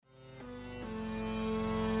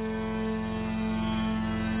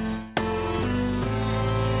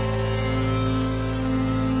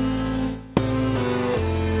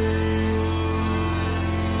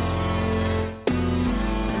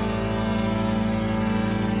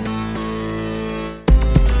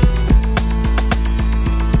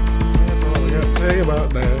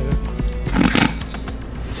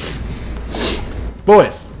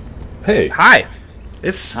Boys, Hey. Hi.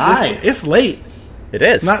 it's late. It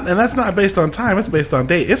is. And that's not based on time. It's based on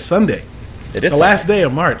date. It's Sunday, It is. the last day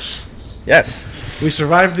of March. Yes. We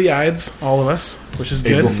survived the Ides, all of us, which is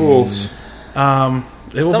good. April Fools. It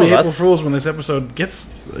will Some be of April us. Fools when this episode gets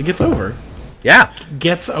over. Yeah.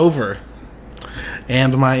 Gets over.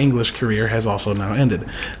 And my English career has also now ended.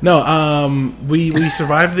 No, we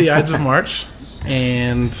survived the Ides of March,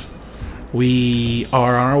 and we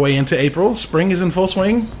are on our way into April. Spring is in full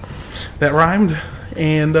swing. That rhymed.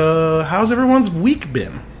 And how's everyone's week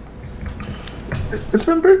been? It's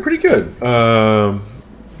been pretty good. A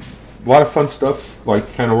lot of fun stuff,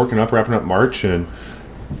 like kind of wrapping up March, and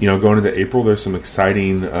going into April. There's some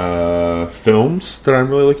exciting films that I'm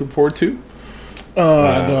really looking forward to.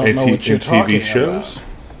 I don't know what you're talking TV shows. about.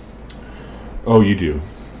 Oh, you do.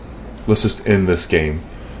 Let's just end this game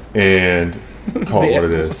and call it what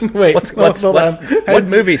it is. Wait, hold on. What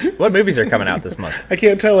movies are coming out this month? I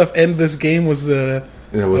can't tell if end this game was the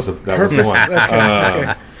That was the purpose. one.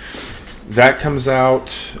 Okay. That comes out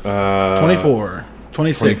 24,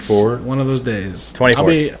 26, 24. one of those days.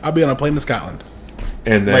 24th. I'll be on a plane to Scotland.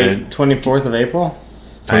 and then Wait, 24th of April?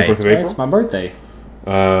 24th of It's April. my birthday.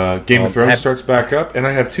 Game of Thrones have- starts back up, and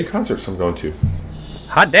I have 2 concerts I'm going to.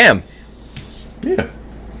 Hot damn. Yeah.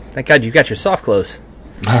 Thank God you got your soft clothes.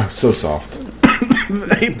 So soft.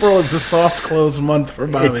 April is a soft close month for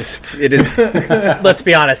Bobby. It is. Let's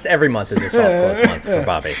be honest. Every month is a soft close month for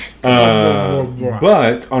Bobby.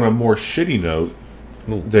 But on a more shitty note,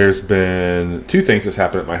 there's been 2 things that's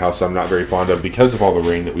happened at my house I'm not very fond of because of all the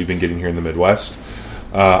rain that we've been getting here in the Midwest.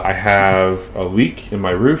 I have a leak in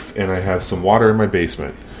my roof, and I have some water in my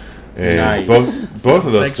basement. And Nice. both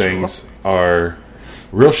of those Sexual. things are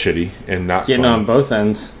real shitty and not Getting fun. on both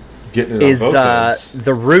ends. Getting it Is on both ends.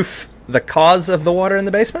 the roof the cause of the water in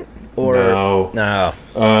the basement? Or No. no.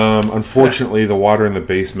 Unfortunately, the water in the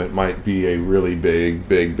basement might be a really big,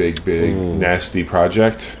 nasty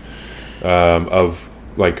project of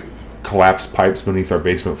like collapsed pipes beneath our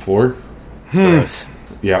basement floor. Gross.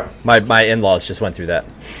 Yeah, My in-laws just went through that.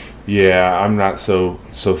 yeah, I'm not so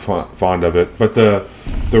fond of it. But the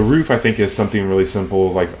roof, I think, is something really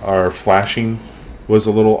simple. Like our flashing was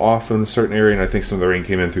a little off in a certain area, and I think some of the rain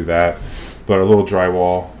came in through that. But a little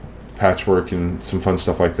drywall, patchwork, and some fun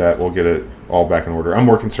stuff like that will get it all back in order. I'm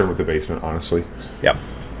more concerned with the basement, honestly. Yep.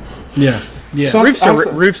 Yeah. So-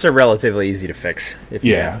 Roofs are relatively easy to fix if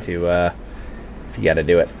you Yeah. have to. If you got to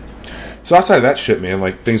do it. So outside of that shit, man,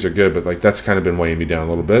 like things are good, but like that's kind of been weighing me down a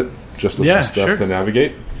little bit. Just with Yeah, some stuff sure. to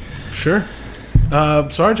navigate. Sure.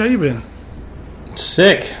 Sarge, how you been?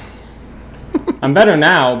 Sick. I'm better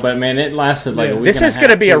now, but man, it lasted like a week. This and is going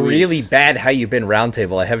to be a really bad "How You Been"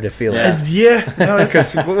 roundtable. I have to feel that. Yeah. No,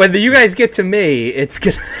 it's, When you guys get to me, it's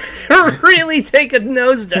gonna really take a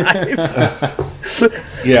nosedive.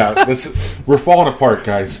 Yeah, we're falling apart,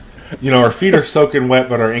 guys. Our feet are soaking wet,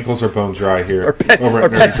 but our ankles are bone dry here. Our pets'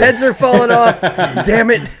 Nerd heads are falling off.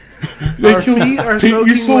 Damn it! our feet are Pete,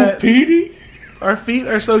 you soaking so wet. Petey? Our feet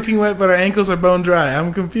are soaking wet, but our ankles are bone dry.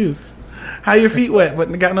 I'm confused. How your feet wet, but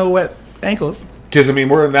got no wet ankles? Because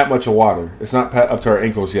we're in that much of water. It's not up to our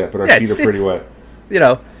ankles yet, but our Yeah, feet are pretty wet. And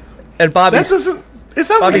That Bobby's doesn't. It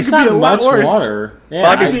sounds like it It's could be not a lot much worse. water. Yeah,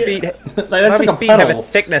 Bobby's I- feet. like, that's Bobby's like a feet have a pedal.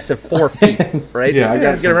 thickness of 4 feet, right? Yeah, I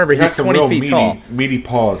got You gotta remember I got he's some 20 real feet tall. meaty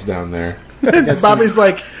paws down there. Bobby's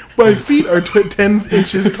like, my feet are 10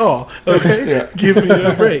 inches tall. Okay, Yeah. give me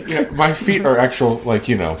a break. Yeah, my feet are actual,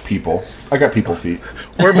 people. I got people feet.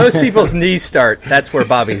 Where most people's knees start, that's where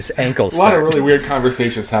Bobby's ankles A lot start. of really weird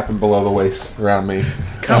conversations happen below the waist around me.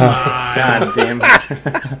 Come on. God damn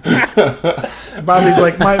it. Bobby's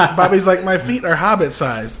like my feet are hobbit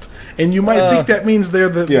sized, and you might think that means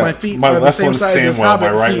they're Yeah, my feet my are the left same one's size as Samwell,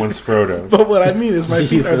 hobbit my right feet. one's Frodo. But what I mean is my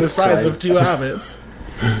feet are the Jesus size Christ. of 2 hobbits.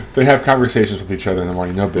 They have conversations with each other in the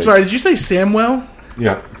morning. No big. Sorry, did you say Samwell?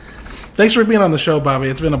 Yeah. Thanks for being on the show, Bobby.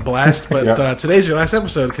 It's been a blast, but Yeah. today's your last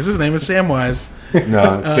episode because his name is Samwise.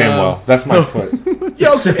 No, it's Samwell. That's my foot.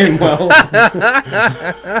 Yo, Same well.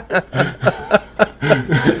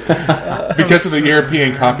 Because of the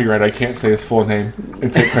European copyright, I can't say his full name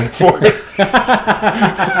and take credit for it.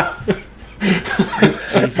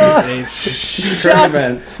 Jesus H.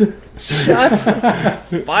 Tournaments. Shots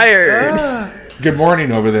fired. Good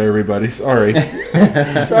morning over there, everybody. Sorry.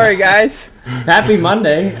 Sorry, guys. Happy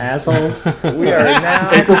Monday, assholes. We are now.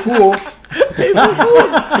 April Fools.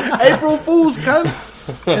 April Fool's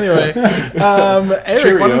cunts. Anyway, Eric, why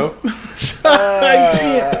Cheerio. don't-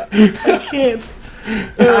 I can't.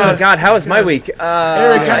 Oh God, how was my week?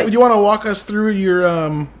 Eric, you want to walk us through your?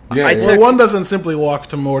 Yeah, I yeah. took- Well, one doesn't simply walk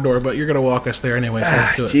to Mordor, but you're going to walk us there anyway. So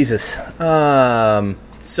let's do it. Jesus.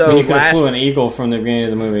 So You could have flew an eagle from the beginning of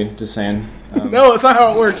the movie. Just saying. No, it's not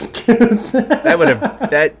how it works. that would have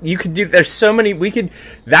that you could do. There's so many we could.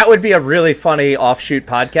 That would be a really funny offshoot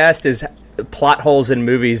podcast. Is plot holes in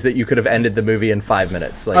movies that you could have ended the movie in 5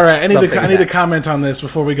 minutes. Like, All right, I need to that- comment on this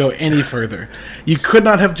before we go any further. You could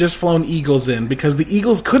not have just flown eagles in because the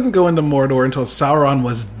eagles couldn't go into Mordor until Sauron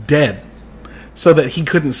was dead, so that he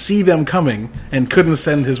couldn't see them coming and couldn't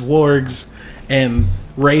send his wargs and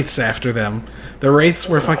wraiths after them. The wraiths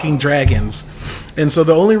were fucking dragons, and so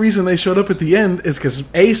the only reason they showed up at the end is because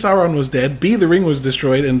A, Sauron was dead, B, the ring was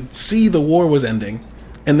destroyed, and C, the war was ending.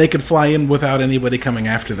 And they could fly in without anybody coming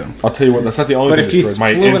after them. I'll tell you what, that's not the only But thing if you destroyed.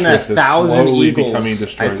 My flew in that interest is 1,000 slowly eagles, becoming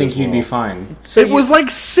destroyed I think as you'd be well. fine. It was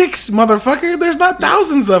like 6, motherfucker. There's not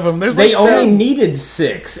thousands of them. There's They like only needed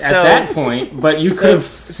 6 at So- that point, but you could have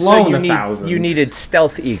flown you 1,000. You needed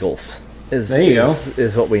stealth eagles. There you go.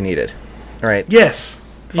 Is what we needed. All right. Yes.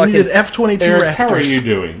 You Fucking- needed F-22 Eric, Raptors. how are you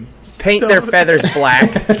doing? Paint their feathers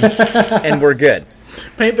black, and we're good.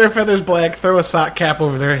 Paint their feathers black, throw a sock cap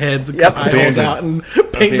over their heads, and Yep. cut eyeballs Abandon. out, and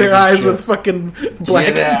paint their Abandon eyes ship. with fucking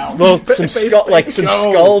black. Well, some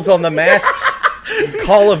skulls on the masks.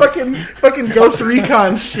 Call of fucking Ghost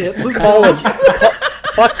Recon shit. Let's Call of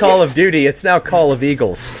fuck Call of Duty. It's now Call of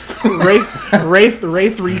Eagles. Wraith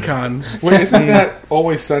Recon. Wait, isn't that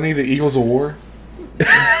Always Sunny, the Eagles of War?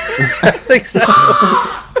 I think so.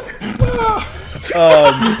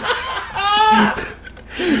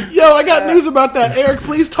 Yo, I got news about that. Eric,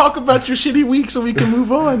 please talk about your shitty week so we can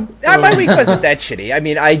move on. My week wasn't that shitty. I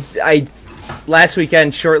mean, I last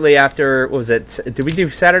weekend, shortly after, what was it? Did we do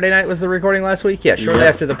Saturday night? Was the recording last week? Yeah, shortly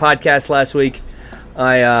after the podcast last week,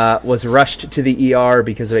 I was rushed to the ER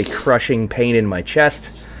because of a crushing pain in my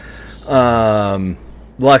chest.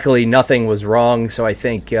 Luckily, nothing was wrong, so I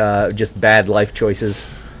think just bad life choices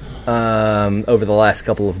over the last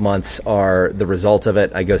couple of months are the result of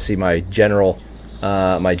it. I go see my general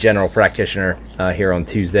practitioner here on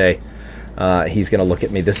Tuesday. He's going to look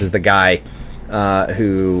at me. This is the guy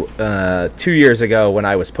who 2 years ago, when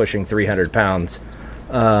I was pushing 300 pounds,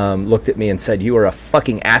 looked at me and said, "You are a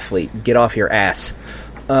fucking athlete. Get off your ass."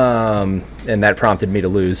 And that prompted me to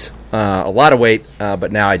lose a lot of weight,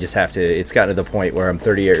 but now I just have to. It's gotten to the point where I'm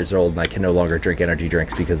 30 years old and I can no longer drink energy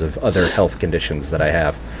drinks because of other health conditions that I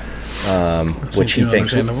have, which he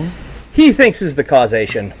thinks is the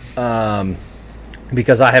causation.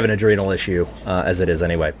 Because I have an adrenal issue, as it is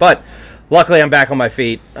anyway. But luckily, I'm back on my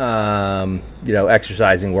feet.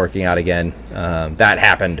 Exercising, working out again. That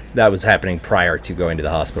happened. That was happening prior to going to the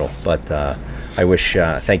hospital. But I wish.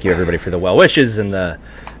 Thank you, everybody, for the well wishes and the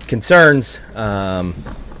concerns.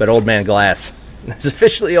 But Old Man Glass is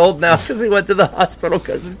officially old now because he went to the hospital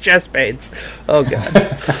because of chest pains. Oh God.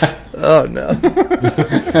 Oh no.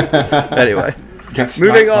 Anyway, Got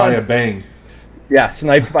sniped moving on. by a bang. Yeah,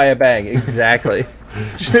 sniped by a bang. Exactly.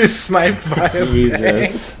 Just sniped by a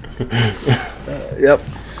Jesus. Yep.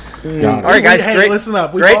 Got All right, it. guys. Hey, great, listen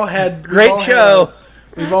up. We've great- all had great show.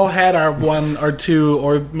 We've all had our 1 or 2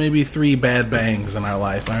 or maybe 3 bad bangs in our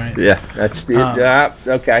life. All right. Yeah, that's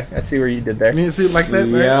okay. I see where you did there. You see it like that?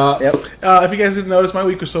 Right? Yeah. Yep. If you guys didn't notice, my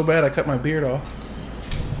week was so bad I cut my beard off.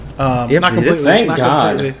 Not you did? completely. Thank not God.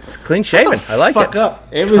 completely. It's clean shaven. I like Fuck it. up.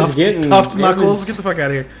 It was getting Tuft it knuckles. was- Get the fuck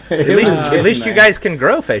out of here. it At least, was at getting least you there. guys can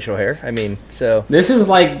grow facial hair. I mean, so This is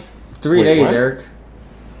like 3 Wait, days, what? Eric.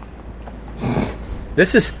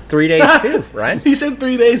 this is 3 days too, Ryan. He said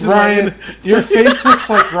 3 days. and Ryan, your face looks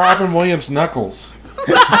like Robin Williams' knuckles.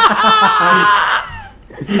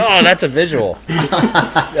 Oh, that's a visual.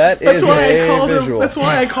 That That's is why I a called visual. him. That's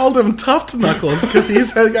why I called him Tuft Knuckles because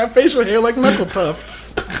he's got facial hair like knuckle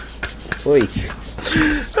tufts. Oy.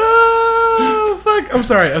 Oh fuck! I'm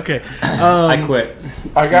sorry. Okay. I quit.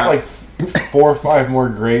 I got like 4 or 5 more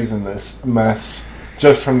grays in this mess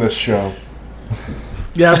just from this show.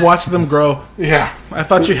 Yeah, I've watched them grow. Yeah. I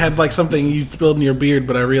thought you had like something you spilled in your beard,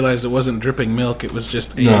 but I realized it wasn't dripping milk. It was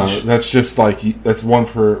just age. No, that's just like, that's one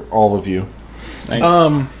for all of you. Thanks.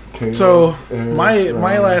 Okay, So Eric, my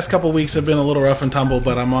Ryan. last couple weeks have been a little rough and tumble,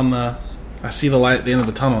 but I'm on the. I see the light at the end of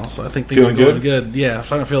the tunnel, so I think things Feeling are going good. Yeah, I'm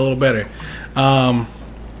starting to feel a little better.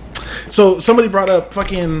 So somebody brought up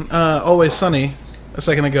fucking Always Sunny a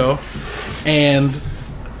second ago, and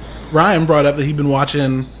Ryan brought up that he'd been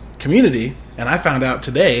watching Community, and I found out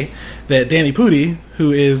today that Danny Pudi,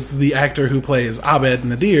 who is the actor who plays Abed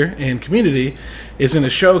Nadir in Community, is in a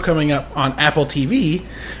show coming up on Apple TV,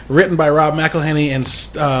 written by Rob McElhenney and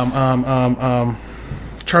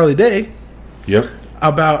Charlie Day, Yep.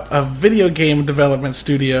 about a video game development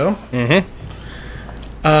studio. Mm-hmm.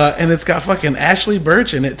 And it's got fucking Ashley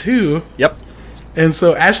Birch in it too. Yep. And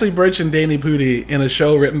so Ashley Birch and Danny Pudi in a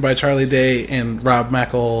show written by Charlie Day and Rob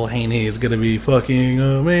McElhaney is going to be fucking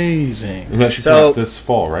amazing. And that should So- come out this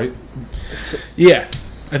fall, right? Yeah,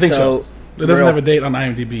 I think so. So, It doesn't real- have a date on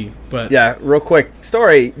IMDb, but Yeah, real quick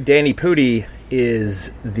story. Danny Pudi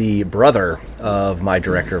is the brother of my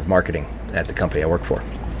director of marketing at the company I work for.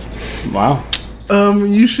 Wow.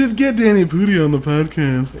 you should get Danny Pudi on the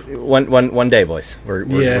podcast. One day, boys.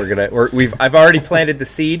 I've already planted the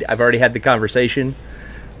seed. I've already had the conversation.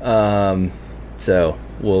 So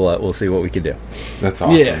we'll see what we can do. That's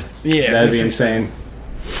awesome. Yeah, That'd that's be insane.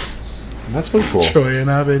 That's pretty cool. Troy and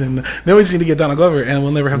Abed, and then we just need to get Donald Glover, and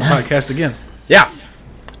we'll never have the podcast again. Yeah.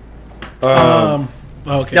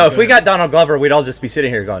 Okay. No, if we got Donald Glover, we'd all just be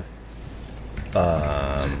sitting here going,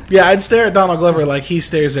 yeah, I'd stare at Donald Glover like he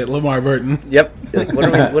stares at Lamar Burton. "Yep, like, what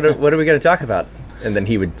are we going to talk about?" And then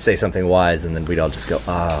he would say something wise, and then we'd all just go,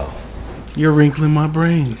 "Oh." You're wrinkling my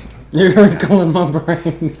brain. You're wrinkling my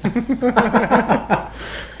brain.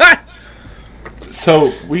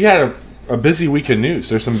 So we had a busy week of news.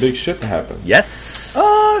 There's some big shit that happened. Yes.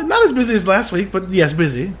 Not as busy as last week, but yes,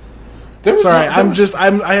 busy. There was Sorry,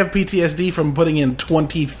 no- I have PTSD from putting in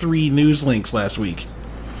 23 news links last week.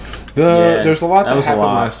 There's a lot that that was a happened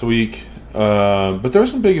lot. last week, but there were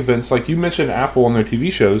some big events. Like you mentioned, Apple on their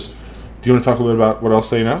TV shows. Do you want to talk a little bit about what else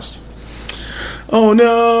they announced? Oh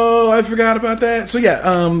no, I forgot about that. So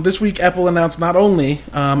yeah, this week Apple announced not only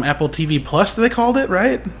Apple TV Plus, they called it,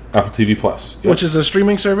 right? Apple TV Plus, yep. Which is a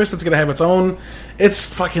streaming service that's going to have its own.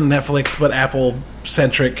 It's fucking Netflix, but Apple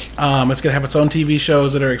centric. It's going to have its own TV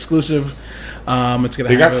shows that are exclusive. It's going to.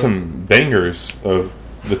 They got some bangers of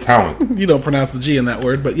the talent. You don't pronounce the G in that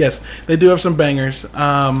word, but yes, they do have some bangers.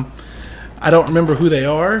 I don't remember who they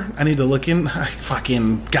are. I need to look in.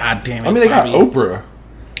 Fucking goddamn it! I mean, they got Bobby. Oprah.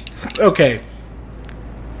 Okay.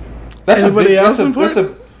 That's Anybody else that's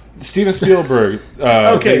important? Steven Spielberg.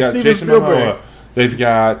 Okay, they got Steven Jason Spielberg. Momoa. They've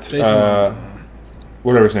got Jason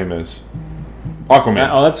whatever his name is, Aquaman.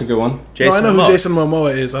 Oh, that's a good one. No, I know Momoa. who Jason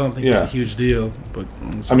Momoa is. I don't think it's Yeah. a huge deal, but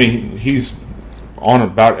I mean, he's on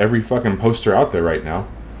about every fucking poster out there right now.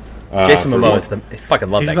 Jason for- Momoa is I fucking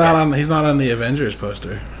love he's that not guy. on. He's not on the Avengers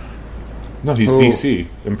poster. No, he's Who? DC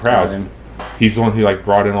and proud. Got him. He's the one who like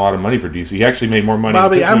brought in a lot of money for DC. He actually made more money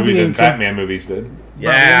Bobby, with this I'm movie being than com- Batman movies did.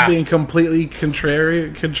 Yeah. I'm being completely contrary.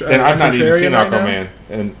 And I've not even seen right now. Aquaman.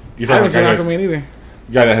 And you're I talking haven't about seen a Aquaman either.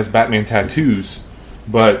 guy that has Batman tattoos,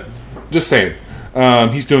 but just saying,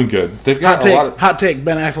 he's doing good. They've got Hot take.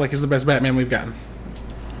 Ben Affleck is the best Batman we've gotten.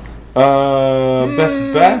 best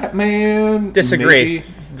Batman. Disagree. Maybe.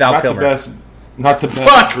 Val not Kilmer. The best, not the best.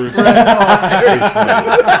 Fuck! Bruce.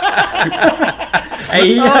 Hey,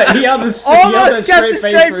 he held a Almost kept a face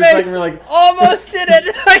straight for a second. face. We're like, Almost did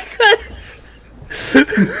it. I couldn't.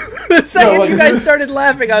 The second like- you guys started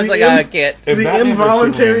laughing, I was The like, in- I can't. In The Batman vs.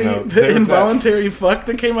 involuntary, Superman, though, the there's that- involuntary fuck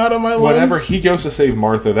that came out of my Whenever lungs. he goes to save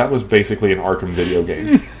Martha, that was basically an Arkham video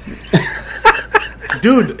game.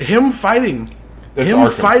 Dude, him fighting. It's Him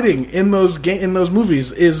Arkham. fighting in those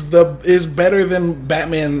movies is better than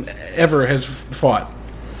Batman ever has fought.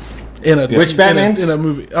 Which Batman? in a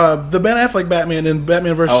movie? The Ben Affleck Batman in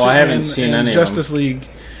Batman vs. Oh, I Superman haven't seen and any of Justice League That's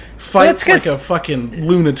fights 'cause- like a fucking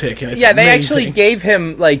lunatic. And it's Yeah, they amazing. actually gave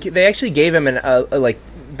him an like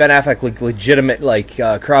Ben Affleck like legitimate like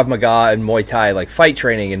Krav Maga and Muay Thai like fight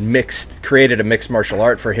training and created a mixed martial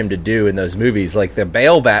art for him to do in those movies. Like the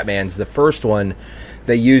Bale Batman's the first one.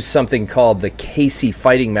 They used something called the Casey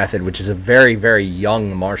fighting method, which is a very, very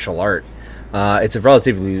young martial art. It's a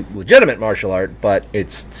relatively legitimate martial art, but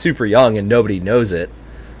it's super young and nobody knows it.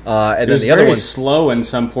 And it then was the other very one, slow in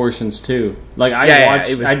some portions too. Like Yeah,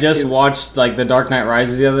 it was- I just watched like The Dark Knight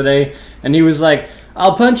Rises the other day, and he was like,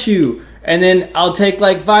 "I'll punch you, and then I'll take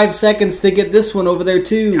like 5 seconds to get this one over there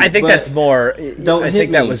too." I think but that's more. don't I hit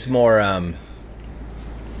think that me. was more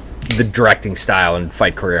the directing style and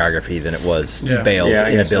fight choreography than it was Yeah. Bale's Yeah,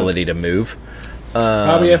 I guess so. inability to move.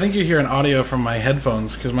 Bobby, I think you're hearing audio from my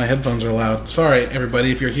headphones because my headphones are loud. Sorry,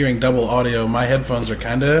 everybody, if you're hearing double audio, my headphones are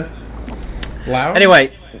kind of loud.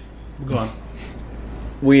 Anyway, go on.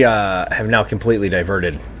 we have now completely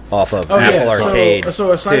diverted off of Oh Apple yeah. Arcade.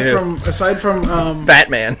 So aside to from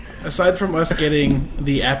Batman, aside from us getting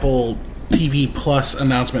the Apple TV Plus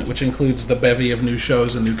announcement, which includes the bevy of new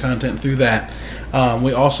shows and new content through that,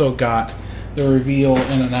 we also got the reveal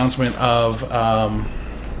and announcement of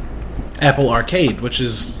Apple Arcade, which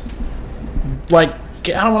is like,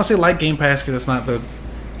 I don't want to say like Game Pass because it's not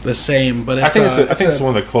the same, but it's, I think it's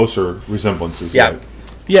one of the closer resemblances. Yeah. like-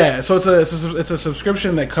 yeah, so it's a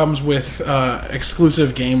subscription that comes with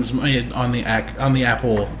exclusive games made on the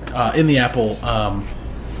Apple in the Apple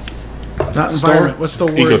Not environment. What's the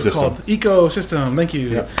word Ecosystem. called? Ecosystem. Thank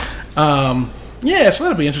you. Yeah, so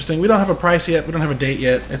that'll be interesting. We don't have a price yet. We don't have a date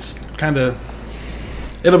yet. It's kind of...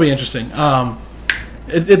 It'll be interesting.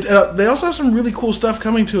 They also have some really cool stuff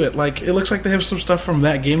coming to it. Like, it looks like they have some stuff from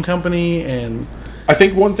that game company, and... I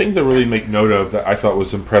think one thing to really make note of that I thought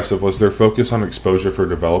was impressive was their focus on exposure for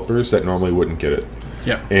developers that normally wouldn't get it.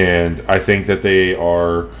 Yeah. And I think that they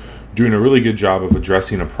are doing a really good job of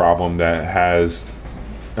addressing a problem that has,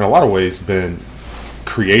 in a lot of ways, been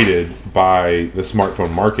created by the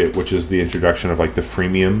smartphone market, which is the introduction of like the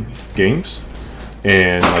freemium games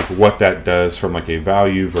and like what that does from like a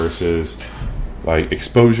value versus like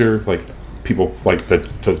exposure. Like people like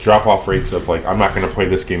the drop off rates of like, I'm not going to play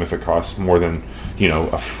this game if it costs more than, you know,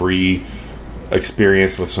 a free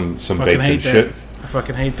experience with some baked in shit. I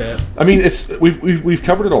fucking hate that. I mean, it's we've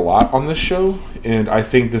covered it a lot on this show, and I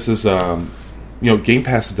think this is Game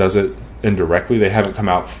Pass does it indirectly. They haven't come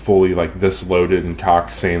out fully like this loaded and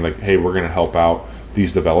cocked saying like, hey, we're going to help out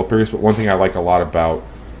these developers. But one thing I like a lot about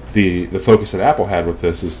the focus that Apple had with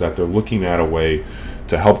this is that they're looking at a way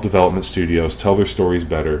to help development studios tell their stories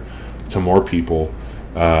better to more people.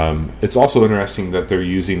 It's also interesting that they're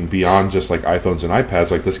using beyond just like iPhones and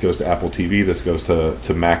iPads. Like this goes to Apple TV, this goes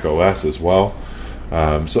to Mac OS as well.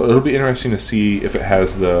 So it'll be interesting to see if it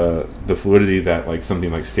has the fluidity that like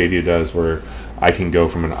something like Stadia does, where I can go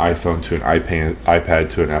from an iPhone to an iPad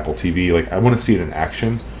to an Apple TV. Like I want to see it in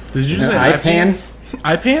action. Did you say iPans?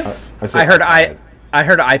 iPants? I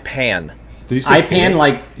heard iPan. Did you say iPan pan?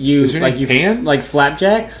 like you Is there like any you pan? like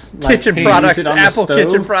flapjacks? Like Kitchen you products, use it on the Apple stove?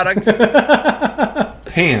 kitchen products.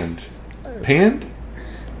 Panned. Pan.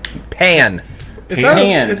 It's not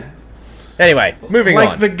Pan. it's Anyway, moving like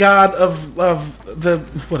on. the god of the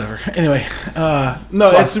whatever. Anyway,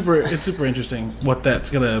 no, it's super interesting what that's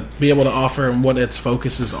gonna be able to offer and what its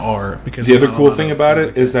focuses are. Because The other not a cool lot thing of about things it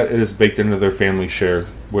like is that it is baked into their family share,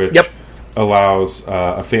 which Yep. allows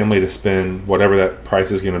a family to spend whatever that price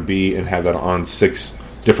is going to be and have that on 6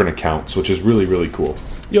 different accounts, which is really, really cool.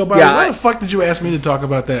 Yo, Bobby, Yeah, why the fuck did you ask me to talk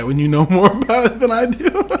about that when you know more about it than I do?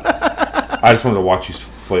 I just wanted to watch you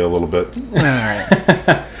flay a little bit. All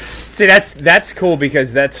right. See, that's cool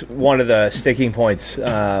because that's one of the sticking points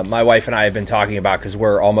my wife and I have been talking about because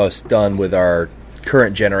we're almost done with our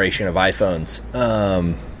current generation of iPhones.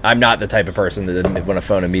 I'm not the type of person that when a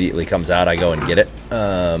phone immediately comes out, I go and get it.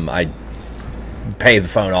 I pay the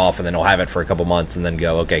phone off and then I'll have it for a couple months and then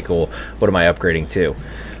go, okay, cool. What am I upgrading to?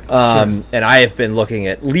 And I have been looking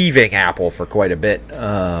at leaving Apple for quite a bit.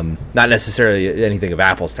 Not necessarily anything of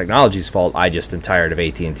Apple's technology's fault. I just am tired of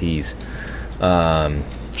AT&T's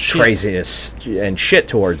craziness and shit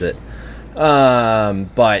towards it.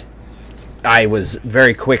 But I was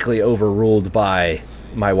very quickly overruled by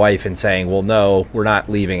my wife in saying, well, no, we're not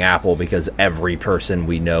leaving Apple because every person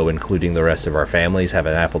we know, including the rest of our families, have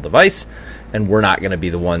an Apple device, and we're not going to be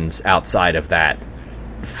the ones outside of that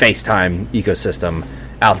FaceTime ecosystem,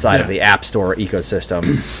 outside of the App Store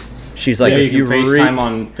ecosystem. She's like, if you you can FaceTime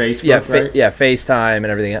on Facebook, right? FaceTime and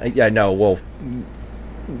everything. Yeah, no, well,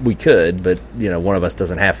 we could, but one of us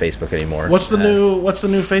doesn't have Facebook anymore. What's the new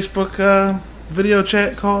Facebook video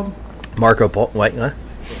chat called? Marco Polo? Wait, huh?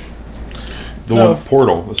 The one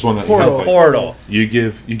Portal. It's one that Portal. you have, Portal. You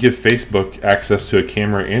give Facebook access to a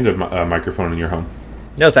camera and a microphone in your home.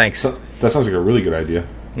 No thanks. That sounds like a really good idea.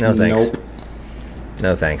 No thanks. Nope.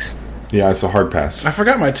 No thanks. Yeah, it's a hard pass. I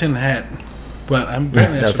forgot my tin hat, but I'm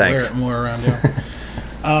apparently I No should thanks. wear it more around here.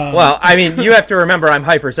 Well, I mean, you have to remember I'm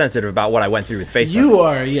hypersensitive about what I went through with Facebook. You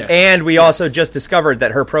are, yes. And we also just discovered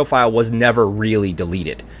that her profile was never really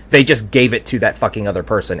deleted. They just gave it to that fucking other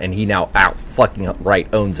person, and he now fucking right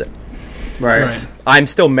owns it. Right. I'm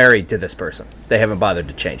still married to this person. They haven't bothered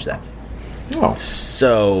to change that. Oh,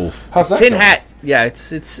 So, how's that tin going? hat. Yeah,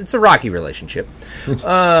 it's a rocky relationship.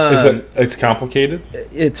 It's complicated?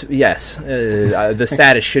 It's yes. The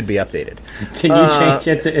status should be updated. Can you change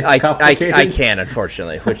it to it's complicated? I can,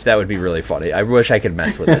 unfortunately, which that would be really funny. I wish I could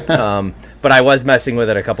mess with it. But I was messing with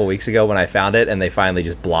it a couple weeks ago when I found it, and they finally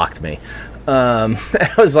just blocked me. I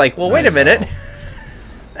was like, well, wait a minute.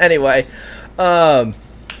 Anyway, so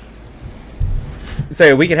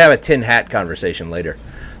we could have a tin hat conversation later.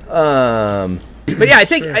 But yeah, I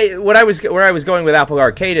think where I was going with Apple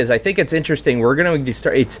Arcade is I think it's interesting. We're going to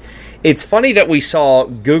start. It's funny that we saw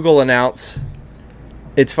Google announce.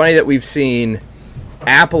 It's funny that we've seen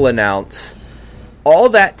Apple announce. All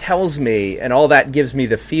that tells me, and all that gives me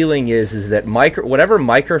the feeling is that whatever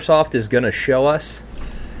Microsoft is going to show us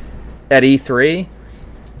at E3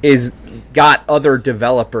 is got other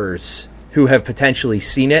developers who have potentially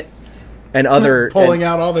seen it and other pulling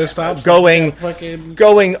out all their stops, going, fucking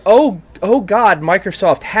oh oh God,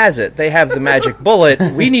 Microsoft has it. They have the magic bullet.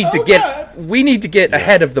 We need to get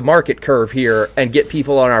ahead of the market curve here and get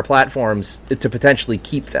people on our platforms to potentially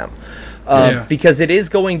keep them. Because it is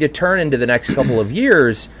going to turn into the next couple of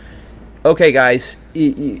years. Okay, guys,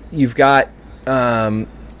 you've got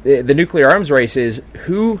the nuclear arms race is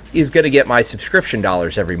who is going to get my subscription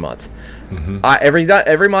dollars every month.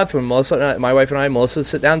 Every month when Melissa, my wife and I, Melissa,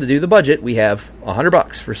 sit down to do the budget, we have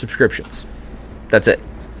 $100 for subscriptions. That's it.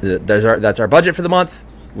 That's our budget for the month.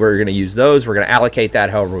 We're going to use those. We're going to allocate that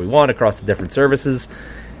however we want across the different services.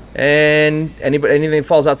 And anything that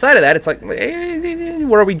falls outside of that, it's like,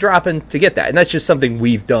 where are we dropping to get that? And that's just something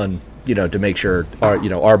we've done, to make sure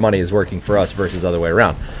our money is working for us versus the other way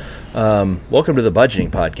around. Welcome to the budgeting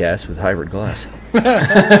podcast with Hybrid Glass.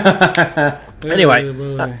 Anyway,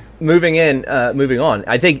 moving on.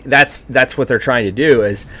 I think that's what they're trying to do.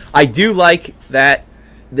 Is I do like that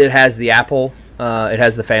it has the Apple, it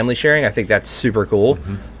has the family sharing. I think that's super cool.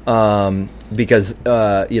 Because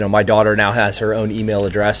my daughter now has her own email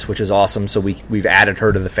address, which is awesome. So we've added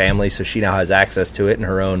her to the family, so she now has access to it and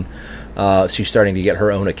her own. She's starting to get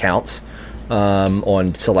her own accounts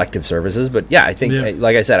on selective services. But yeah, I think,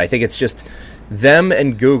 like I said, I think it's just them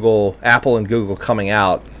and Google, Apple and Google coming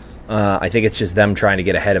out. I think it's just them trying to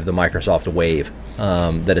get ahead of the Microsoft wave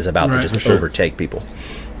that is about to just overtake people.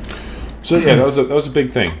 So yeah, that was a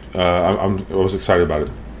big thing. I was excited about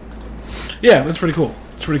it. Yeah, that's pretty cool.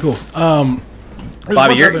 It's pretty cool.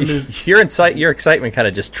 Bobby, your excitement kind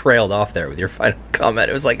of just trailed off there with your final comment.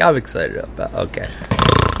 It was like, I'm excited about. Okay.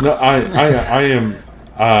 No, I am.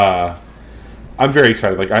 I'm very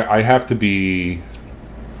excited. Like I have to be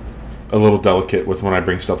a little delicate with when I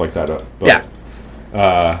bring stuff like that up. But,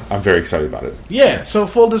 I'm very excited about it. Yeah. So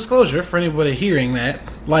full disclosure for anybody hearing that,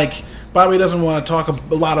 like, Bobby doesn't want to talk a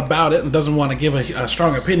lot about it and doesn't want to give a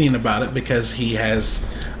strong opinion about it because he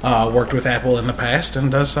has worked with Apple in the past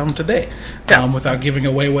and does some today without giving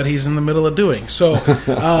away what he's in the middle of doing. So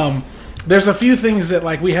there's a few things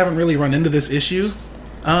that we haven't really run into this issue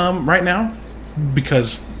right now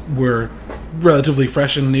because we're relatively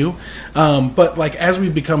fresh and new. But as we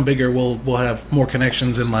become bigger, we'll have more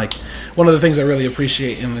connections. And one of the things I really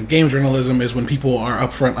appreciate in the game journalism is when people are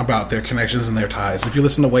upfront about their connections and their ties. If you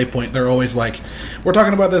listen to Waypoint, they're always like, we're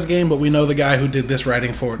talking about this game, but we know the guy who did this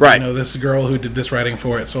writing for it. Right. We know this girl who did this writing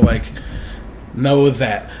for it. So know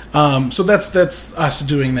that. So that's us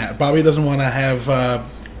doing that. Bobby doesn't want to have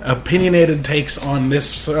opinionated takes on this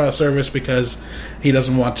service because he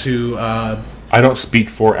doesn't want to... I don't speak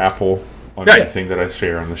for Apple on anything that I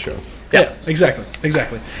share on the show. Yeah, exactly.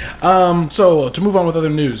 So to move on with other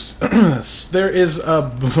news, there is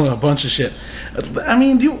a bunch of shit. I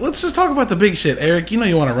mean, let's just talk about the big shit, Eric. You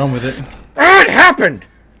want to run with it. It happened.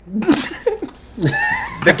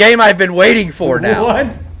 The game I've been waiting for now.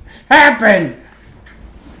 What happened?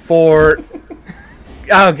 Oh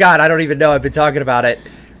God, I don't even know. I've been talking about it.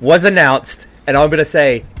 Was announced, and all I'm going to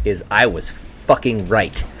say is I was fucking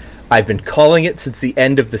right. I've been calling it since the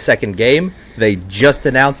end of the second game. They just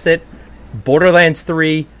announced it. Borderlands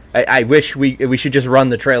 3. I wish we should just run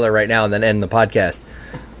the trailer right now and then end the podcast.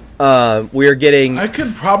 We're getting... I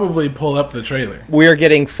could probably pull up the trailer. We are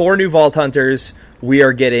getting 4 new Vault Hunters. We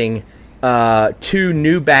are getting 2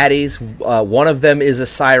 new baddies. One of them is a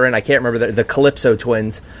siren. I can't remember the Calypso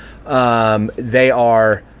twins. They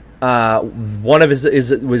are... one of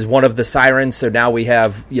was one of the sirens, so now we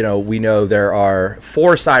have, we know there are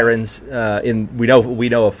 4 sirens we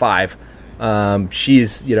know of 5.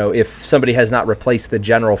 She's, if somebody has not replaced the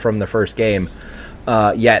general from the first game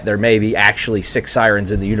yet, there may be actually 6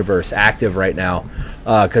 sirens in the universe active right now,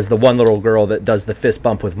 because the one little girl that does the fist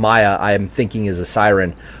bump with Maya, I am thinking is a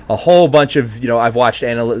siren. A whole bunch of, I've watched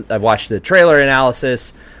the trailer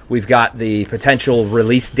analysis. We've got the potential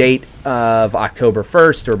release date of October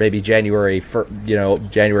 1st or maybe January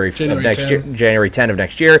 10 of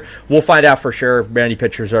next year. We'll find out for sure. Randy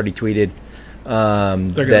Pitcher's already tweeted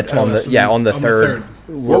that on the 3rd.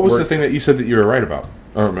 What was the thing that you said that you were right about?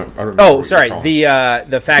 I don't remember. Oh, sorry.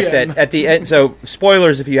 The fact that at the end. So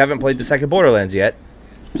spoilers if you haven't played the second Borderlands yet.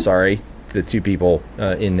 Sorry, the 2 people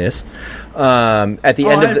in this. At the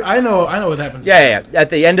end of I know what happens. Yeah. At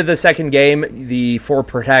the end of the second game, the 4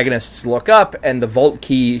 protagonists look up, and the vault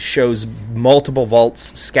key shows multiple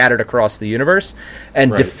vaults scattered across the universe.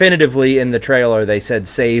 And definitively in the trailer, they said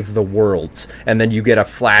 "save the worlds," and then you get a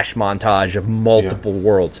flash montage of multiple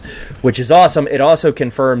worlds, which is awesome. It also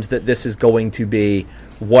confirms that this is going to be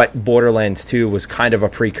what Borderlands 2 was kind of a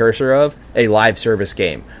precursor of, a live service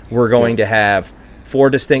game. We're going to have 4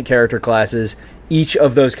 distinct character classes. Each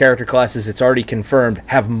of those character classes, it's already confirmed,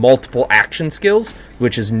 have multiple action skills,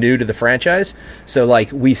 which is new to the franchise. So,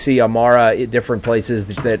 like, we see Amara at different places.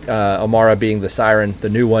 That Amara, being the Siren, the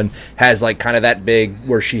new one, has like kind of that big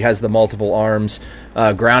where she has the multiple arms.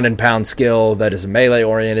 Ground and pound skill that is a melee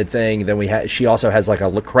oriented thing. Then she also has like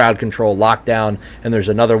a crowd control lockdown, and there's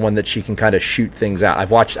another one that she can kind of shoot things out.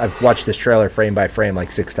 I've watched this trailer frame by frame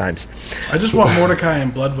like 6 times. I just want Mordecai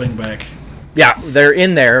and Bloodwing back. Yeah, they're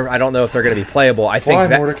in there. I don't know if they're going to be playable. I think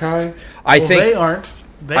that Mordecai. I think they aren't.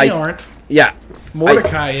 They aren't. Yeah,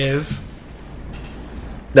 Mordecai is.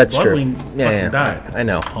 That's Bloodwing true. fucking died. I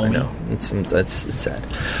know. Homie. I know. It's sad.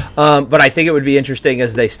 But I think it would be interesting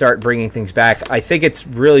as they start bringing things back. I think it's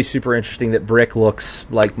really super interesting that Brick looks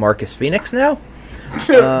like Marcus Phoenix now.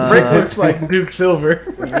 Brick looks like Duke Silver.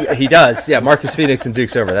 He does. Yeah, Marcus Phoenix and Duke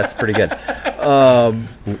Silver. That's pretty good.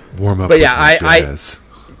 Warm up. But yeah,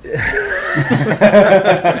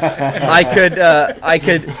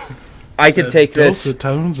 I could take this. The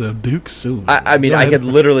tones of Duke Silver. I mean, I could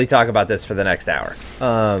literally talk about this for the next hour.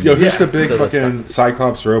 Who's the big fucking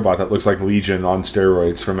Cyclops robot that looks like Legion on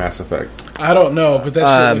steroids from Mass Effect? I don't know, but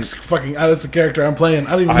that shit looks fucking. That's the character I'm playing.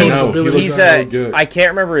 I don't even know his know. abilities. He's so good. I can't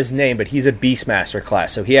remember his name, but he's a Beastmaster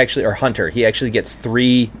class. So he actually, or Hunter, he actually gets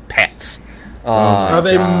 3 pets. Are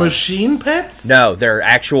they machine pets? No, they're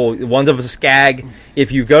actual ones of a skag.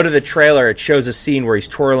 If you go to the trailer, it shows a scene where he's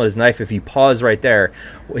twirling his knife. If you pause right there,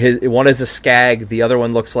 one is a skag. The other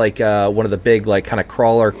one looks like one of the big, like, kind of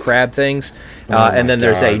crawler crab things. And then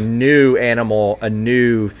there's a new animal, a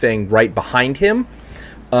new thing right behind him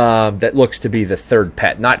that looks to be the 3rd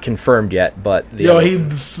pet. Not confirmed yet, but he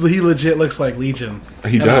legit looks like Legion.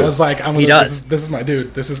 He and does. I was like, He does. This is my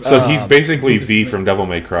dude. This is So he's basically V from Devil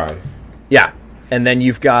May Cry. Yeah, and then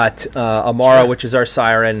you've got Amara, which is our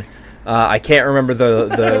Siren. I can't remember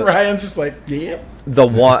the Ryan's just like, yep.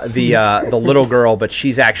 the little girl, but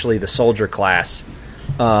she's actually the soldier class,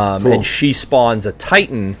 and she spawns a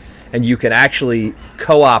Titan, and you can actually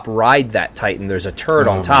co-op ride that Titan. There's a turret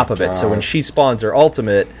on top of it, so when she spawns her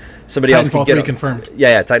ultimate, somebody else can Titanfall get 3 confirmed.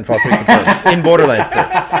 Yeah, Titanfall 3 confirmed in Borderlands 3.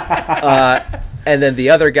 And then the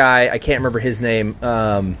other guy, I can't remember his name.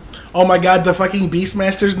 Oh my god, the fucking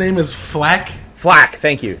Beastmaster's name is Flack. Flack,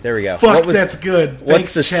 thank you. There we go. Fuck, that's good.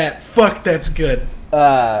 Thanks, chat. Fuck, that's good.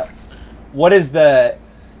 What is the...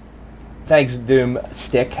 Thanks, Doom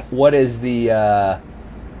Stick. What is the...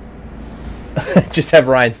 Just have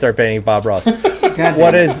Ryan start painting Bob Ross.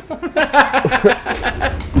 What is...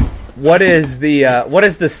 What is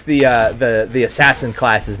the assassin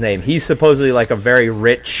class's name? He's supposedly like a very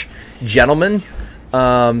rich gentleman.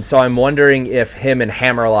 So I'm wondering if him and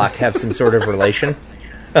Hammerlock have some sort of relation.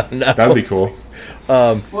 No. That'd be cool.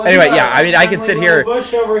 Anyway, yeah, I mean, I could sit here.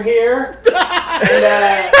 Bush over here,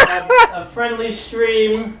 and a friendly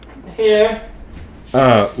stream here.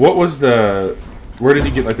 What was the? Where did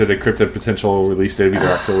you get like the decrypted potential release date of either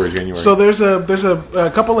October or January? So there's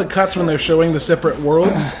a couple of cuts when they're showing the separate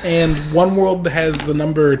worlds, and one world has the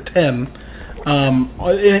number 10.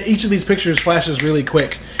 Each of these pictures flashes really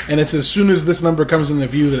quick, and it's as soon as this number comes into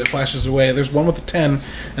view that it flashes away. There's one with the 10,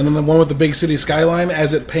 and then the one with the big city skyline.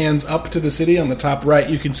 As it pans up to the city on the top right,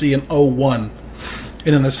 you can see an 01,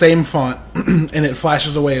 and in the same font, and it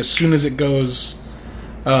flashes away as soon as it goes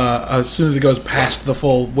past the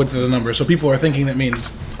full width of the number. So people are thinking that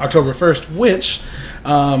means October 1st, which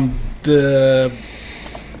the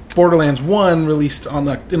Borderlands 1 released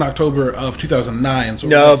in October of 2009. So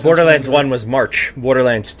no, Borderlands 1 was March.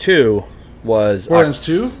 Borderlands 2 was... Borderlands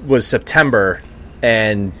 2? Was September,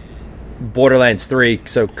 and Borderlands 3,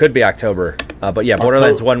 so could be October. But yeah,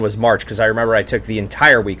 Borderlands 1 was March, because I remember I took the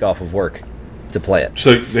entire week off of work to play it.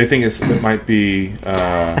 So they think it might be...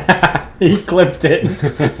 He clipped it.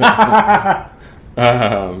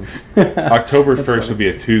 October 1st would be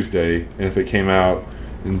a Tuesday, and if it came out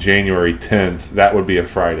in January 10th, that would be a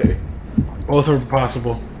Friday. Both are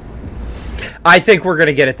possible. I think we're going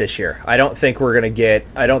to get it this year. I don't think we're going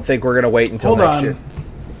to wait until next year.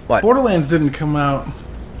 What? Borderlands didn't come out.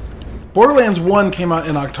 Borderlands 1 came out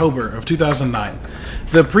in October of 2009.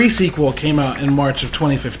 The pre-sequel came out in March of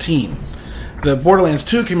 2015. The Borderlands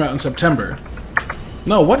 2 came out in September.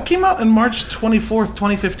 No, what came out in March 24th,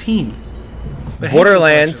 2015?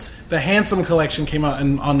 Borderlands. The Handsome Collection came out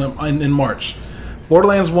in March.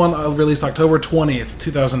 Borderlands 1 released October 20th,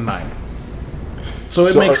 2009. So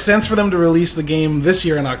it makes sense for them to release the game this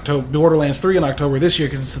year in October, Borderlands 3 in October this year,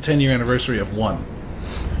 because it's the 10-year anniversary of 1.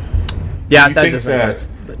 Yeah, that does make sense.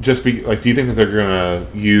 Do you think that they're going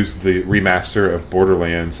to use the remaster of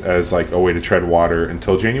Borderlands as like a way to tread water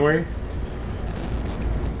until January?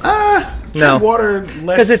 No. tread water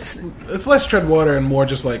less. 'Cause it's less tread water and more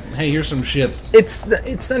just like, hey, here's some shit. It's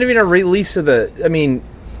not even a release of the. I mean,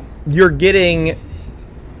 you're getting.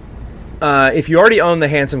 If you already own the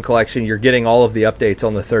Handsome Collection, you're getting all of the updates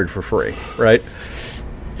on the 3rd for free, right?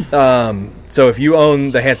 So if you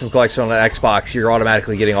own the Handsome Collection on an Xbox, you're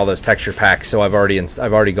automatically getting all those texture packs. So I've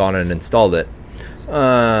already gone and installed it.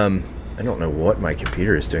 I don't know what my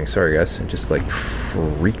computer is doing. Sorry, guys, I just like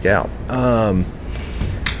freaked out.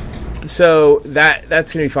 So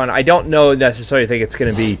that's gonna be fun. I don't know necessarily think it's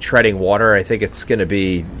gonna be treading water. I think it's gonna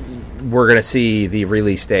be. We're gonna see the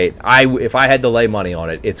release date. If I had to lay money on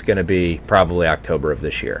it, it's gonna be probably October of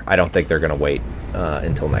this year. I don't think they're gonna wait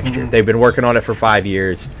until next year. They've been working on it for 5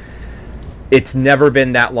 years. It's never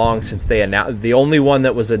been that long since they announced. The only one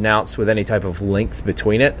that was announced with any type of length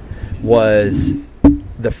between it was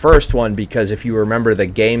the first one, because if you remember the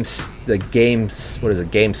games, what is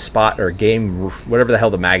it, GameSpot or Game, whatever the hell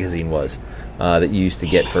the magazine was that you used to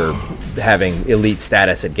get for having elite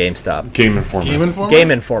status at GameStop. Game Informer.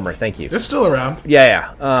 Game Informer. Thank you. It's still around. Yeah.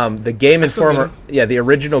 The Game Informer. still Yeah, the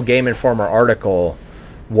original Game Informer article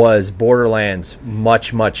was Borderlands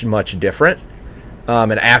much, much, much different.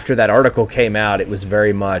 And after that article came out, it was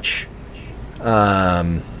very much.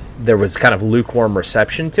 There was kind of lukewarm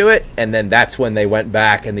reception to it, and then that's when they went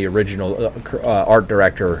back, and the original art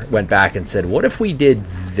director went back and said, "What if we did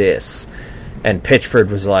this?" And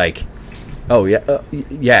Pitchford was like, "Oh yeah,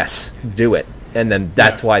 yes, do it." And then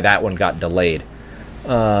that's why that one got delayed.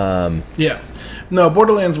 Yeah. No,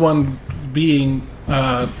 Borderlands 1 being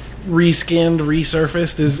reskinned,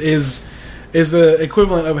 resurfaced is the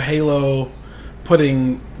equivalent of Halo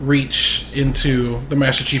putting Reach into the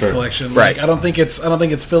Master Chief Collection. Right. Like, I don't think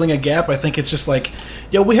it's filling a gap. I think it's just like,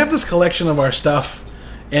 yo, we have this collection of our stuff,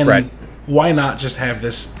 and why not just have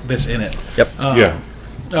this in it? Yep. Yeah.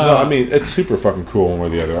 No, I mean, it's super fucking cool one way or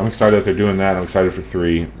the other. I'm excited that they're doing that. I'm excited for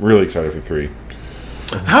 3. Really excited for 3.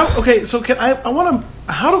 How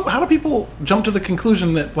do people jump to the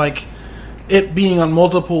conclusion that like it being on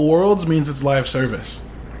multiple worlds means it's live service?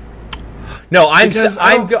 No, I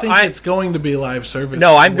don't think it's going to be live service.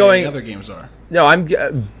 No, I'm the way going. Other games are.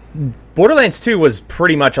 No, Borderlands 2 was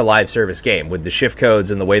pretty much a live service game with the shift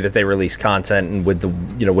codes and the way that they released content and with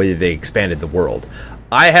the way that they expanded the world.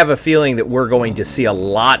 I have a feeling that we're going to see a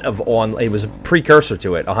lot of It was a precursor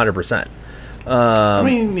to it, 100%. I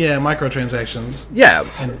mean, yeah, microtransactions. Yeah.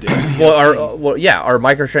 And are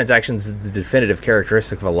microtransactions the definitive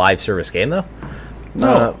characteristic of a live service game, though?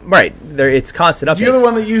 No. Right. It's constant updates. You're the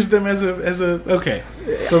one that used them as a okay.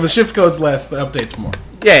 So the shift code's less, the updates more.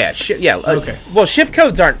 Yeah. Okay. Well, shift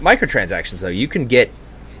codes aren't microtransactions, though. You can get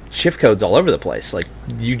shift codes all over the place. Like,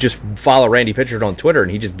 you just follow Randy Pitchford on Twitter,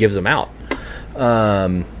 and he just gives them out.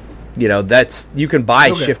 You can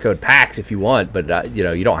buy shift code packs if you want, but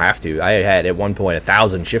you don't have to. I had at one point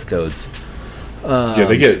 1,000 shift codes. You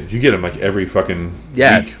get them like every fucking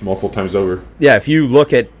week, multiple times over. Yeah, if you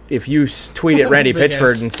tweet at Randy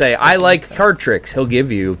Pitchford and say, "I like card tricks," he'll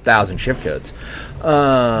give you 1,000 shift codes.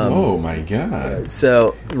 Oh my god!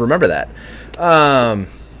 So remember that.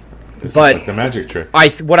 It's but like the magic trick.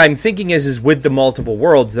 What I'm thinking is with the multiple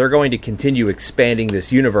worlds, they're going to continue expanding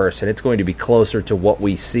this universe, and it's going to be closer to what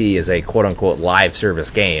we see as a quote unquote live service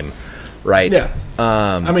game, right? Yeah.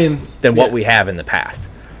 Than what we have in the past.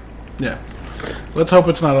 Yeah. Let's hope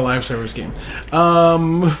it's not a live service game.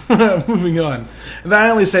 Moving on. And I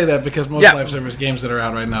only say that because most live service games that are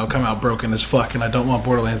out right now come out broken as fuck, and I don't want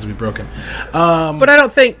Borderlands to be broken. But I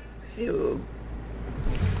don't think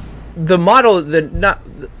the model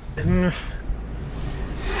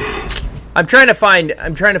I'm trying to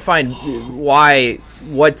find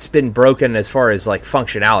what's been broken as far as like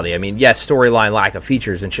functionality. I mean, yes, storyline, lack of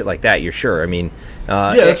features and shit like that. You're sure. I mean,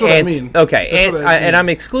 that's what I mean. Okay, and I'm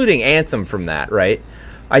excluding Anthem from that, right?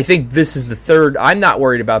 I think this is the third. I'm not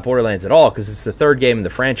worried about Borderlands at all because it's the third game in the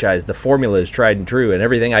franchise. The formula is tried and true, and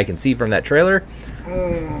everything I can see from that trailer.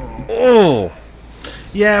 Oh.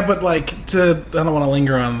 Yeah, but like I don't want to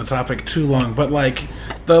linger on the topic too long, but like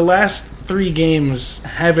the last 3 games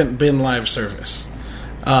haven't been live service.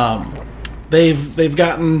 They've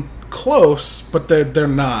gotten close, but they're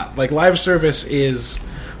not. Like live service is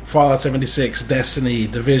Fallout 76, Destiny,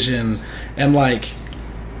 Division, and like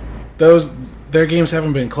their games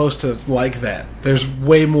haven't been close to like that. There's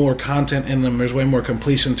way more content in them. There's way more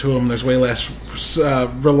completion to them. There's way less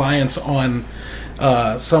reliance on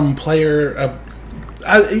some player.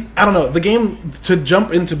 I don't know. The game, to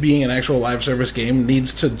jump into being an actual live service game,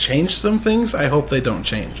 needs to change some things. I hope they don't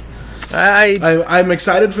change. I'm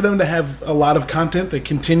excited for them to have a lot of content that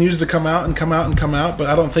continues to come out and come out and come out, but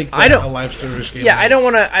I don't think a live service game. Yeah, I don't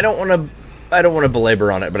want to want to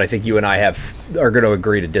belabor on it, but I think you and I are going to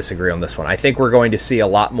agree to disagree on this one. I think we're going to see a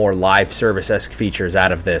lot more live service-esque features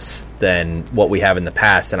out of this than what we have in the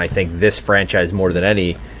past, and I think this franchise, more than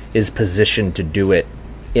any, is positioned to do it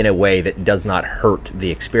in a way that does not hurt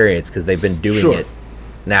the experience, because they've been doing it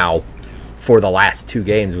now for the last 2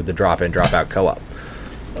 games with the drop-in, drop-out co-op.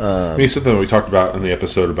 I mean, something we talked about in the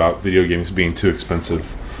episode about video games being too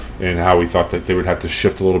expensive, and how we thought that they would have to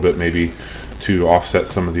shift a little bit, maybe to offset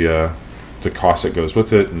some of the cost that goes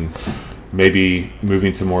with it, and maybe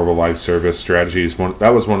moving to more of a live service strategy is that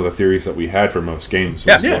was one of the theories that we had for most games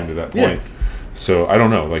was going to that point. So I don't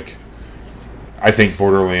know, like, I think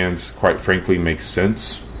Borderlands, quite frankly, makes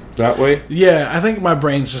sense that way. Yeah, I think my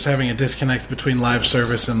brain's just having a disconnect between live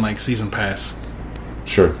service and like season pass.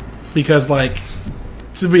 Sure. Because, like,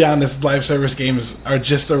 to be honest, live service games are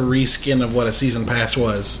just a reskin of what a season pass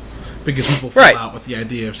was. Because people fall out with the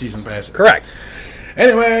idea of season passes. Correct.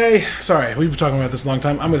 Anyway, sorry, we've been talking about this a long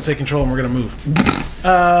time. I'm going to take control and we're going to move.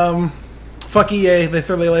 Fuck EA. They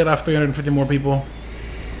laid off 350 more people.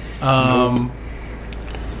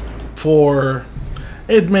 For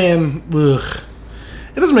it, man, ugh.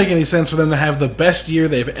 It doesn't make any sense for them to have the best year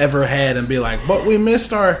they've ever had and be like, but we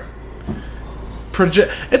missed our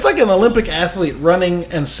project. It's like an Olympic athlete running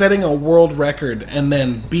and setting a world record and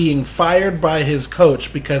then being fired by his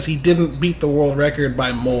coach because he didn't beat the world record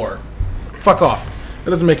by more. Fuck off. It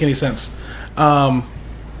doesn't make any sense. Yeah,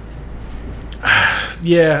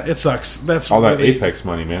 it sucks. That's all that really, Apex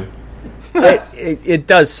money, man. It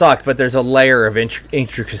does suck, but there's a layer of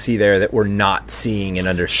intricacy there that we're not seeing and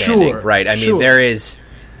understanding, right? I mean, there is,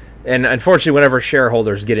 and unfortunately, whenever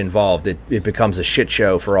shareholders get involved, it becomes a shit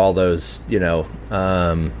show for all those, all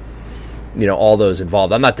those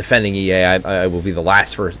involved. I'm not defending EA. I will be the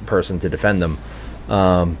last person to defend them,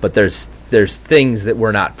 but there's things that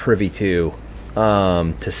we're not privy to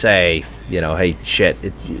say, hey, shit,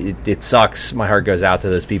 it sucks. My heart goes out to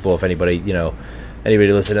those people. If anybody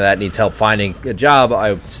listening to that needs help finding a job,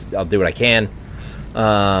 I'll do what I can.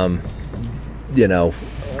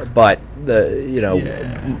 But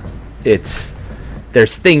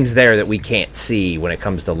there's things there that we can't see when it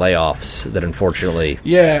comes to layoffs that unfortunately.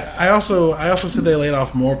 Yeah, I also said they laid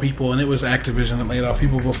off more people, and it was Activision that laid off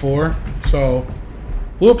people before. So,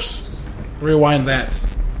 whoops, rewind that.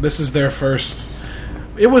 This is their first.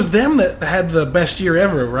 It was them that had the best year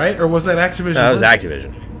ever, right? Or was that Activision? No, it was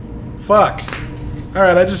Activision. Fuck. All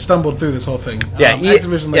right, I just stumbled through this whole thing. Yeah,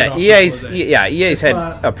 Activision laid off EA's had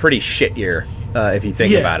a pretty shit year if you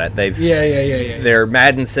think about it. They've their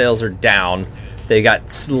Madden sales are down. They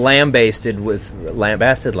got lambasted whatever.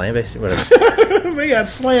 They got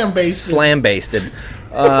slambasted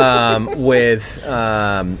with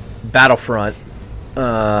Battlefront,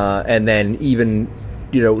 and then even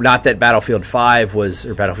not that Battlefield 5 was,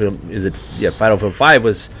 or Battlefield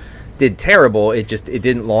 5 did terrible. It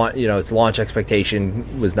didn't launch. Its launch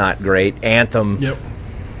expectation was not great. Anthem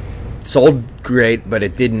sold great, but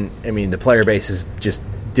it didn't. I mean, the player base is just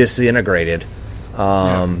disintegrated.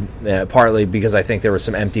 Partly because I think there were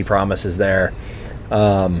some empty promises there,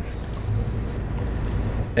 or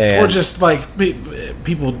just like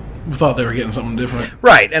people thought they were getting something different,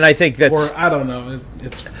 right? And I think that's, or I don't know.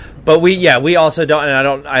 It's. But we also don't,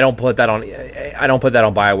 and I don't put that on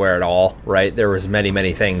BioWare at all, right? There was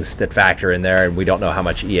many things that factor in there, and we don't know how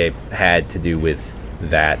much EA had to do with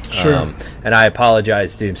that. Sure. And I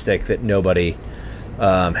apologize, Doomstick, that nobody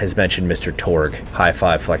has mentioned Mr. Torg. High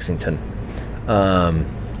five, Flexington.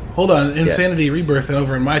 Hold on, Insanity Rebirth and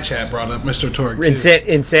over in my chat brought up Mr. Torg too.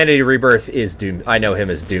 Insanity Rebirth is Doom. I know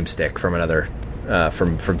him as Doomstick from another.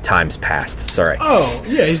 From times past. Sorry. Oh,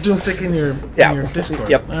 yeah, he's Doomstick in your Discord.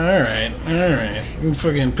 Yep. All right. You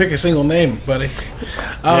fucking pick a single name, buddy.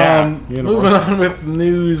 Moving on with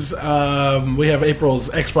news, we have April's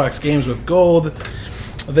Xbox games with gold.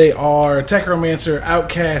 They are Techromancer,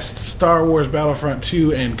 Outcast, Star Wars Battlefront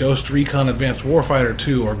 2, and Ghost Recon Advanced Warfighter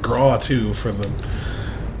 2, or GRAW 2 for them.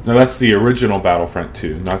 No, that's the original Battlefront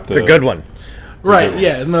 2, not the good one. Right,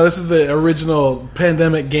 yeah. No, this is the original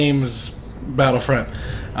Pandemic Games Battlefront,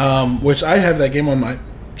 which I have that game on my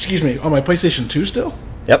PlayStation 2 still.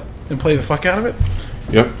 Yep. And play the fuck out of it.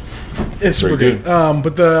 Yep. It's super good.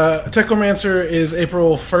 But the Technomancer is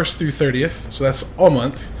April 1st through 30th, so that's all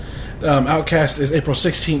month. Outcast is April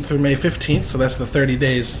 16th through May 15th, so that's the 30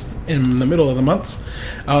 days in the middle of the months.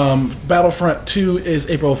 Battlefront 2 is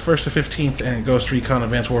April 1st to 15th, and Ghost Recon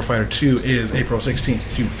Advanced Warfighter 2 is April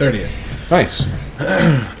 16th to 30th. Nice.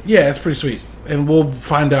 Yeah, it's pretty sweet. And we'll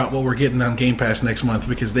find out what we're getting on Game Pass next month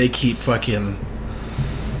because they keep fucking...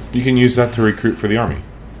 You can use that to recruit for the army.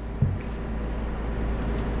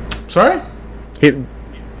 Sorry?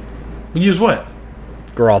 We use what?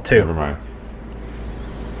 Grawl 2. Never mind.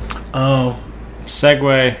 Oh,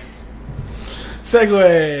 Segway.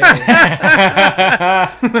 Segway.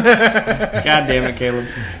 God damn it, Caleb.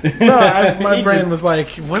 No, my brain was like,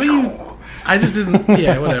 what are you... I just didn't...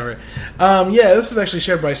 Yeah, whatever. This is actually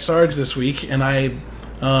shared by Sarge this week, and I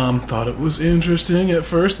thought it was interesting at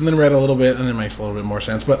first, and then read a little bit, and it makes a little bit more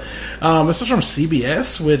sense. But this is from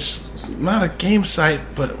CBS, which... Not a game site,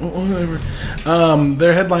 but whatever.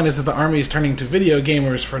 Their headline is that the Army is turning to video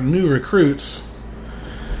gamers for new recruits.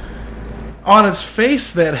 On its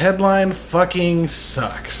face, that headline fucking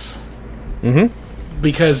sucks. Mm-hmm.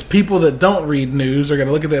 Because people that don't read news are going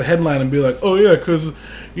to look at that headline and be like, "Oh yeah, because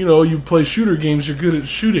you play shooter games, you're good at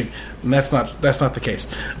shooting," and that's not the case.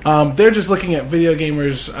 They're just looking at video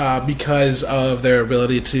gamers because of their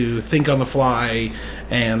ability to think on the fly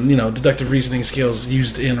and deductive reasoning skills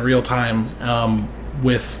used in real time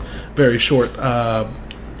with very short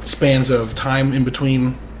spans of time in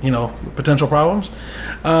between potential problems.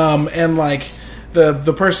 And like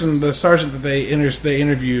the person, the sergeant that they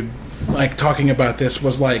interviewed, like talking about this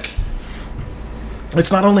was like,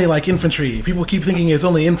 it's not only like infantry. People keep thinking it's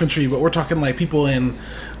only infantry, but we're talking like people in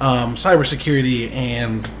cybersecurity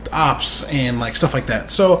and ops and like stuff like that.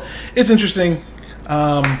 So it's interesting.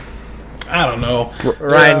 I don't know.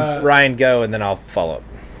 Ryan, go, and then I'll follow up.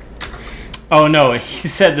 Oh no, he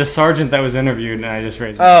said the sergeant that was interviewed, and I just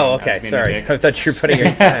raised my hand. Oh, okay, sorry. I thought you were putting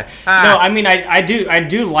it... No, I mean, I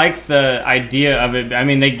do like the idea of it. I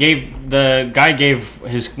mean, the guy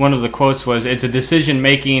gave one of the quotes was, it's a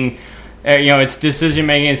decision-making, it's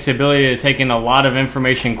decision-making, it's the ability to take in a lot of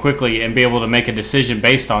information quickly and be able to make a decision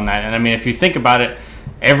based on that. And I mean, if you think about it,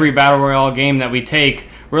 every Battle Royale game that we take,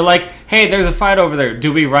 we're like, hey, there's a fight over there.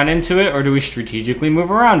 Do we run into it or do we strategically move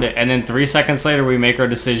around it? And then 3 seconds later, we make our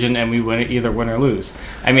decision and we either win or lose.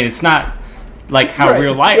 I mean, it's not like how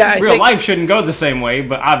real life. Yeah, life shouldn't go the same way,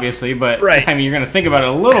 but obviously, right. I mean, you're going to think about it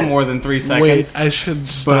a little more than 3 seconds. Wait, I should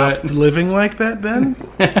stop living like that then?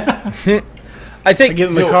 I think I get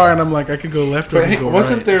in the car and I'm like, I could go left or I could go right.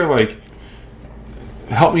 Wasn't there like?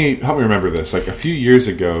 Help me remember this. Like a few years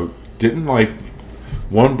ago, didn't like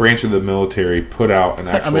one branch of the military put out an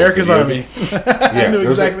actual America's Army. I knew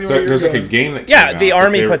exactly what you were There's like a game that came the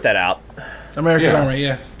Army put that out. America's Army,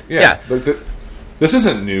 yeah. But this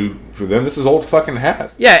isn't new for them. This is old fucking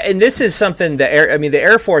hat. Yeah, and this is something the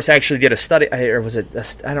Air Force actually did a study, or was it?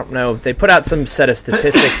 I don't know. They put out some set of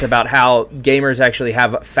statistics about how gamers actually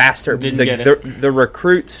have faster. The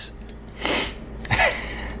recruits.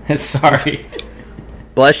 Sorry.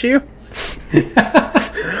 Bless you.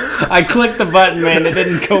 I clicked the button, man. It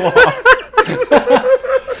didn't go off.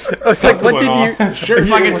 I was like, what did you... Sure,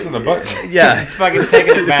 fucking wasn't the button. Yeah. Fucking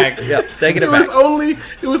taking it back. Yep, taking it back.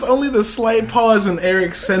 It was only the slight pause in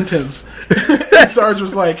Eric's sentence. And Sarge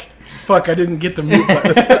was like, fuck, I didn't get the mute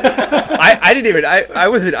button. I didn't even...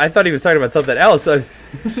 I thought he was talking about something else. I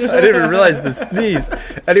didn't even realize the sneeze.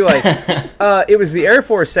 Anyway, it was the Air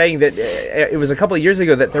Force saying that it was a couple of years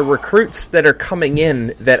ago that the recruits that are coming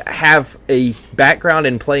in that have a background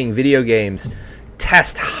in playing video games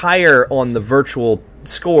test higher on the virtual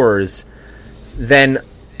scores than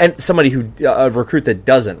somebody a recruit that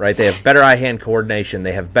doesn't, right? They have better eye-hand coordination,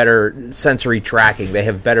 they have better sensory tracking, they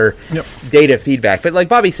have better data feedback. But like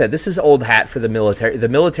Bobby said, this is old hat for the military. The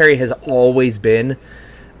military has always been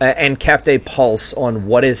and kept a pulse on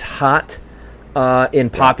what is hot in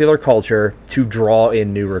popular culture to draw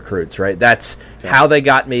in new recruits, right? That's how they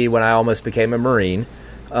got me when I almost became a Marine,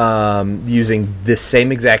 using this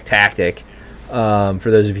same exact tactic. For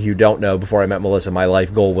those of you who don't know, before I met Melissa, my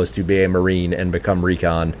life goal was to be a Marine and become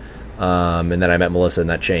recon. And then I met Melissa and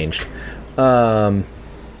that changed.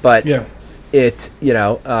 But it,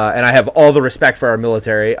 and I have all the respect for our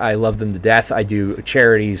military. I love them to death. I do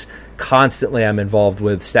charities constantly. I'm involved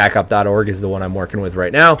with StackUp.org is the one I'm working with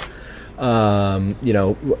right now,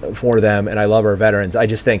 for them. And I love our veterans. I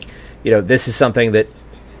just think, this is something that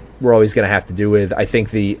we're always going to have to do with. I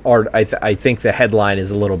think I think the headline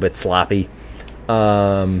is a little bit sloppy.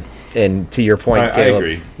 And to your point, Caleb, I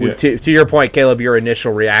agree. Yeah. To your point, Caleb, your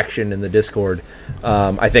initial reaction in the Discord,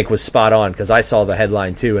 I think was spot on because I saw the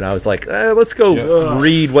headline too, and I was like, let's go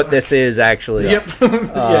read what this is actually,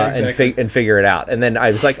 exactly. and figure it out. And then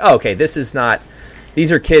I was like, oh, okay, this is not.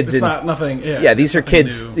 These are kids. It's not nothing. These are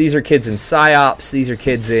kids. New. These are kids in psyops. These are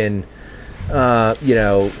kids in.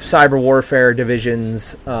 Cyber warfare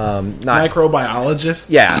divisions, not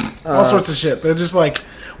microbiologists, all sorts of shit. They're just like,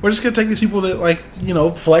 we're just gonna take these people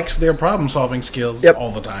that flex their problem solving skills all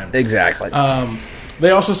the time. Exactly. They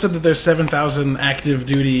also said that there's 7,000 active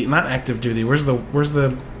duty, not active duty. Where's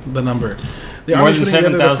the the number. The More Army's than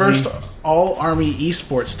putting together the 7,000. first all-Army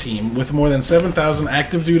esports team with more than 7,000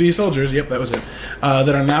 active duty soldiers. Yep, that was it.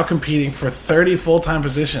 That are now competing for 30 full-time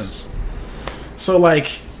positions. So,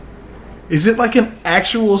 like, is it like an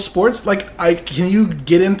actual sports? Like, can you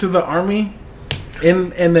get into the Army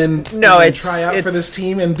and then try out for this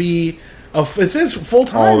team and be? It says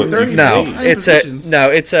full-time. 30 full-time positions.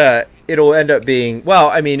 It'll end up being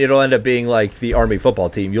it'll end up being like the Army football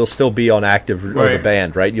team. You'll still be on active or the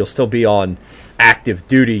band, right? You'll still be on active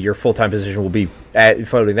duty. Your full-time position will be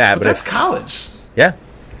floating that, but that's college. Yeah,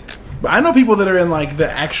 but I know people that are in like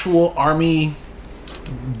the actual Army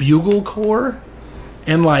Bugle Corps,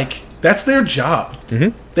 and like that's their job. Mm-hmm.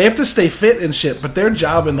 They have to stay fit and shit, but their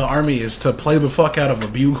job in the Army is to play the fuck out of a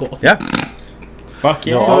bugle. Yeah. Fuck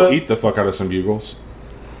yeah. I'll eat the fuck out of some bugles.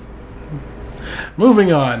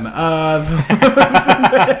 Moving on.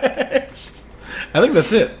 Next. I think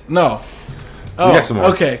that's it. No. Oh, got some more.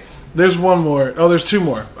 Okay. There's one more. Oh, there's two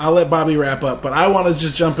more. I'll let Bobby wrap up, but I want to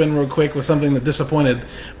just jump in real quick with something that disappointed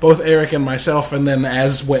both Eric and myself, and then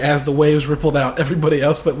as the waves rippled out, everybody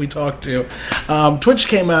else that we talked to. Twitch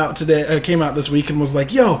came out this week and was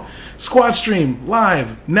like, "Yo, Squad Stream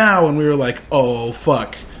live now," and we were like, "Oh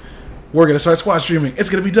fuck, we're gonna start squad streaming. It's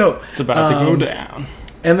gonna be dope. It's about to go down."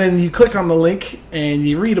 And then you click on the link and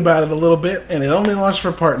you read about it a little bit, and it only launched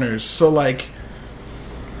for partners. So, like,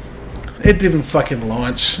 it didn't fucking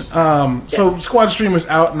launch. So Squad Stream is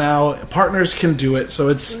out now. Partners can do it. So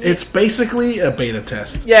it's basically a beta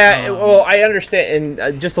test. Yeah, well, I understand.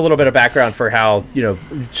 And just a little bit of background for how,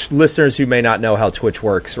 listeners who may not know how Twitch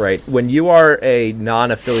works, right? When you are a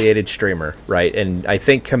non-affiliated streamer, right? And I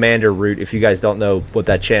think Commander Root, if you guys don't know what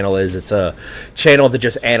that channel is, it's a channel that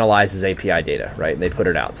just analyzes API data, right? And they put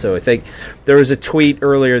it out. So I think there was a tweet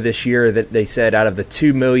earlier this year that they said out of the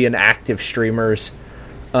 2 million active streamers,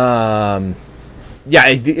 yeah,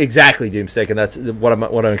 exactly, Doomstick, and that's what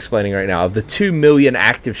I'm explaining right now. Of the 2 million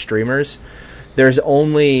active streamers, there's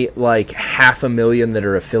only like 500,000 that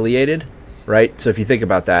are affiliated, right? So if you think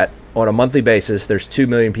about that, on a monthly basis, there's 2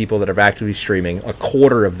 million people that are actively streaming. A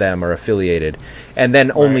quarter of them are affiliated, and then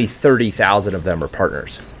only 30,000 of them are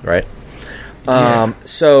partners, right? Yeah.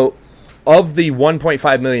 So of the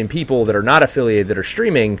 1.5 million people that are not affiliated that are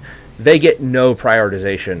streaming, they get no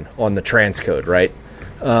prioritization on the transcode, right?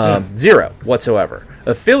 Zero whatsoever.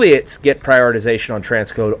 Affiliates get prioritization on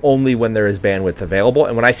transcode only when there is bandwidth available.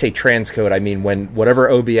 And when I say transcode, I mean when whatever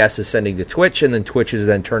OBS is sending to Twitch, and then Twitch is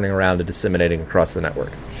then turning around and disseminating across the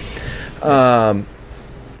network.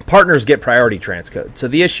 Partners get priority transcode. So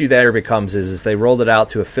the issue there becomes is if they rolled it out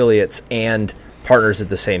to affiliates and partners at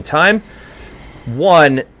the same time,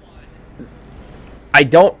 one, I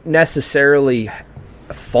don't necessarily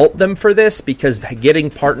fault them for this, because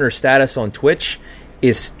getting partner status on Twitch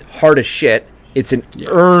is hard as shit. It's an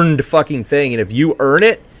earned fucking thing, and if you earn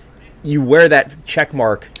it, you wear that check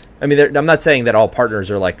mark. I mean, I'm not saying that all partners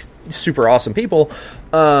are like super awesome people.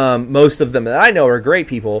 Most of them that I know are great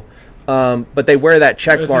people, but they wear that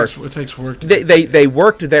check mark. It takes work. They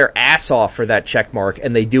worked their ass off for that check mark,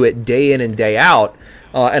 and they do it day in and day out.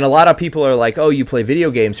 And a lot of people are like, "Oh, you play video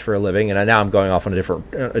games for a living," and now I'm going off on a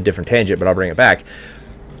different tangent, but I'll bring it back.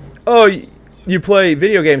 Oh, you play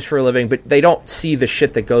video games for a living, but they don't see the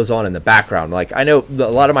shit that goes on in the background. Like, I know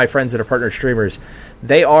a lot of my friends that are partner streamers,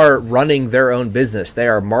 they are running their own business. They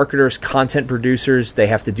are marketers, content producers. They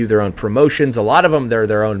have to do their own promotions. A lot of them, they're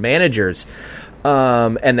their own managers.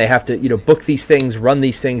 And they have to, book these things, run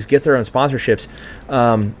these things, get their own sponsorships.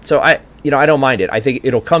 So I don't mind it. I think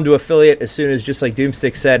it'll come to affiliate as soon as, just like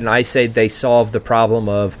Doomstick said, and I say they solve the problem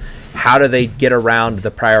of how do they get around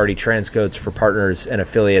the priority transcodes for partners and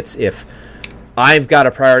affiliates. If I've got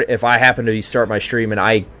a priority, if I happen to start my stream and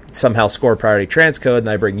I somehow score priority transcode and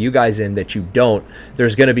I bring you guys in that you don't,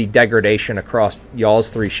 there's going to be degradation across y'all's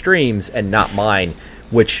 3 streams and not mine,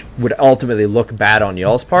 which would ultimately look bad on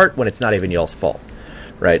y'all's part when it's not even y'all's fault,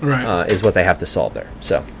 right? Is what they have to solve there.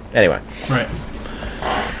 So anyway, right.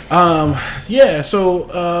 Yeah.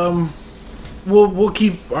 So we'll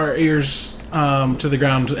keep our ears to the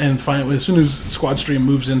ground and find, as soon as Squad Stream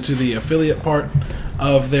moves into the affiliate part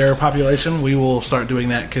of their population, we will start doing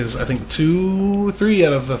that, because I think 3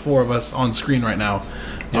 out of the 4 of us on screen right now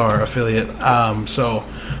are affiliate. So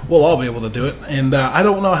we'll all be able to do it. And I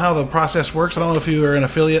don't know how the process works. I don't know if you are an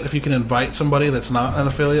affiliate, if you can invite somebody that's not an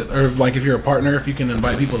affiliate, or like if you're a partner, if you can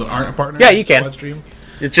invite people that aren't a partner. Yeah, you can. Squad Stream.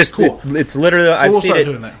 It's just cool. It's literally. So I've we'll seen start it.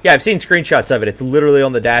 doing that. Yeah, I've seen screenshots of it. It's literally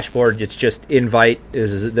on the dashboard. It's just invite.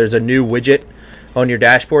 There's a new widget on your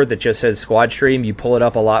dashboard that just says Squad Stream. You pull it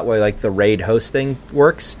up a lot where like the raid host thing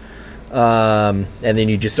works, and then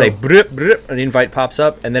you just say "Brip, brip," an invite pops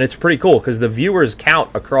up, and then it's pretty cool because the viewers count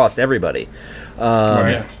across everybody.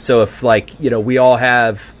 So if we all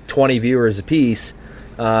have 20 viewers apiece,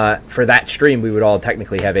 for that stream we would all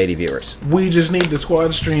technically have 80 viewers. We just need the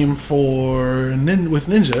squad stream with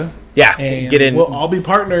Ninja. Yeah, and get in. We'll all be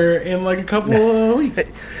partner in like a couple of weeks.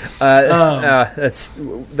 That's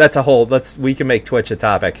a whole. We can make Twitch a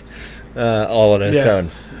topic all on its own.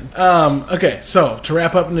 Okay, so to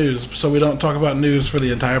wrap up news, so we don't talk about news for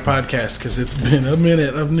the entire podcast because it's been a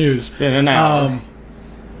minute of news. Been an hour.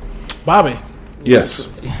 Bobby, Yes.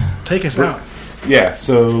 take us out. Yeah,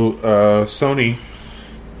 so Sony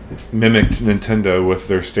mimicked Nintendo with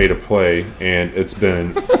their State of Play, and it's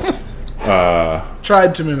been...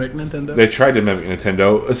 Tried to mimic Nintendo. They tried to mimic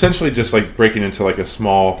Nintendo, essentially just like breaking into like a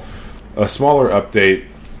smaller update,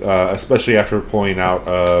 especially after pulling out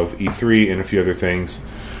of E3 and a few other things.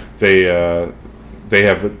 They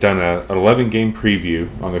have done an 11-game preview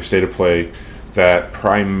on their State of Play that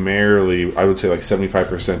primarily, I would say like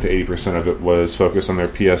 75% to 80% of it was focused on their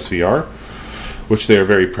PSVR, which they are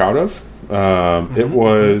very proud of. It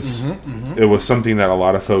was something that a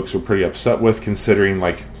lot of folks were pretty upset with, considering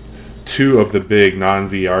like two of the big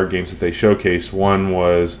non-VR games that they showcased. One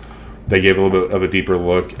was they gave a little bit of a deeper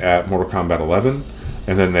look at Mortal Kombat 11,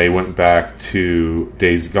 and then they went back to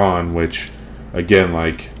Days Gone, which, again,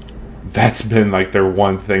 like, that's been like their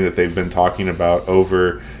one thing that they've been talking about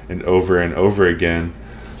over and over and over again.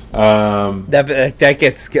 That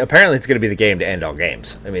gets apparently it's going to be the game to end all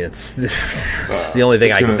games. I mean, it's the only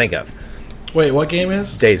thing I can think of. Wait, what game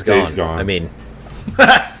is? Days Gone. Days Gone. I mean,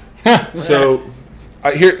 so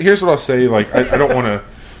here's what I'll say. Like, I don't want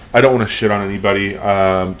to shit on anybody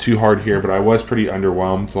too hard here, but I was pretty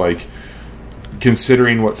underwhelmed. Like,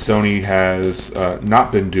 considering what Sony has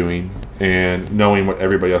not been doing and knowing what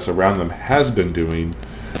everybody else around them has been doing,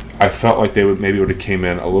 I felt like they would have came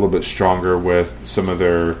in a little bit stronger with some of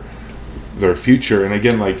their future. And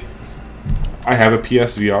again, like, I have a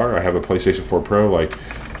PSVR, I have a PlayStation 4 Pro. Like,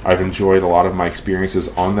 I've enjoyed a lot of my experiences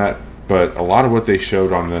on that, but a lot of what they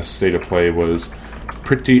showed on this State of Play was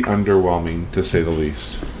pretty underwhelming, to say the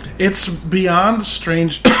least. It's beyond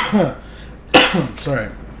strange. Sorry.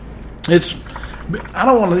 I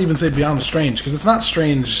don't want to even say beyond strange, because it's not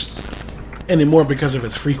strange anymore because of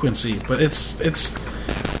its frequency, but it's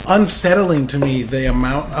unsettling to me, the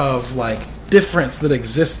amount of like difference that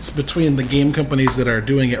exists between the game companies that are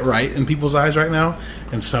doing it right in people's eyes right now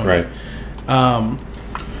and Sony. Right.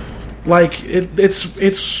 Like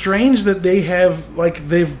it's strange that they have, like,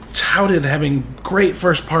 they've touted having great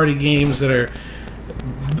first party games that are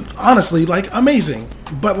honestly like amazing,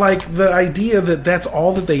 but like the idea that that's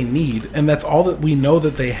all that they need and that's all that we know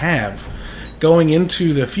that they have going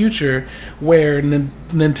into the future, where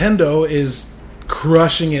Nintendo is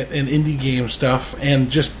crushing it in indie game stuff and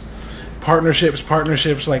just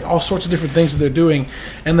partnerships, like all sorts of different things that they're doing,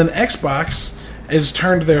 and then Xbox has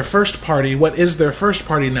turned their first party, what is their first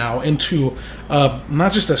party now, into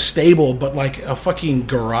not just a stable, but like a fucking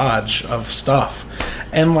garage of stuff.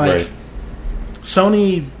 And like, right.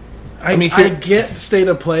 Sony, I get State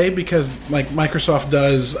of Play because like Microsoft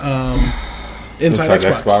does inside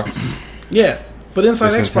Xbox. Yeah, but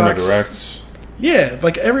inside Xbox, Directs. Yeah,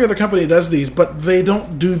 like every other company does these, but they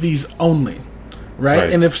don't do these only, right?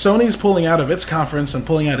 And if Sony's pulling out of its conference and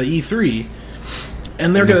pulling out of E3,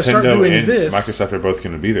 and they're going to start doing and this, Microsoft are both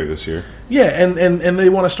going to be there this year. Yeah, and they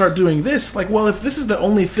want to start doing this. Like, well, if this is the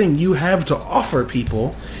only thing you have to offer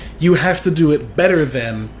people, you have to do it better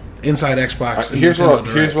than inside Xbox. Here's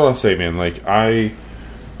what I'll say, man. Like, I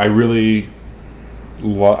really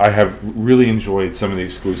I have really enjoyed some of the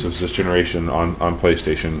exclusives this generation on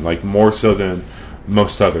PlayStation, like more so than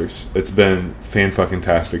most others. It's been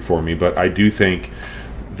fan-fucking-tastic for me, but I do think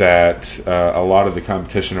that a lot of the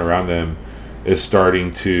competition around them is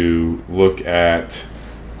starting to look at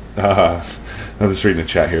I'm just reading the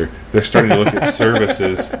chat here. They're starting to look at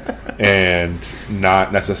services and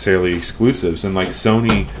not necessarily exclusives. And like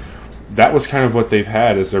Sony, that was kind of what they've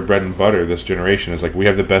had as their bread and butter this generation, is like, we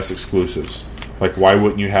have the best exclusives. Like, why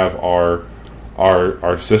wouldn't you have our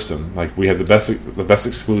system? Like, we have the best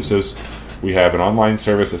exclusives. We have an online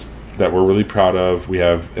service that we're really proud of. We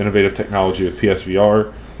have innovative technology with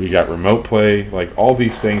PSVR. We got remote play, like all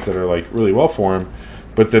these things that are like really well formed.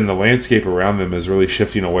 But then the landscape around them is really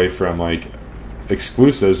shifting away from like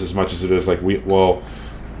exclusives as much as it is like,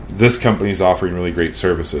 this company's offering really great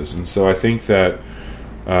services. And so I think that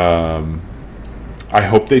I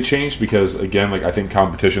hope they change, because again, like, I think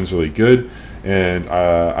competition's really good, and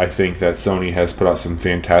I think that Sony has put out some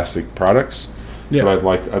fantastic products. Yeah.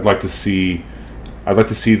 But I'd like to see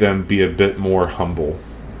them be a bit more humble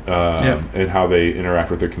and how they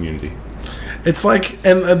interact with their community. It's like,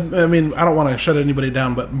 and I mean, I don't want to shut anybody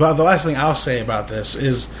down, but the last thing I'll say about this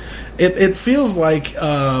is, it feels like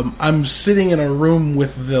I'm sitting in a room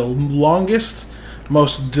with the longest,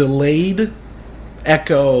 most delayed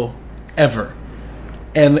echo ever,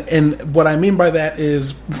 and what I mean by that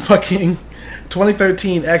is fucking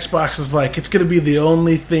 2013 Xbox is like, it's going to be the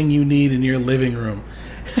only thing you need in your living room,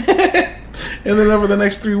 and then over the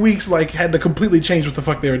next 3 weeks, like, had to completely change what the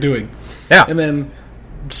fuck they were doing, and then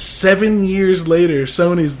 7 years later,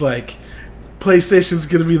 Sony's like, PlayStation's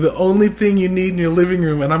gonna be the only thing you need in your living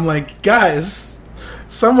room, and I'm like, guys,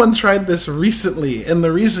 someone tried this recently, and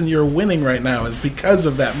the reason you're winning right now is because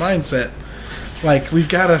of that mindset. Like, we've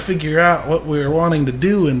got to figure out what we're wanting to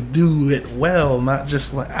do and do it well, not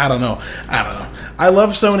just like, I don't know. I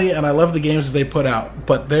love Sony and I love the games that they put out,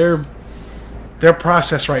 but their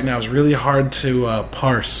process right now is really hard to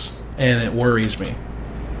parse, and it worries me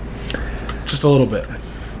just a little bit.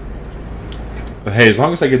 Hey, as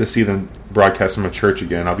long as I get to see them broadcast from a church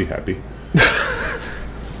again, I'll be happy.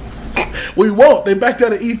 We won't. They backed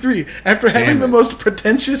out of E3 after having the most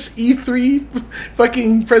pretentious E3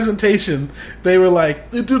 fucking presentation. They were like,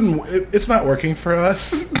 it's not working for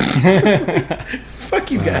us.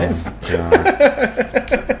 Fuck you guys.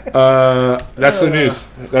 That's the news.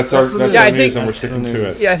 That's our news, and we're sticking to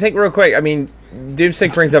it. Yeah, I think real quick. I mean,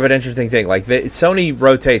 Doomstick brings up an interesting thing. Like, Sony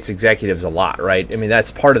rotates executives a lot, right? I mean, that's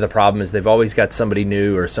part of the problem. Is they've always got somebody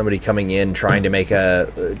new or somebody coming in trying to make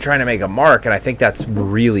a mark, and I think that's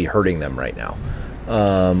really hurting them right now.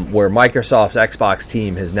 Where Microsoft's Xbox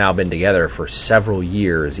team has now been together for several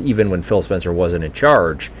years, even when Phil Spencer wasn't in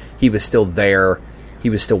charge, he was still there. He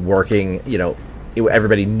was still working. You know,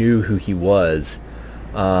 everybody knew who he was.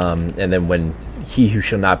 And then when He Who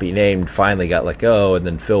Shall Not Be Named finally got let go, and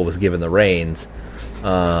then Phil was given the reins,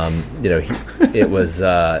 it was...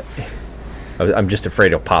 I'm just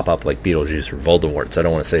afraid he'll pop up like Beetlejuice or Voldemort, so I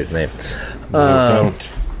don't want to say his name. Don't.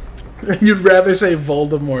 You'd rather say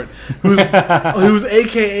Voldemort, whose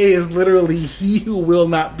AKA is literally He Who Will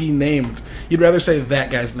Not Be Named. You'd rather say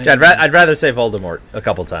that guy's name. I'd rather say Voldemort a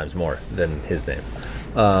couple times more than his name.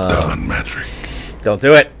 Don Matrick. Don't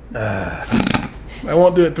do it. I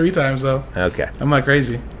won't do it 3 times, though. Okay. I'm not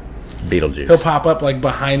crazy. Beetlejuice. He'll pop up like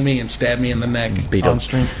behind me and stab me in the neck on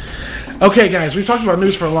stream. Okay, guys, we've talked about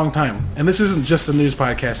news for a long time, and this isn't just a news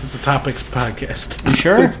podcast; it's a topics podcast. You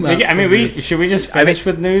sure? It's not. I mean, should we just finish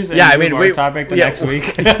with news? And move our topic next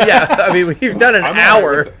week. Yeah, I mean, we've done an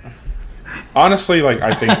hour. Honestly, like,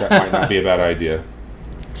 I think that might not be a bad idea.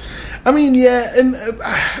 I mean, yeah, and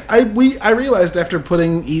I realized after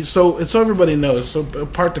putting so everybody knows, so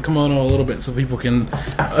part the kimono a little bit so people can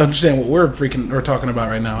understand what we're talking about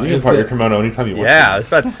right now. You can part your kimono anytime you want. Yeah, I was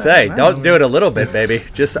about to say, don't do it a little bit, baby.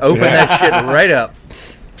 Just open that shit right up.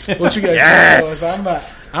 What you guys know is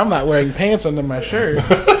I'm not wearing pants under my shirt.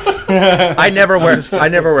 I never wear pants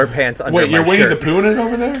under my shirt. Wait, you're Winnie the Pooh it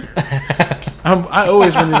over there? I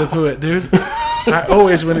always Winnie the Pooh it, dude. I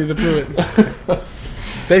always Winnie the Pooh it.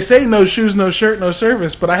 They say no shoes, no shirt, no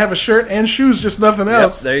service, but I have a shirt and shoes, just nothing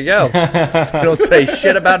else. There you go. You don't say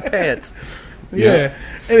shit about pants. Yeah.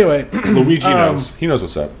 Anyway. Luigi knows. He knows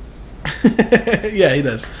what's up. Yeah, he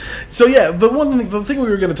does. So, yeah, the thing we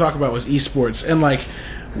were going to talk about was esports. And, like,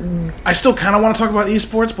 I still kind of want to talk about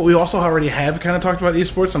esports, but we also already have kind of talked about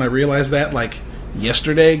esports, and I realized that, like,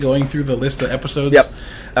 yesterday, going through the list of episodes. Yep.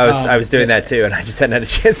 I was doing that too, and I just hadn't had a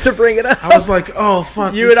chance to bring it up. I was like, "Oh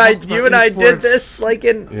fuck!" You and I did this like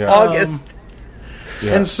in August,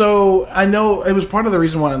 and so I know it was part of the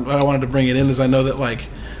reason why I wanted to bring it in is I know that like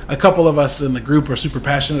a couple of us in the group are super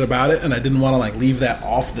passionate about it, and I didn't want to like leave that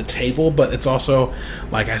off the table. But it's also,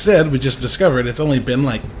 like I said, we just discovered it's only been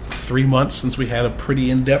like 3 months since we had a pretty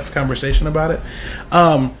in-depth conversation about it.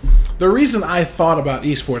 The reason I thought about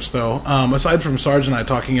esports, though, aside from Sarge and I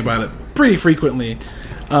talking about it pretty frequently.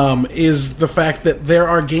 Is the fact that there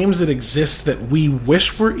are games that exist that we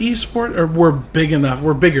wish were esports or were bigger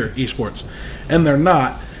esports, and they're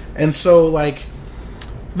not. And so, like,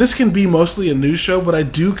 this can be mostly a news show, but I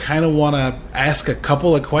do kind of want to ask a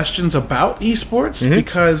couple of questions about esports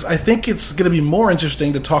because I think it's going to be more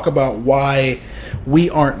interesting to talk about why we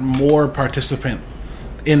aren't more participant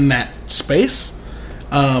in that space.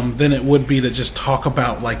 Than it would be to just talk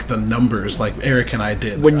about like the numbers, like Eric and I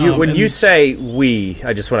did. When you say we,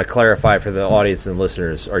 I just want to clarify for the audience and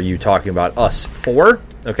listeners: are you talking about us four?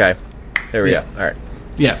 Okay, there we go. All right.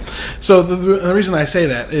 Yeah. So the reason I say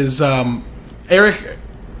that is Eric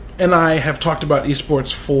and I have talked about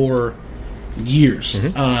esports for years.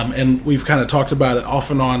 And we've kind of talked about it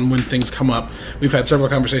off and on when things come up. We've had several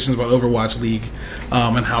conversations about Overwatch League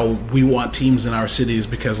and how we want teams in our cities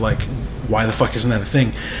because, like, why the fuck isn't that a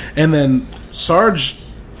thing? And then Sarge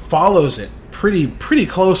follows it pretty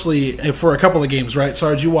closely for a couple of games, right?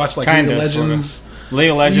 Sarge, you watch like Kinda, League of Legends. Sort of.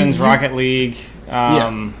 League of Legends, Rocket League.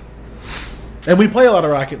 And we play a lot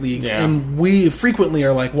of Rocket League, Yeah. and we frequently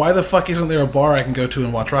are like, why the fuck isn't there a bar I can go to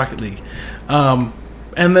and watch Rocket League? And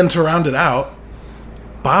then to round it out,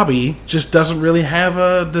 Bobby just doesn't really have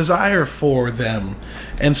a desire for them.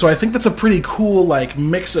 And so I think that's a pretty cool like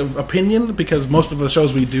mix of opinion, because most of the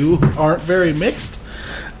shows we do aren't very mixed.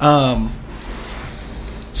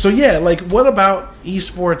 So yeah, like, what about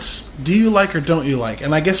esports do you like or don't you like?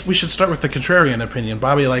 And I guess we should start with the contrarian opinion.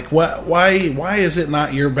 Bobby, like, why is it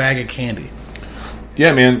not your bag of candy?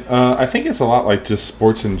 Yeah, man. I think it's a lot like just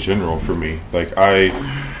sports in general for me. Like,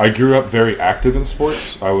 I grew up very active in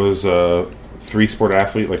sports. I was a 3-sport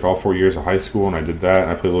athlete, like all 4 years of high school, and I did that.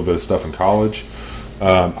 And I played a little bit of stuff in college.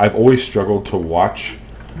 I've always struggled to watch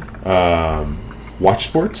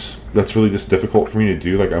sports. That's really just difficult for me to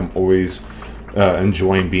do. Like, I'm always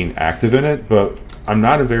enjoying being active in it, but I'm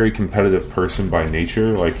not a very competitive person by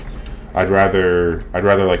nature. Like, I'd rather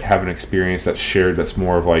like have an experience that's shared, that's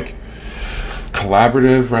more of like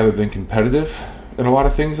collaborative rather than competitive in a lot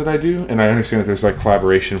of things that I do. And I understand that there's like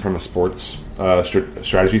collaboration from a sports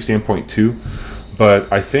strategy standpoint too,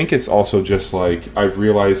 but I think it's also just like I've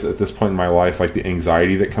realized at this point in my life, like the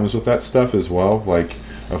anxiety that comes with that stuff as well, like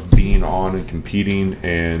of being on and competing,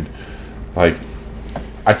 and like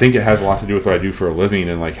I think it has a lot to do with what I do for a living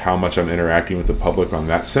and like how much I'm interacting with the public on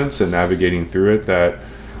that sense and navigating through it, that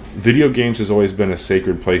video games has always been a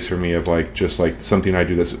sacred place for me, of like just like something I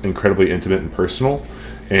do that's incredibly intimate and personal.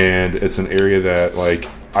 And it's an area that like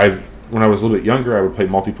when I was a little bit younger, I would play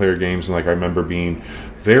multiplayer games, and like I remember being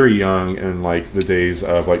very young in like the days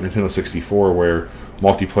of like Nintendo 64 where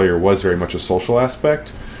multiplayer was very much a social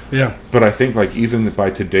aspect. Yeah. But I think like even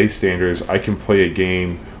by today's standards, I can play a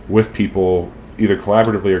game with people either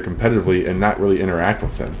collaboratively or competitively and not really interact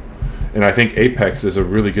with them. And I think Apex is a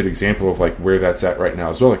really good example of like where that's at right now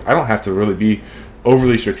as well. Like, I don't have to really be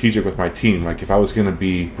overly strategic with my team. Like, if I was going to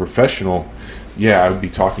be professional, yeah, I would be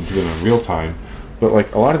talking to them in real time. But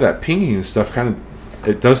like a lot of that pinging and stuff kind of,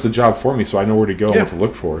 it does the job for me, so I know where to go and what to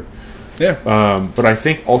look for. Yeah. But I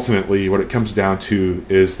think ultimately what it comes down to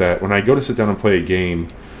is that when I go to sit down and play a game,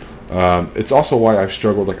 it's also why I've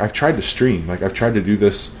struggled. Like, I've tried to stream. Like, I've tried to do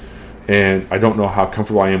this, and I don't know how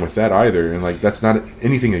comfortable I am with that either. And like, that's not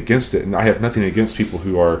anything against it. And I have nothing against people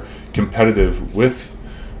who are competitive with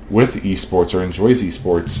esports or enjoys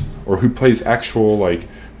esports, or who plays actual like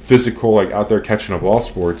physical, like out there catching a ball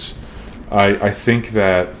sports. I think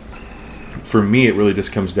that for me, it really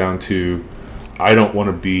just comes down to I don't want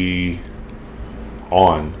to be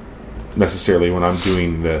on necessarily when I'm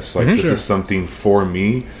doing this. Like, this is something for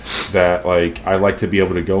me that like I like to be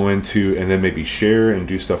able to go into and then maybe share and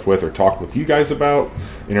do stuff with, or talk with you guys about,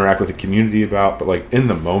 interact with the community about. But like in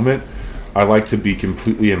the moment, I like to be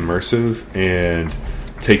completely immersive and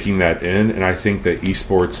taking that in. And I think that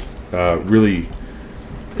esports really,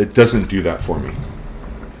 it doesn't do that for me.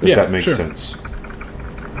 If that makes sense.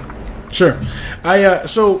 Sure.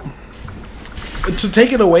 So to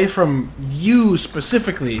take it away from you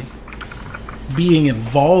specifically being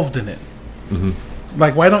involved in it,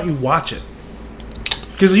 like, why don't you watch it?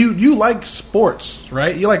 Because you like sports,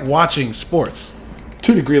 right? You like watching sports.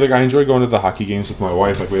 To a degree, like, I enjoy going to the hockey games with my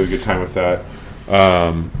wife. Like, we have a good time with that.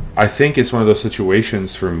 I think it's one of those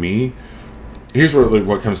situations for me. Here's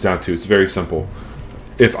what comes down to. It's very simple.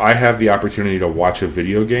 If I have the opportunity to watch a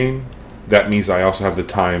video game, that means I also have the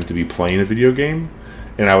time to be playing a video game,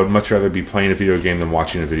 and I would much rather be playing a video game than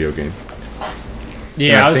watching a video game.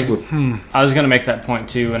 Yeah, I was going to make that point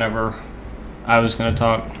too whenever I was going to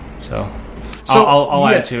talk. So I'll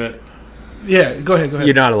add to it. Yeah, go ahead.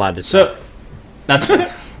 You're not allowed to. So that's.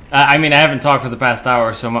 I mean, I haven't talked for the past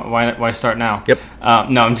hour, so why start now? Yep.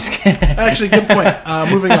 No, I'm just kidding. Actually, good point.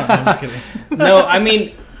 Moving on. No, I'm just kidding. No, I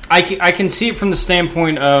mean, I can see it from the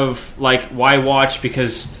standpoint of like, why watch?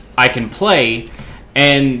 Because I can play.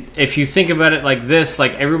 And if you think about it like this,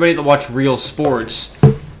 like everybody that watch real sports,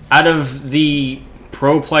 out of the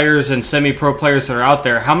pro players and semi-pro players that are out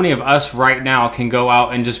there, how many of us right now can go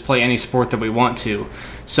out and just play any sport that we want to?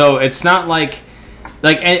 So it's not like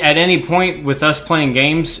at any point with us playing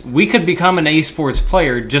games, we could become an esports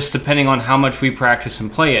player just depending on how much we practice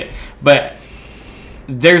and play it. But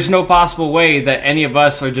there's no possible way that any of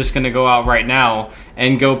us are just going to go out right now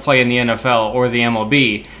and go play in the NFL or the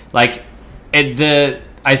MLB. Like,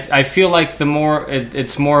 I feel like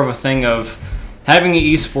it's more of a thing of having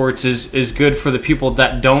esports is good for the people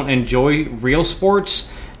that don't enjoy real sports,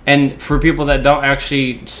 and for people that don't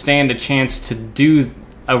actually stand a chance to do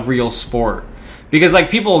a real sport. Because like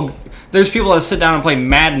there's people that sit down and play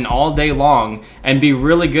Madden all day long and be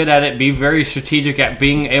really good at it, be very strategic at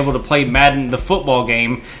being able to play Madden, the football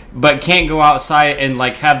game, but can't go outside and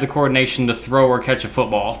like have the coordination to throw or catch a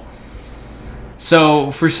football. So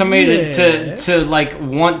for somebody to like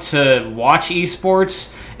want to watch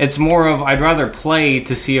esports, it's more of I'd rather play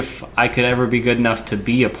to see if I could ever be good enough to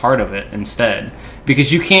be a part of it instead.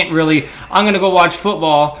 Because you can't really, I'm going to go watch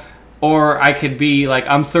football, or I could be like,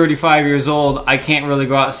 I'm 35 years old, I can't really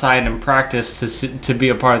go outside and practice to be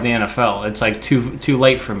a part of the NFL. It's like too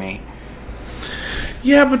late for me.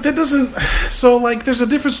 Yeah, but that doesn't... So, like, there's a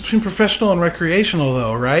difference between professional and recreational,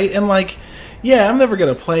 though, right? And, like, yeah, I'm never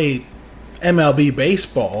going to play MLB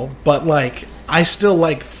baseball, but, like, I still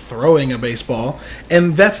like throwing a baseball,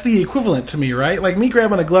 and that's the equivalent to me, right? Like, me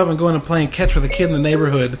grabbing a glove and going and playing catch with a kid in the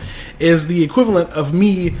neighborhood is the equivalent of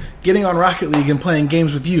me getting on Rocket League and playing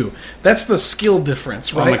games with you. That's the skill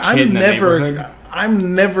difference, right? I'm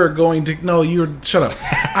never going to... No, shut up.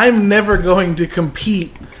 I'm never going to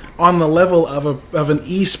compete on the level of an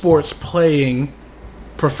esports playing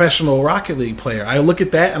professional Rocket League player. I look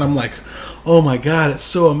at that and I'm like, oh my god, it's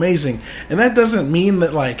so amazing. And that doesn't mean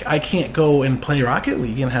that like I can't go and play Rocket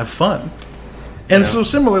League and have fun. And so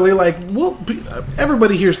similarly, like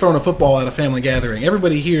everybody here's thrown a football at a family gathering.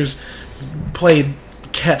 Everybody here's played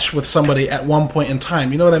catch with somebody at one point in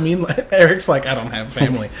time. You know what I mean? Eric's like, I don't have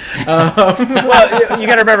family. Well, you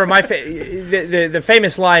got to remember the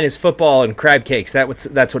famous line is football and crab cakes.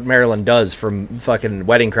 That's what Maryland does from fucking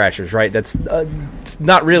Wedding Crashers, right? That's it's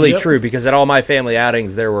not really true, because at all my family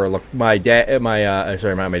outings there were my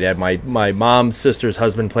mom's sister's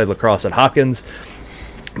husband played lacrosse at Hopkins.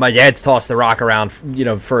 My dad's tossed the rock around,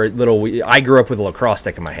 for little. I grew up with a lacrosse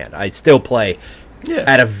stick in my hand. I still play. Yeah.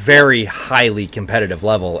 At a very highly competitive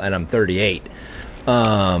level, and I'm 38.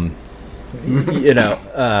 Wedding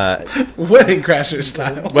Crasher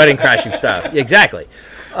style. Wedding crashing style, exactly.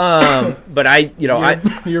 But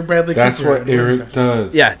you're Bradley. That's Cooper what Eric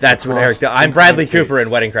does. Yeah, that's what Eric does. I'm Bradley Cooper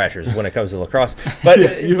in Wedding Crashers when it comes to lacrosse. But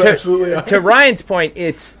yeah, you absolutely are. To Ryan's point,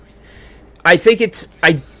 I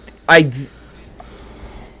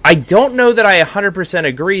don't know that I 100%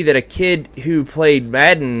 agree that a kid who played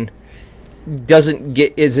Madden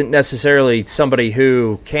isn't necessarily somebody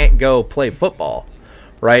who can't go play football,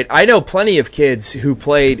 right? I know plenty of kids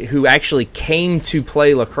who actually came to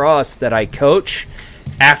play lacrosse that I coach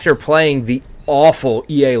after playing the awful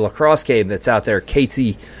EA lacrosse game that's out there,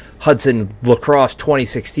 Casey Hudson Lacrosse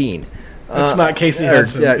 2016. It's not Casey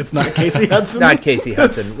Hudson. It's not Casey Hudson. Not Casey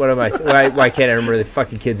Hudson. What am I? Why can't I remember the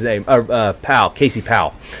fucking kid's name? Powell. Casey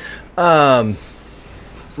Powell. Right.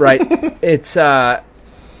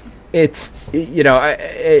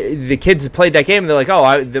 The kids played that game and they're like,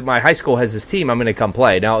 my high school has this team, I'm going to come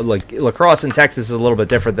play. Now, like, lacrosse in Texas is a little bit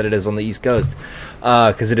different than it is on the East Coast,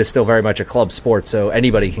 because it is still very much a club sport, so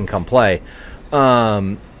anybody can come play.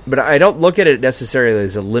 But I don't look at it necessarily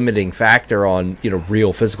as a limiting factor on,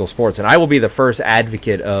 real physical sports. And I will be the first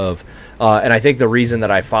advocate of, and I think the reason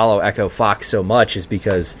that I follow Echo Fox so much is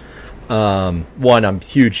because, one, I'm a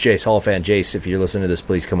huge Jace Hall fan. Jace, if you're listening to this,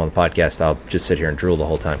 please come on the podcast. I'll just sit here and drool the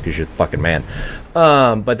whole time because you're the fucking man.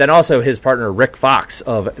 But then also his partner, Rick Fox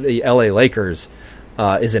of the LA Lakers,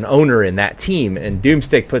 is an owner in that team. And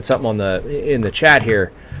Doomstick put something in the chat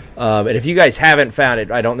here. And if you guys haven't found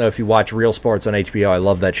it, I don't know if you watch Real Sports on HBO. I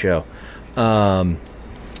love that show.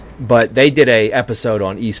 But they did a episode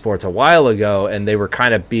on esports a while ago, and they were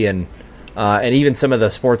kind of being, and even some of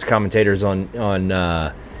the sports commentators on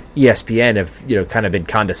ESPN have kind of been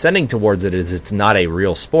condescending towards it as it's not a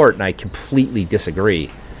real sport, and I completely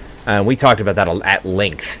disagree. We talked about that at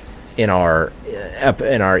length in our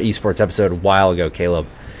esports episode a while ago. Caleb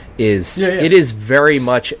it is very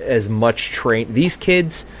much as much these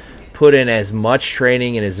kids put in as much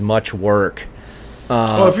training and as much work.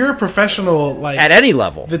 If you're a professional, like at any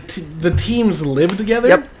level, the teams live together.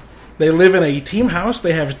 Yep. They live in a team house.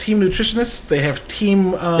 They have team nutritionists. They have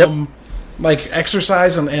team. Like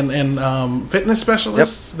exercise and fitness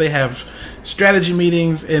specialists. They have strategy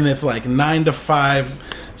meetings, and it's like 9 to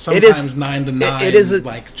 5, sometimes 9 to 9. It is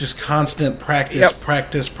like just constant practice,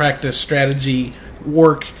 practice, strategy,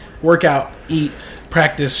 workout, eat,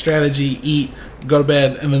 practice, strategy, eat, go to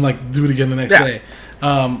bed, and then like do it again the next day.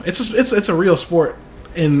 It's a real sport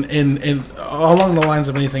in along the lines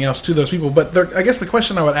of anything else to those people. But I guess the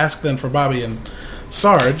question I would ask then for Bobby and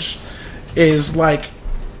Sarge is like,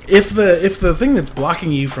 if the thing that's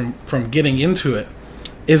blocking you from getting into it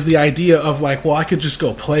is the idea of like, well, I could just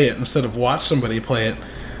go play it instead of watch somebody play it.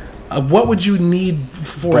 What would you need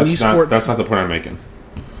for an esport? That's not the point I'm making.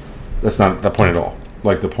 That's not the point at all.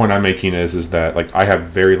 Like, the point I'm making is that, like, I have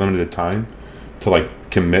very limited time to, like,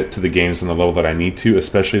 commit to the games on the level that I need to,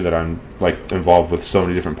 especially that I'm, like, involved with so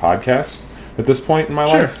many different podcasts at this point in my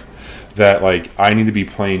life, that, like, I need to be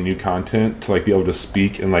playing new content to, like, be able to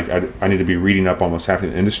speak, and, like, I need to be reading up on what's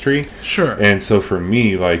happening in the industry. Sure. And so for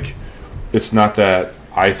me, like, it's not that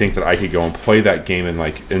I think that I could go and play that game and,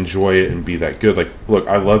 like, enjoy it and be that good. Like, look,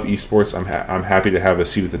 I love esports. I'm happy to have a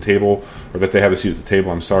seat at the table, or that they have a seat at the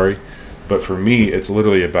table, I'm sorry. But for me, it's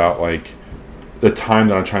literally about, like, the time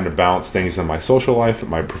that I'm trying to balance things in my social life,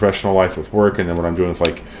 my professional life with work, and then what I'm doing with,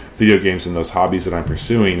 like, video games and those hobbies that I'm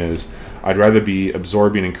pursuing is I'd rather be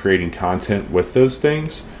absorbing and creating content with those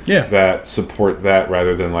things that support that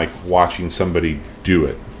rather than, like, watching somebody do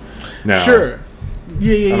it. Now, sure.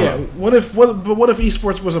 Yeah. What if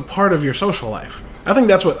esports was a part of your social life? I think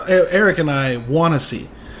that's what Eric and I want to see,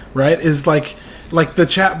 right? Is like the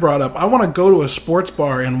chat brought up. I want to go to a sports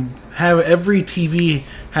bar and have every TV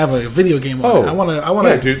have a video game on it. I want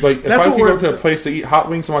to. Yeah, dude. Like, if I could go to a place to eat hot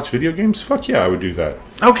wings and watch video games, fuck yeah, I would do that.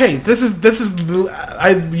 Okay, this is.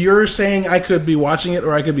 You're saying I could be watching it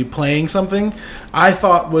or I could be playing something. I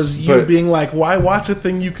thought was you being like, why watch a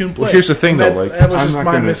thing you can play? Well, here's the thing, though. Like, that was just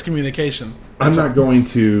my miscommunication. I'm not going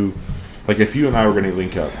to, like, if you and I were going to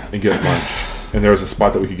link up and get lunch, and there was a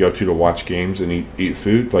spot that we could go to watch games and eat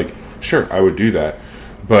food, like, sure, I would do that.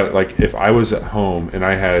 But, like, if I was at home and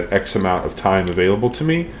I had X amount of time available to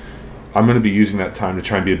me, I'm going to be using that time to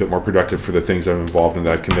try and be a bit more productive for the things I'm involved in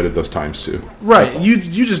that I've committed those times to. Right. You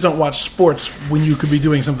just don't watch sports when you could be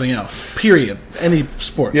doing something else. Period. Any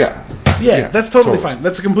sports. Yeah, that's totally fine.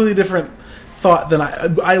 That's a completely different thought than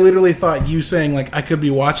I literally thought you saying, like, I could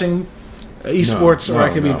be watching esports or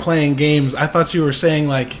I could be playing games. I thought you were saying,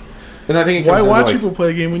 like, and I think why watch people play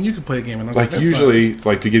a game when you could play a game? And I was like usually,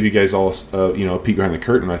 like, to give you guys all a peek behind the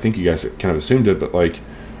curtain. I think you guys kind of assumed it, but, like,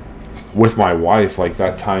 with my wife, like,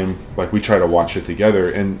 that time, like, we try to watch it together.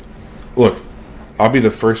 And look, I'll be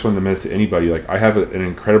the first one to admit it to anybody. Like, I have an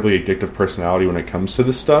incredibly addictive personality when it comes to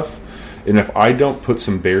this stuff. And if I don't put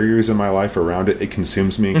some barriers in my life around it, it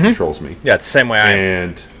consumes me and controls me. Yeah, it's the same way I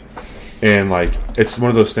am. And, like, it's one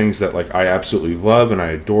of those things that, like, I absolutely love and I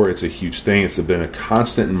adore. It's a huge thing. It's been a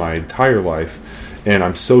constant in my entire life. And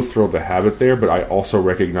I'm so thrilled to have it there. But I also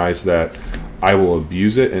recognize that I will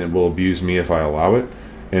abuse it and it will abuse me if I allow it.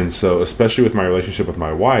 And so, especially with my relationship with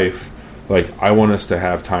my wife, like, I want us to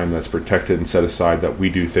have time that's protected and set aside that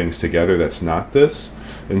we do things together that's not this.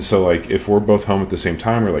 And so, like, if we're both home at the same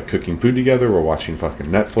time, we're, like, cooking food together, we're watching fucking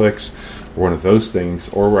Netflix, or one of those things,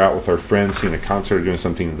 or we're out with our friends seeing a concert or doing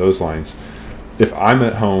something in those lines. If I'm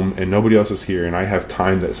at home and nobody else is here and I have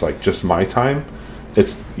time that's, like, just my time,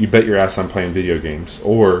 it's, you bet your ass I'm playing video games.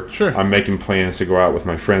 Or I'm making plans to go out with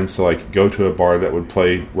my friends to, like, go to a bar that would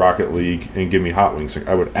play Rocket League and give me hot wings. Like,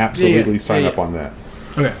 I would absolutely sign up on that.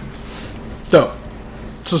 Okay.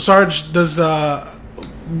 So Sarge, does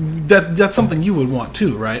that's something you would want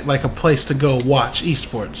too, right? Like a place to go watch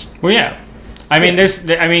esports. Well, yeah. I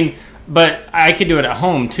mean, but I could do it at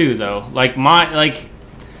home too, though. Like, I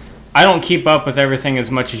don't keep up with everything as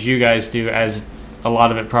much as you guys do, as a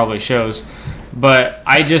lot of it probably shows. But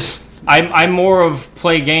I'm more of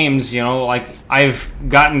play games, you know. Like, I've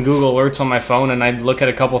gotten Google Alerts on my phone, and I look at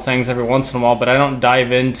a couple things every once in a while, but I don't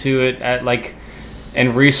dive into it at, like,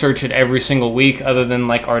 and research it every single week, other than,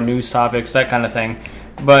 like, our news topics, that kind of thing.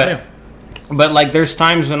 But like, there's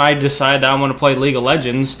times when I decide that I want to play League of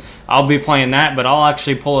Legends, I'll be playing that, but I'll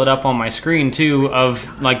actually pull it up on my screen too,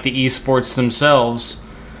 of, like, the esports themselves.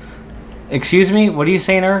 Excuse me? What are you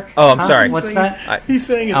saying, Eric? Oh, I'm sorry. What's that? He's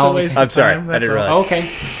saying it's a waste of time. I'm sorry. I didn't realize. Oh, okay.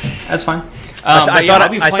 That's fine.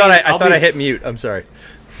 I thought I hit mute. I'm sorry.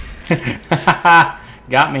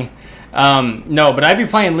 Got me. No, but I'd be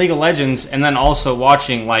playing League of Legends and then also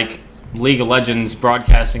watching, like, League of Legends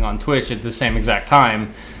broadcasting on Twitch at the same exact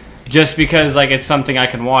time, just because, like, it's something I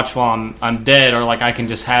can watch while I'm dead, or, like, I can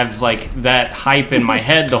just have, like, that hype in my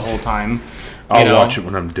head the whole time. I'll watch it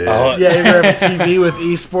when I'm dead. Yeah, you ever have a TV with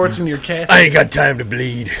esports and your cat? I ain't got time to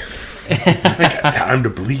bleed. I got time to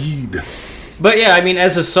bleed. But yeah, I mean,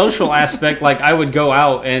 as a social aspect, like, I would go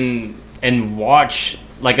out and watch,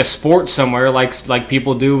 like, a sport somewhere, like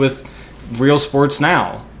people do with real sports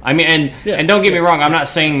now. I mean, and don't get me wrong, I'm not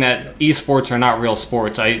saying that esports are not real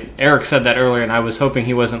sports. Eric said that earlier, and I was hoping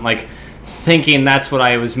he wasn't, like, thinking that's what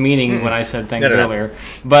I was meaning when I said things earlier.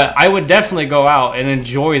 But I would definitely go out and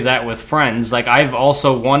enjoy that with friends. Like, I've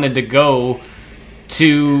also wanted to go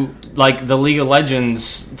to like the League of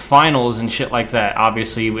Legends finals and shit like that.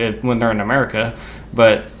 Obviously, when they're in America,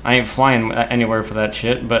 but I ain't flying anywhere for that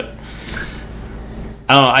shit. But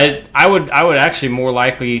I don't know. I would actually more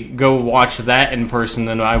likely go watch that in person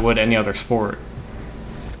than I would any other sport.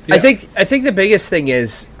 Yeah. I think the biggest thing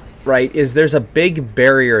is there's a big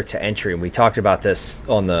barrier to entry, and we talked about this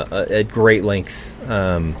on at great length,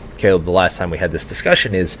 Caleb, the last time we had this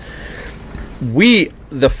discussion. Is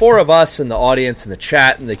the four of us in the audience and the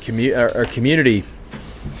chat and the our community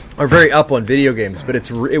are very up on video games, but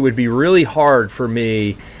it would be really hard for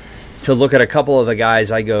me to look at a couple of the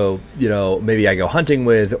guys I go, maybe I go hunting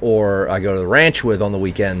with or I go to the ranch with on the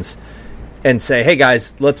weekends and say, hey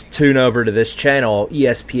guys, let's tune over to this channel.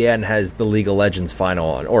 ESPN has the League of Legends final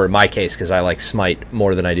on, or in my case, because I like Smite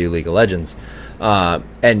more than I do League of Legends, and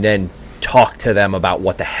then talk to them about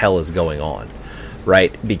what the hell is going on,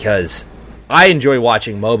 right? Because I enjoy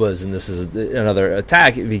watching MOBAs, and this is another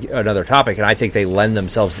topic, and I think they lend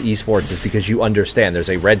themselves to esports is because you understand there's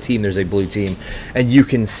a red team, there's a blue team, and you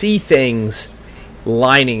can see things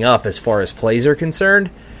lining up as far as plays are concerned.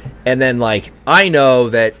 And then, I know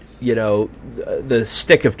that, the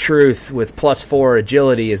stick of truth with +4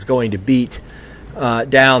 agility is going to beat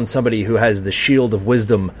down somebody who has the shield of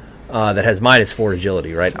wisdom that has -4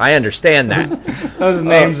 agility, right? I understand that. Those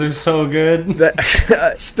names are so good.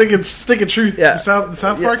 Stick of truth. Yeah.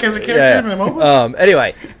 South Park has a character in the MOBA.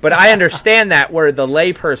 Anyway, but I understand that where the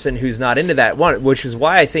layperson who's not into that one, which is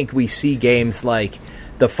why I think we see games like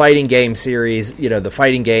the fighting game series, the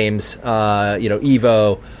fighting games,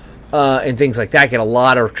 Evo, and things like that get a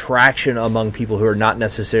lot of traction among people who are not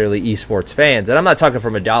necessarily esports fans. And I'm not talking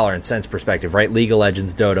from a dollar and cents perspective, right? League of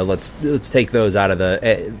Legends, Dota, let's take those out of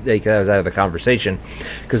the conversation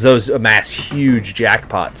because those amass huge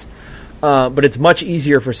jackpots. But it's much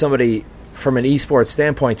easier for somebody from an esports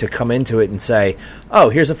standpoint to come into it and say, oh,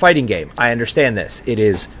 here's a fighting game. I understand this. It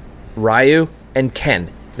is Ryu and Ken.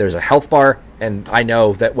 There's a health bar, and I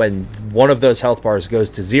know that when one of those health bars goes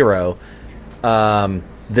to 0,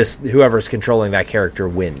 whoever's controlling that character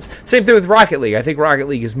wins. Same thing with Rocket League. I think Rocket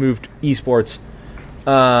League has moved esports.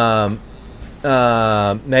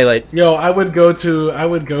 Melee. Yo, I would go to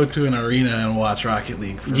an arena and watch Rocket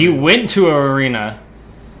League. You went to an arena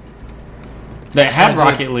that had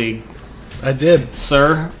Rocket League. I did,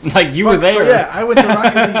 sir. You were there. So yeah, I went to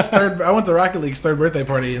Rocket League's third birthday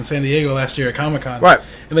party in San Diego last year at Comic-Con. Right.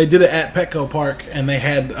 And they did it at Petco Park, and they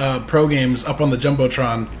had pro games up on the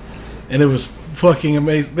Jumbotron. And it was fucking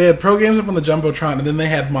amazing. They had pro games up on the Jumbotron, and then they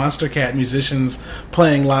had Monster Cat musicians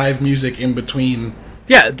playing live music in between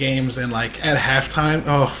games and at halftime.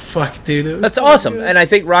 Oh, fuck, dude. That's so awesome. Good. And I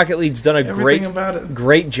think Rocket League's done a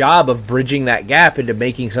great job of bridging that gap into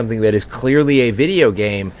making something that is clearly a video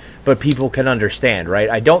game, but people can understand, right?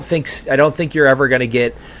 I don't think you're ever going to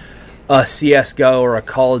get a CSGO or a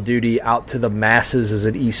Call of Duty out to the masses as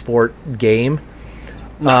an esport game.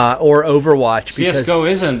 Or Overwatch. Because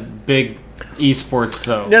CSGO isn't big esports,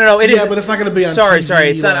 though. No, it is. Yeah, but it's not going to be on Sorry,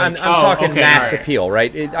 TV, it's not. I'm talking mass appeal,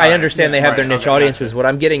 right? I understand they have their niche audiences. Gotcha. What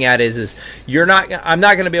I'm getting at is you're not. I'm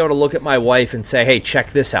not going to be able to look at my wife and say, "Hey,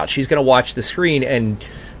 check this out." She's going to watch the screen, and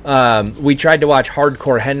we tried to watch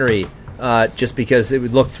Hardcore Henry. Just because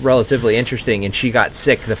it looked relatively interesting, and she got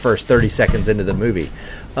sick the first 30 seconds into the movie.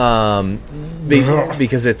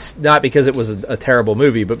 Because it's not because it was a terrible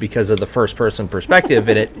movie, but because of the first-person perspective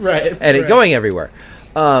in it, it going everywhere.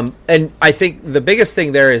 And I think the biggest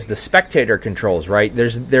thing there is the spectator controls, right?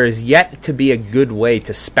 There is yet to be a good way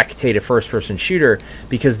to spectate a first-person shooter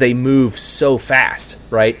because they move so fast,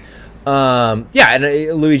 right? And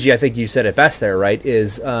Luigi, I think you said it best there, right? It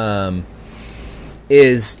is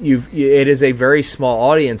a very small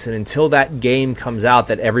audience, and until that game comes out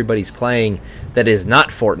that everybody's playing that is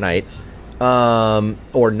not Fortnite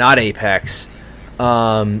or not Apex,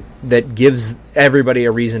 that gives everybody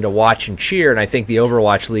a reason to watch and cheer. And I think the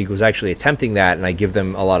Overwatch League was actually attempting that, and I give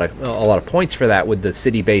them a lot of points for that with the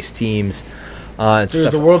city-based teams.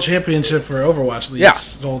 The World Championship for Overwatch League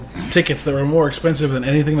sold tickets that were more expensive than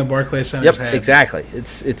anything the Barclays Center had. Exactly.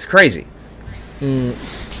 It's crazy.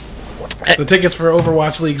 The tickets for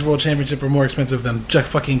Overwatch League's World Championship are more expensive than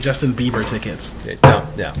fucking Justin Bieber tickets.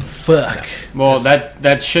 Yeah. Fuck. Well,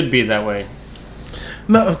 that should be that way.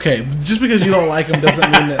 No, okay. Just because you don't like them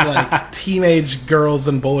doesn't mean that teenage girls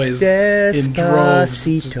and boys in droves.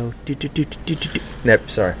 Nope,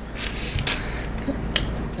 sorry.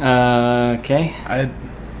 Okay.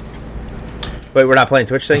 Wait, we're not playing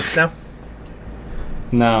Twitch things now?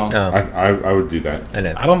 No. I would do that.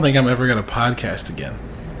 I don't think I'm ever going to podcast again.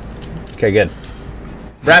 Okay, good.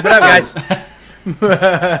 Wrap it up, guys.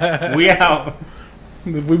 We out.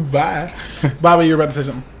 We buy. Bobby, you're about to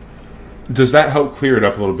say something. Does that help clear it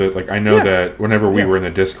up a little bit? Like, I know Yeah. that whenever we Yeah. were in the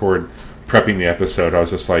Discord prepping the episode, I was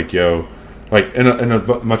just like, yo, like, in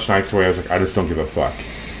a much nicer way, I was like, I just don't give a fuck.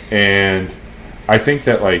 And I think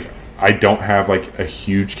that, like, I don't have, like, a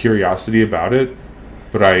huge curiosity about it,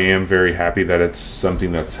 but I am very happy that it's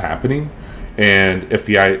something that's happening. And if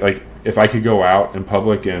I could go out in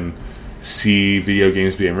public and see video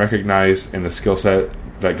games being recognized and the skill set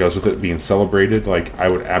that goes with it being celebrated, like, I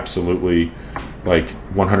would absolutely, like,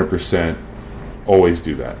 100% always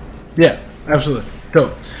do that. Yeah, absolutely.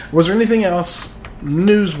 Cool. Was there anything else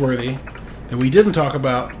newsworthy that we didn't talk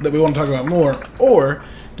about that we want to talk about more, or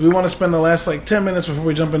do we want to spend the last 10 minutes before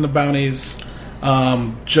we jump into bounties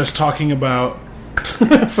just talking about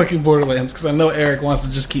fucking Borderlands? Because I know Eric wants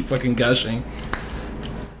to just keep fucking gushing.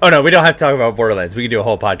 Oh no, we don't have to talk about Borderlands. We can do a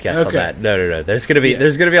whole podcast on Okay. that. No. There's gonna be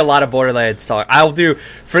a lot of Borderlands talk. I'll do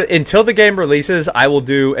until the game releases. I will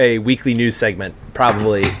do a weekly news segment,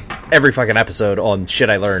 probably every fucking episode on shit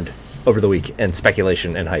I learned over the week and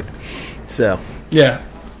speculation and hype. So Yeah.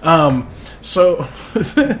 So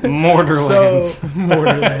Borderlands.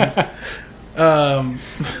 Borderlands.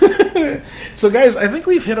 So guys, I think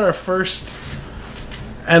we've hit our first.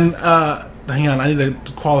 And hang on, I need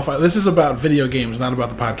to qualify. This is about video games, not about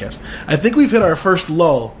the podcast. I think we've hit our first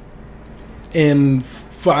lull in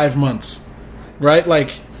 5 months, right?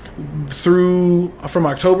 Like from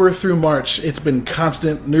October through March, it's been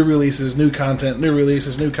constant new releases, new content, new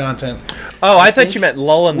releases, new content. oh, I thought you meant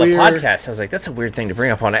lull in the we're- podcast. I was like, that's a weird thing to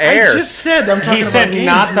bring up on air. I just said I'm talking about said games,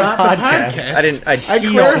 not the not podcast. the podcast. I didn't-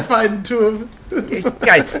 I clarified to him.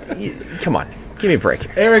 Guys, come on, give me a break.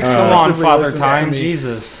 Eric Come on, selectively Father listens to Time. me.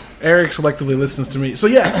 Jesus. Eric selectively listens to me. So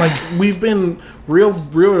yeah, we've been real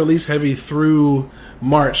release heavy through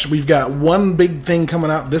March. We've got one big thing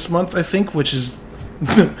coming out this month, I think, which is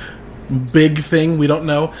big thing, we don't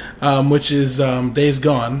know, which is Days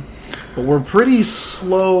Gone. But we're pretty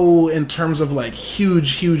slow in terms of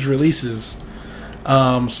huge releases.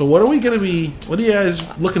 So what are you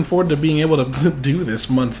guys looking forward to being able to do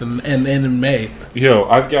this month and in May? Yo,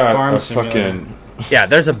 I've got Farm a Simulator. fucking... Yeah,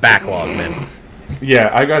 there's a backlog, man.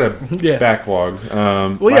 Yeah, I got a Yeah. backlog.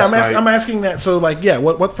 Well, yeah, last night- I'm asking that. So,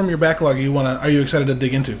 what from your backlog are you excited to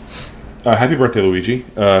dig into? happy birthday, Luigi,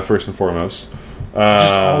 first and foremost.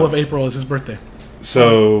 Just all of April is his birthday.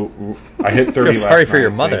 So, I hit 30 Feel last sorry for night,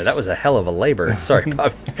 your mother. thanks. That was a hell of a labor. Sorry,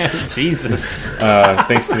 Bobby. Jesus.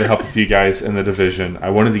 Thanks to the help of you guys in the division. I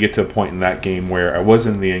wanted to get to a point in that game where I was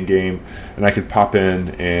in the end game and I could pop in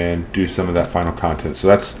and do some of that final content. So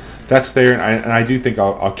that's there, and I do think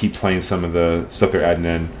I'll keep playing some of the stuff they're adding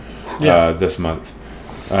in this month.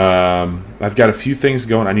 I've got a few things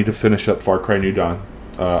going. I need to finish up Far Cry New Dawn.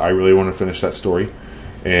 I really want to finish that story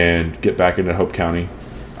and get back into Hope County.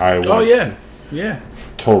 Yeah.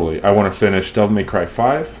 Totally. I want to finish Devil May Cry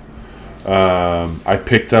 5. I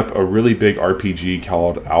picked up a really big RPG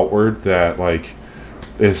called Outward that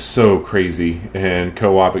is so crazy and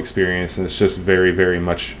co-op experience, and it's just very, very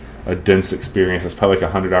much a dense experience. It's probably like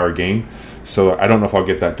a 100-hour game, so I don't know if I'll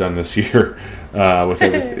get that done this year with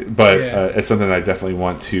everything, but it's something I definitely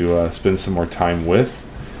want to spend some more time with.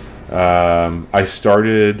 I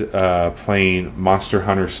started playing Monster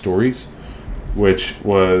Hunter Stories, which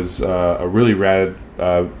was a really rad,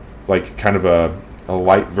 kind of a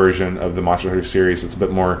light version of the Monster Hunter series. It's a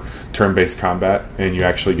bit more turn-based combat, and you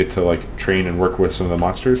actually get to train and work with some of the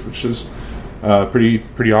monsters, which is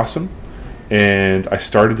pretty awesome. And I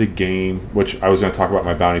started the game, which I was going to talk about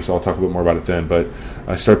my bounty, so I'll talk a bit more about it then. But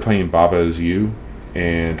I started playing Baba Is You,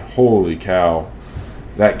 and holy cow,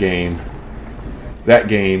 that game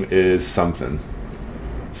is something.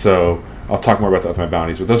 So I'll talk more about that with my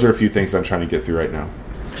bounties, but those are a few things that I'm trying to get through right now.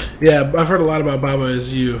 Yeah, I've heard a lot about Baba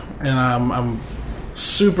Is You, and I'm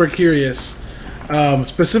super curious,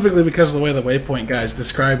 specifically because of the way the Waypoint guys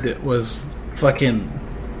described it was fucking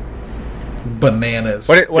bananas.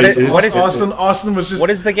 What is it? Austin was just. What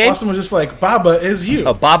is the game? Austin was just like, Baba Is You.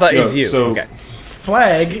 Oh, Baba Is You. so- Okay.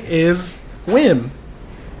 Flag is win.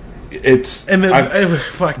 It's And then, I've-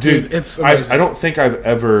 fuck, dude, dude, it's amazing. I don't think I've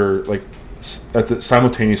ever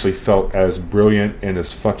simultaneously felt as brilliant and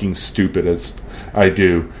as fucking stupid as I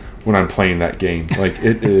do when I'm playing that game.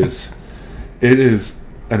 It is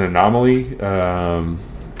an anomaly. I'm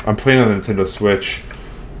playing on the Nintendo Switch.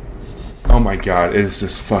 Oh my god, it is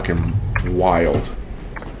just fucking wild.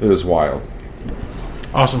 It is wild.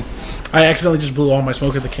 Awesome. I accidentally just blew all my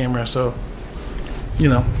smoke at the camera, so,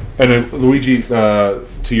 And then Luigi, to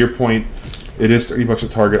your point, It is $30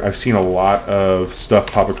 at Target. I've seen a lot of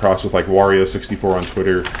stuff pop across with like Wario64 on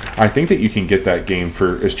Twitter. I think that you can get that game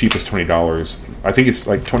for as cheap as $20. I think it's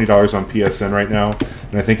like $20 on PSN right now,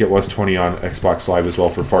 and I think it was $20 on Xbox Live as well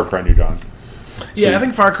for Far Cry New Dawn. Yeah, I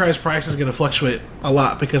think Far Cry's price is going to fluctuate a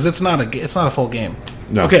lot because it's not a full game.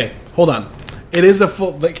 No. Okay, hold on. It is a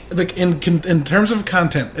full in terms of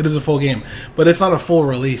content, it is a full game, but it's not a full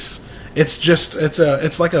release. It's just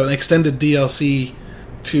it's like an extended DLC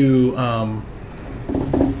to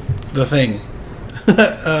the thing,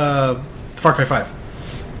 Far Cry 5.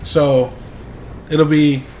 So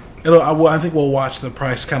I think we'll watch the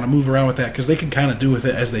price kind of move around with that because they can kind of do with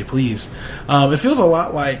it as they please. It feels a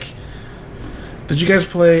lot like. Did you guys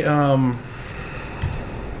play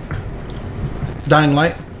Dying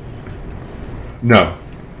Light? No.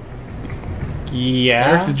 Yeah.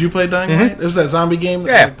 Eric, did you play Dying Light? It was that zombie game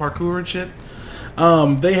that had parkour and shit.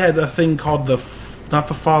 They had a thing called not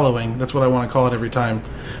the Following. That's what I want to call it every time.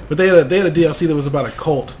 But they had a DLC that was about a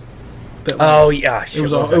cult. That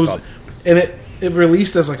it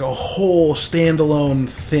released as like a whole standalone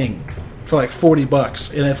thing for like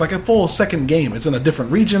 $40, and it's like a full second game. It's in a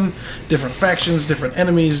different region, different factions, different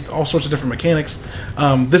enemies, all sorts of different mechanics.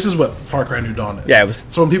 This is what Far Cry New Dawn is. Yeah, it was.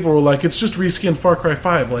 So when people were like, "It's just reskinned Far Cry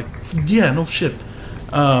 5," like, yeah, no shit.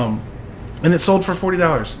 And it sold for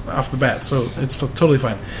 $40 off the bat, so it's totally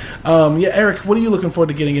fine. Yeah, Eric, what are you looking forward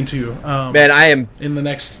to getting into? Man, I am in the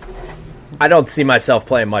next. I don't see myself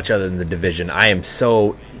playing much other than The Division. I am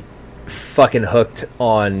so fucking hooked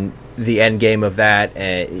on the end game of that.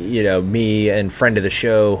 And me and friend of the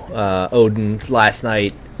show, Odin, last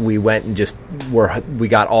night we went and we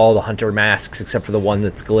got all the hunter masks except for the one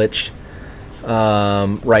that's glitched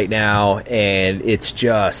right now, and it's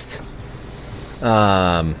just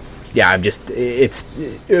I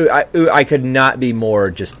could not be more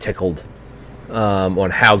just tickled on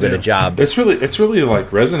how good a job it's really like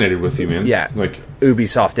resonated with you, man. Yeah, like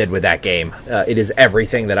Ubisoft did with that game. It is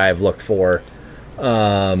everything that I have looked for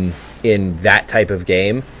in that type of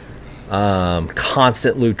game.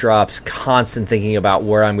 Constant loot drops, constant thinking about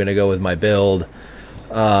where I'm going to go with my build,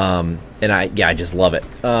 and I just love it.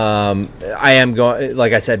 I am going,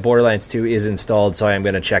 like I said, Borderlands 2 is installed, so I am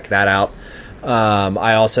going to check that out.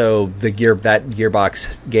 I also that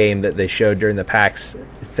Gearbox game that they showed during the PAX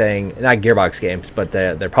thing, not Gearbox games, but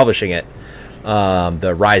they're publishing it.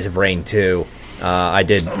 The Rise of Rain 2. I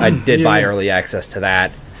did buy early access to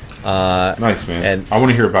that. Nice, man. And I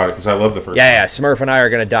want to hear about it because I love the first. Yeah. Smurf and I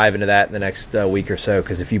are going to dive into that in the next week or so.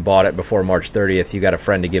 Because if you bought it before March 30th, you got a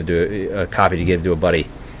friend to give a copy to give to a buddy.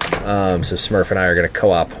 So Smurf and I are going to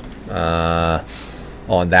co-op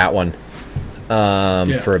on that one.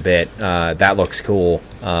 For a bit. That looks cool.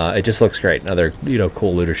 It just looks great. Another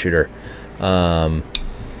cool looter shooter. And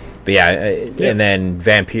then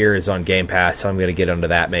Vampire is on Game Pass, so I'm going to get onto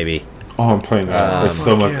that maybe. Oh, I'm playing that. It's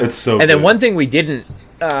so much. It's so. And then good. one thing we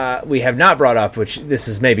have not brought up, which this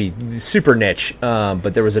is maybe super niche,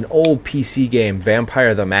 but there was an old PC game,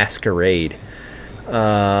 Vampire the Masquerade.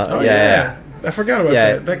 I forgot about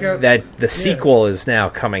that. The sequel is now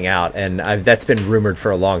coming out, and that's been rumored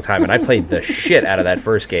for a long time. And I played the shit out of that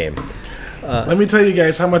first game. Let me tell you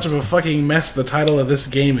guys how much of a fucking mess the title of this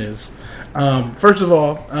game is. First of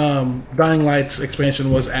all, Dying Light's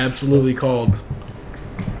expansion was absolutely called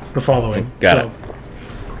The Following. Got it.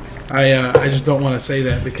 I just don't want to say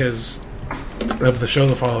that because of the show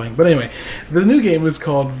The Following. But anyway, the new game is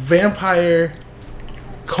called Vampire: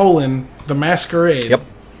 The Masquerade. Yep.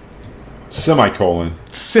 Semicolon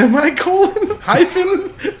hyphen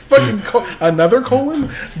fucking another colon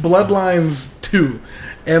Bloodlines 2.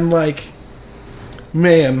 And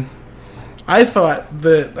man, I thought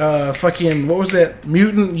that fucking what was that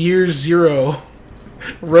Mutant Year Zero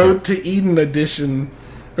Road to Eden edition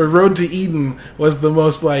or Road to Eden was the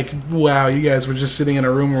most wow, you guys were just sitting in a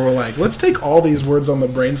room where we're like, let's take all these words on the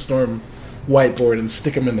brainstorm whiteboard and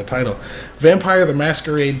stick them in the title. Vampire the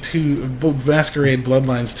Masquerade Masquerade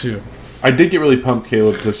Bloodlines 2. I did get really pumped,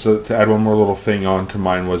 Caleb, just to add one more little thing on to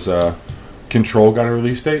mine was Control got a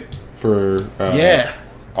release date for August?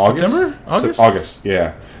 September? August,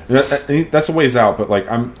 yeah. That's a ways out, but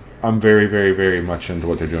I'm very, very, very much into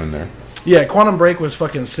what they're doing there. Yeah, Quantum Break was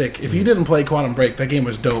fucking sick. If you didn't play Quantum Break, that game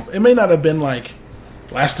was dope. It may not have been like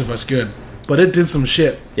Last of Us good, but it did some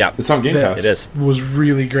shit. Yeah, it's on Game Pass. It is. Was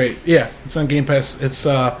really great. Yeah, it's on Game Pass. It's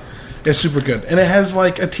super good, and it has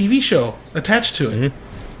a TV show attached to it. Mm-hmm.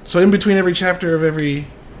 So in between every chapter of every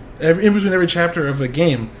chapter of the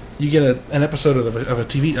game, you get an episode of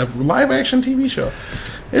a live action TV show.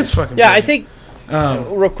 It's fucking. Yeah, good. I think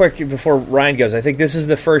Real quick before Ryan goes, I think this is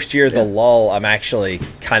the first year the lull I'm actually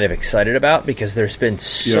kind of excited about because there's been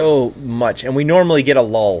so much, and we normally get a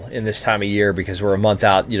lull in this time of year because we're a month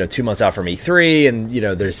out, 2 months out from E3, and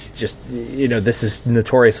there's just this is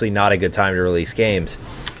notoriously not a good time to release games.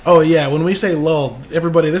 Oh yeah, when we say lull,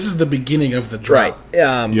 everybody, this is the beginning of the drought.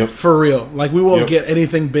 Right. For real. Like, we won't get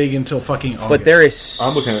anything big until fucking August. But there is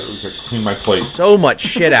I'm looking at clean my plate. so much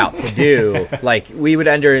shit out to do. Like, we would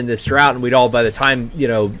enter in this drought, and we'd all, by the time,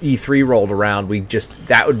 E3 rolled around,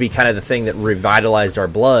 that would be kind of the thing that revitalized our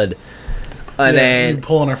blood. And then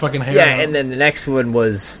pulling our fucking hair out. And then the next one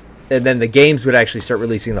was, and then the games would actually start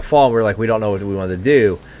releasing in the fall, and we're like, we don't know what we want to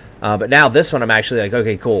do. But now this one, I'm actually like,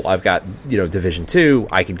 okay, cool. I've got Division 2.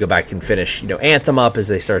 I could go back and finish Anthem up as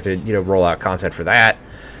they start to roll out content for that.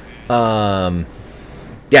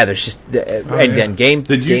 There's just then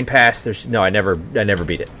Game Pass. I never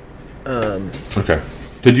beat it. Okay.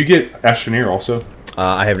 Did you get Astroneer also?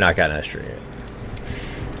 I have not gotten Astroneer.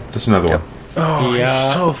 That's another one. Oh,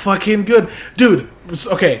 he's so fucking good, dude.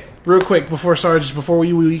 Okay, real quick before Sarge, before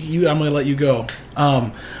you I'm gonna let you go.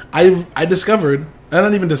 I discovered. I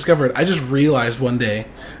not even discovered. I just realized one day,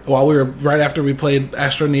 while we were right after we played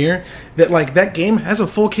Astroneer, that like that game has a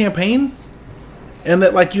full campaign, and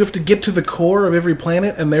that like you have to get to the core of every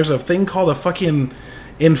planet, and there's a thing called a fucking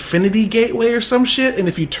Infinity Gateway or some shit, and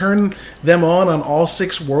if you turn them on all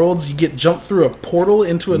 6 worlds, you get jumped through a portal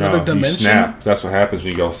into another dimension. You snap. That's what happens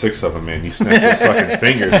when you go 6 of them, man. You snap those fucking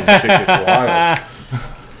fingers and shit gets wild.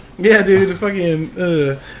 Yeah, dude, fucking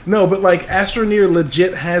no, but like Astroneer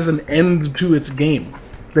legit has an end to its game.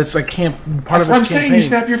 That's a part That's of its what I'm saying. campaign. You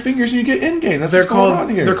snap your fingers and you get in game. That's what's going on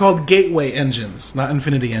here. They're called gateway engines, not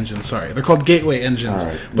Infinity engines. Sorry, they're called gateway engines.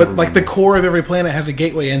 Right, but like the core of every planet has a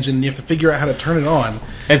gateway engine, and you have to figure out how to turn it on.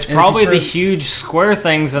 It's probably the huge square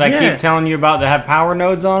things that I keep telling you about that have power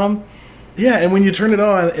nodes on them. Yeah, and when you turn it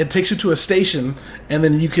on, it takes you to a station, and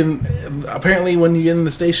then you can... Apparently, when you get in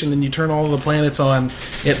the station and you turn all the planets on,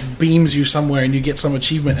 it beams you somewhere, and you get some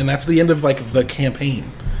achievement, and that's the end of, like, the campaign.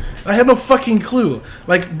 I had no fucking clue.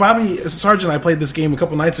 Like, Bobby Sarge and I played this game a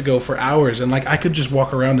couple nights ago for hours, and, like, I could just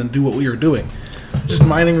walk around and do what we were doing. Just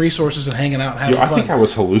mining resources and hanging out and having fun. I think I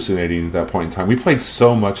was hallucinating at that point in time. We played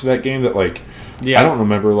so much of that game that, like... Yeah. I don't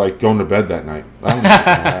remember, like, going to bed that night. I don't know what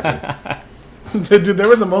happened. Dude, there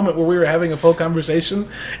was a moment where we were having a full conversation,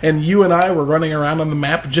 and you and I were running around on the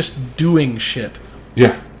map just doing shit.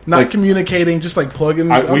 Yeah. Not communicating, just like plugging.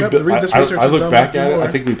 I look back at it, I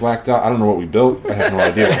think we blacked out. I don't know what we built. I have no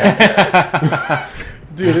idea.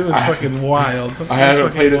 Dude, it was fucking wild. I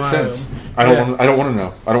haven't played it since. I don't want to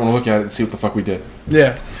know. I don't want to look at it and see what the fuck we did.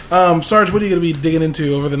 Yeah. Sarge, what are you going to be digging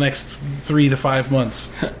into over the next 3 to 5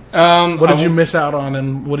 months? What did you miss out on,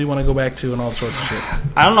 and what do you want to go back to, and all sorts of shit?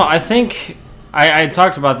 I don't know. I think... I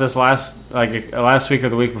talked about this last week or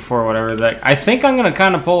the week before, or whatever. That I think I'm going to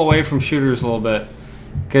kind of pull away from shooters a little bit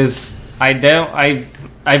because I've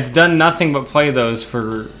done nothing but play those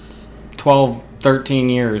for 12, 13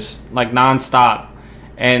 years, like nonstop,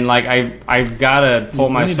 and like I've got to pull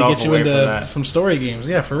myself away from that. We need to get you into some story games,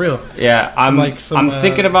 yeah, for real. Yeah, I'm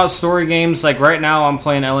thinking about story games. Like right now, I'm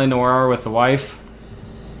playing LA Noire with the wife,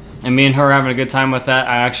 and me and her are having a good time with that.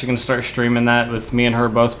 I'm actually going to start streaming that with me and her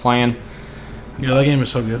both playing. Yeah, that game is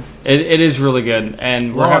so good. It is really good,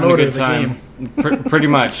 and we're having a good time. Pretty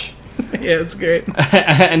much. Yeah, it's great.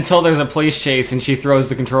 Until there's a police chase and she throws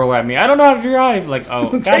the controller at me. I don't know how to drive. Like, oh,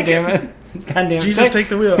 god damn it. God damn it. Jesus, take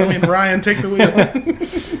the wheel. I mean, Ryan, take the wheel.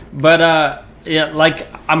 But, yeah, like,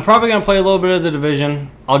 I'm probably going to play a little bit of The Division.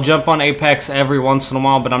 I'll jump on Apex every once in a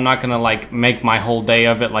while, but I'm not going to, like, make my whole day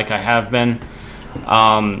of it like I have been.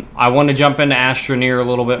 I want to jump into Astroneer a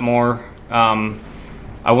little bit more.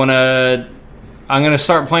 I'm going to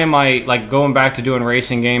start playing going back to doing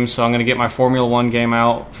racing games, so I'm going to get my Formula 1 game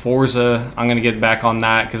out. Forza, I'm going to get back on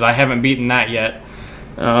that, because I haven't beaten that yet.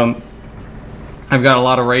 I've got a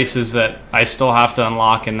lot of races that I still have to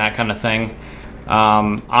unlock and that kind of thing.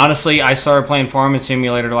 Honestly, I started playing Farming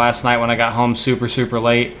Simulator last night when I got home super, super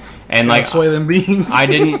late. And like, sway them beans. I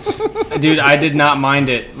did not mind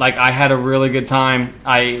it. Like, I had a really good time.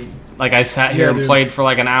 I sat here and played for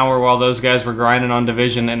like an hour while those guys were grinding on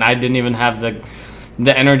Division, and I didn't even have the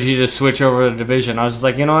energy to switch over to Division. I was just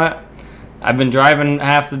like, you know what? I've been driving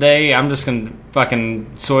half the day. I'm just going to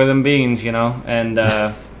fucking soy them beans, you know? And,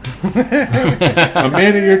 a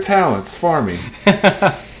man of your talents, farming.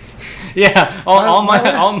 Yeah, all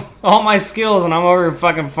my skills, and I'm over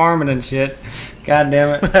fucking farming and shit. God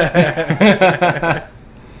damn it.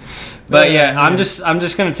 But yeah, I'm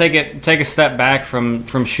just gonna take a step back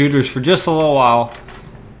from shooters for just a little while.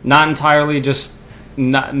 Not entirely, just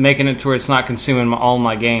not making it to where it's not consuming all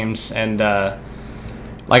my games, and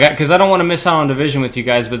Like, because I don't want to miss out on Division with you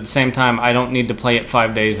guys, but at the same time, I don't need to play it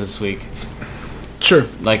 5 days this week. Sure.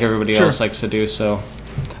 Like everybody Sure. else likes to do. So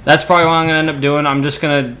that's probably what I'm going to end up doing. I'm just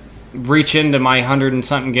going to reach into my 100 and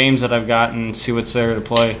something games that I've got and see what's there to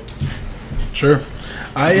play. Sure.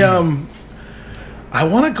 I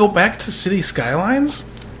want to go back to City Skylines.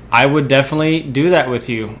 I would definitely do that with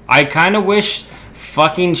you. I kind of wish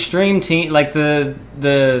fucking stream team, like the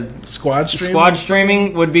Squad stream. squad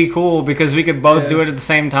streaming would be cool because we could both Yeah. do it at the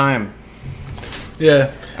same time.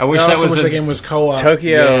 Yeah. I wish I that also was wish a- the game was co-op.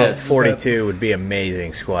 Tokyo Yes. 42 would be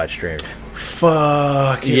amazing squad stream.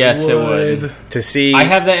 Fuck. Yes, it would. To see, I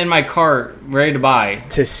have that in my cart, ready to buy. To I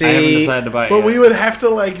haven't see- decided to buy it But yet. we would have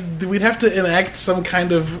to we'd have to enact some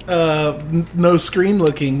kind of no screen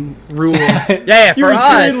looking rule. yeah, You for were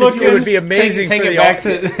us, looking- it would be amazing. take for it the back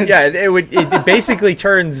to- yeah, it basically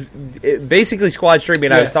turns basically squad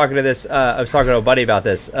streaming. I Yeah. was talking to a buddy about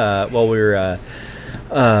this while we were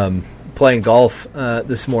playing golf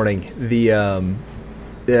this morning.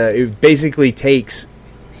 It basically takes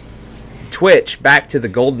Twitch back to the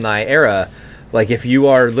GoldenEye era. Like, if you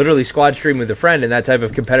are literally squad streaming with a friend in that type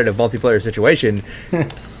of competitive multiplayer situation,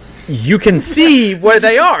 you can see where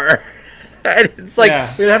they are. And it's like,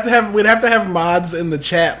 Yeah. We'd have to have mods in the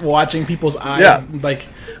chat watching people's eyes. Yeah. Like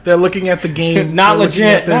they're looking at the game, Not they're looking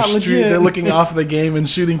legit, at their not legit. They're looking off the game and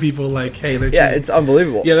shooting people. Like, hey, they're yeah, cheating. it's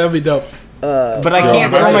unbelievable. Yeah, that'd be dope. But I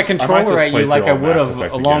can't I throw might my just- I might controller just at play you like through I all would Mass have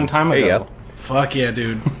Effect a long again. time There you ago. go. Fuck yeah,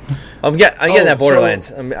 dude. I'm getting that so-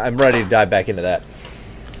 Borderlands. I'm ready to dive back into that.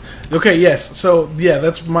 Okay, yes. So yeah,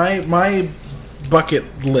 that's my bucket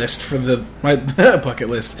list for my bucket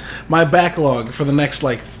list. My backlog for the next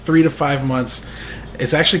 3 to 5 months.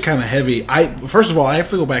 It's actually kind of heavy. First of all, I have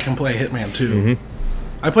to go back and play Hitman 2. Mm-hmm.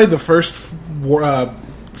 I played the first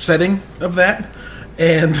setting of that,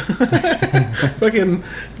 and fucking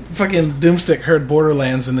Doomstick heard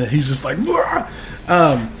Borderlands, and he's just like, "Blah!"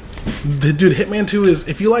 Dude, Hitman 2 is,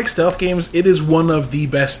 if you like stealth games, it is one of the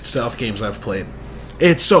best stealth games I've played.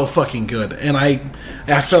 It's so fucking good, and I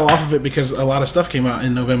fell off of it because a lot of stuff came out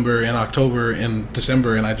in November and October and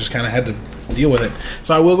December, and I just kind of had to deal with it.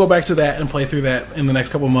 So I will go back to that and play through that in the next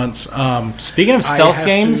couple months. Speaking of I stealth have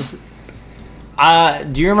games,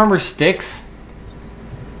 do you remember Styx?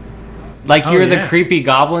 Like Oh, you're the yeah. creepy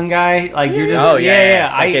goblin guy. Like you're just Oh yeah, yeah.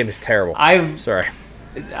 that game is terrible. Sorry.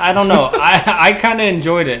 I don't know. I kind of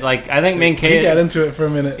enjoyed it. Like I think He Minkay. got into it for a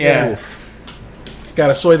minute. Yeah.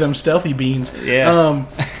 Gotta soy them stealthy beans. Yeah.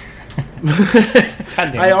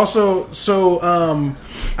 God damn I it. also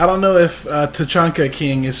I don't know if Tachanka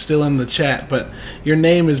King is still in the chat, but your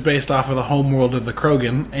name is based off of the homeworld of the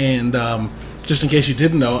Krogan, and just in case you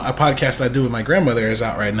didn't know, a podcast I do with my grandmother is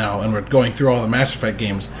out right now, and we're going through all the Mass Effect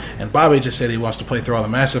games, and Bobby just said he wants to play through all the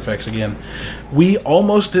Mass Effects again. We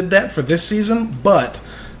almost did that for this season, but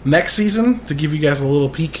next season, to give you guys a little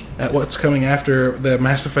peek at what's coming after the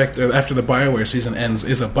Mass Effect, or after the BioWare season ends,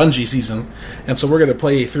 is a Bungie season, and so we're going to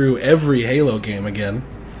play through every Halo game again.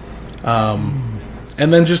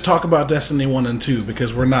 And then just talk about Destiny 1 and 2,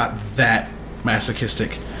 because we're not that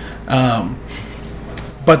masochistic.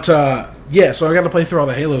 Yeah, so I got to play through all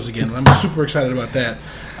the Halos again, and I'm super excited about that.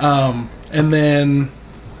 And then,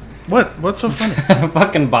 what's so funny?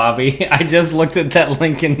 Fucking Bobby. I just looked at that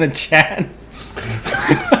link in the chat.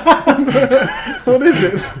 What is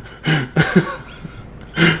it?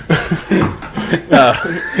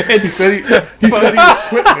 He said he was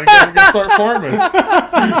quitting and going to start farming.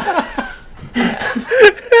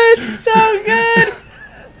 It's so good.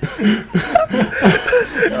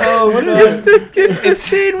 It's the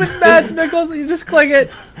scene with Mads Mikkelsen. You just click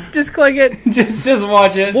it. Just click it. just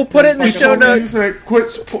watch it. We'll put it in the show notes.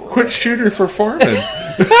 Quit shooters for farming.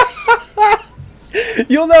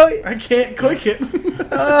 You'll know. I can't click it.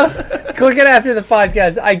 Click it after the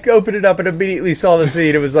podcast. I opened it up and immediately saw the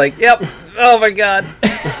scene. It was like, yep. Oh my god.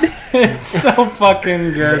 It's so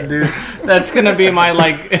fucking good, dude. That's gonna be my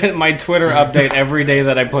my Twitter update every day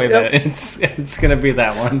that I play that. It's gonna be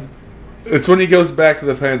that one. It's when he goes back to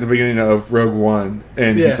the planet at the beginning of Rogue One,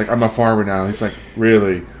 and Yeah. he's like, "I'm a farmer now." He's like,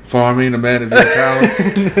 "Really? Farming, a man of your talents?"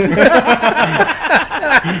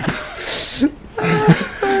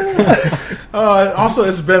 Also,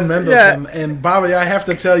 it's Ben Mendelsohn. And Bobby, I have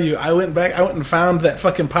to tell you, I went and found that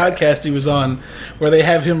fucking podcast he was on where they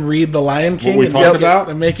have him read The Lion King we and talked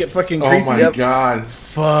about? make it fucking Oh creepy. my god!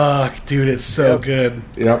 Fuck, dude, it's so good.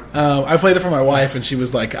 Yep. I played it for my wife, and she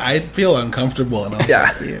was like, "I feel uncomfortable," and I was Yeah.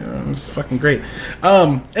 like, "Yeah, it's fucking great."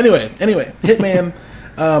 Anyway, Hitman,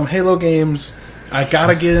 Halo games. I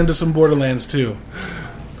gotta get into some Borderlands too.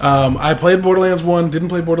 I played Borderlands 1, didn't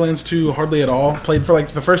play Borderlands 2 hardly at all. Played for like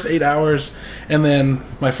the first 8 hours, and then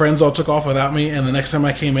my friends all took off without me, and the next time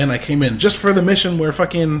I came in just for the mission where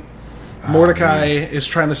fucking Mordecai is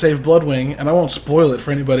trying to save Bloodwing, and I won't spoil it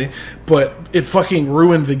for anybody, but it fucking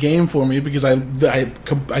ruined the game for me because I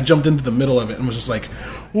jumped into the middle of it and was just like,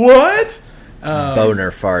 what?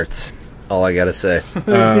 Boner farts. All I gotta say.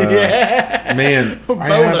 Yeah. Man,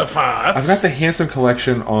 Bonafartes. I've got the Handsome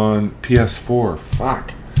Collection on PS4.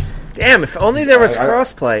 Fuck. Damn! If only there was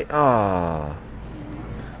crossplay. Oh.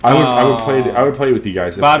 I would play with you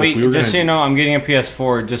guys. Bobby, if we were just so you know, I'm getting a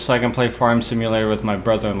PS4 just so I can play Farm Simulator with my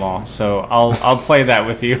brother-in-law. So I'll play that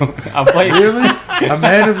with you. I'll play. Really? A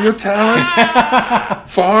man of your talents?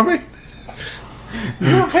 Farming?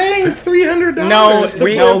 You're paying $300. No,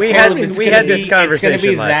 we had this conversation It's going to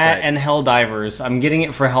be last that night. and Helldivers. I'm getting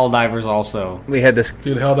it for Helldivers also. We had this.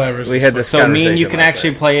 Dude, Helldivers. We had this. So me and you can last actually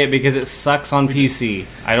night. play it because it sucks on PC.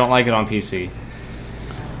 I don't like it on PC.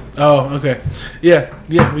 Oh, okay. Yeah,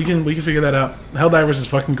 we can figure that out. Helldivers is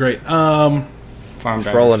fucking great. Farm Let's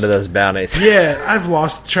Divers. roll into those bounties. Yeah, I've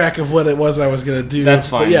lost track of what it was I was gonna do. That's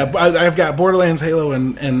fine. But yeah, I've got Borderlands, Halo,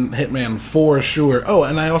 and Hitman for sure. Oh,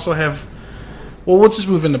 and I also have. Well, let's just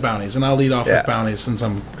move into bounties, and I'll lead off with bounties since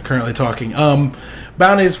I'm currently talking.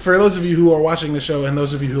 Bounties, for those of you who are watching the show and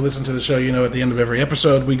those of you who listen to the show, you know at the end of every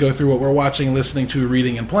episode, we go through what we're watching, listening to,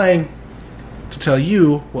 reading, and playing to tell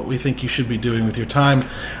you what we think you should be doing with your time.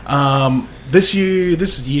 This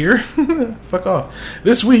year, fuck off.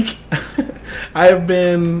 This week, I have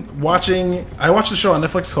been watching. I watched a show on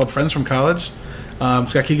Netflix called Friends from College.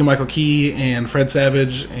 It's got Keegan-Michael Key and Fred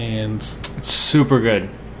Savage and It's super good.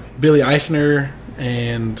 Billy Eichner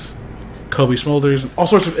and Kobe Smulders and all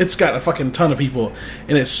sorts of. It's got a fucking ton of people,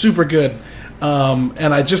 and it's super good.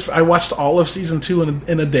 And I watched all of season 2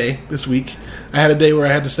 in a day this week. I had a day where I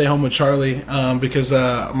had to stay home with Charlie because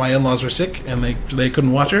my in-laws were sick and they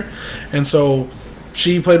couldn't watch her, and so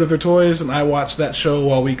she played with her toys and I watched that show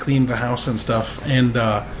while we cleaned the house and stuff. And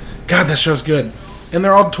God, that show's good. And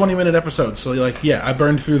they're all 20-minute episodes, so I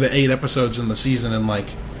burned through the 8 episodes in the season in like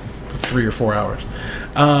 3 or 4 hours.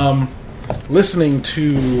 I'm listening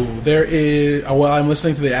to the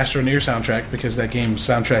Astroneer soundtrack because that game's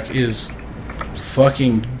soundtrack is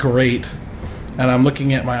fucking great. And I'm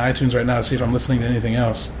looking at my iTunes right now to see if I'm listening to anything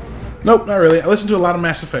else. Nope, not really. I listened to a lot of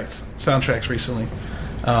Mass Effect soundtracks recently.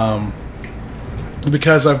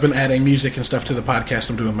 Because I've been adding music and stuff to the podcast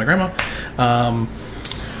I'm doing with my grandma.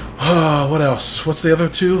 What else? What's the other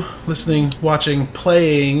 2? Listening, watching,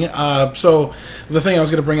 playing. So the thing I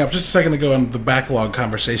was going to bring up just a second ago in the backlog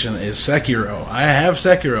conversation is Sekiro. I have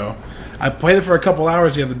Sekiro. I played it for a couple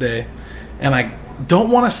hours the other day, and I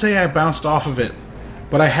don't want to say I bounced off of it,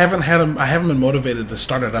 but I haven't been motivated to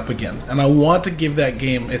start it up again. And I want to give that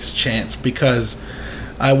game its chance because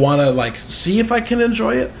I want to see if I can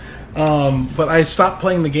enjoy it. But I stopped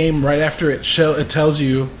playing the game right after it tells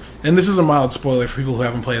you. And this is a mild spoiler for people who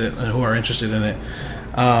haven't played it and who are interested in it.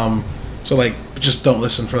 So, just don't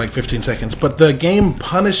listen for 15 seconds. But the game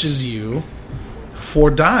punishes you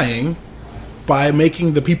for dying by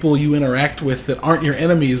making the people you interact with that aren't your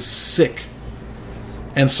enemies sick.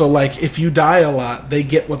 And so, if you die a lot, they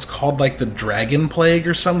get what's called, the dragon plague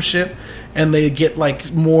or some shit. And they get,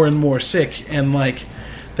 more and more sick. And,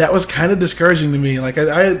 that was kind of discouraging to me. I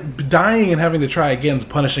dying and having to try again is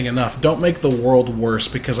punishing enough. Don't make the world worse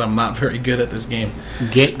because I'm not very good at this game.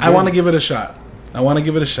 I want to give it a shot.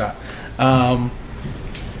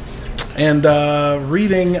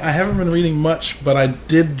 Reading, I haven't been reading much, but I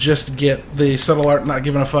did just get the Subtle Art Not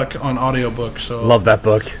Giving a Fuck on audiobook. So love that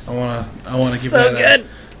book. I want to give so that good.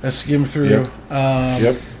 a skim through.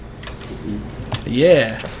 Yep.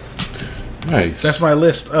 Yeah. Nice. That's my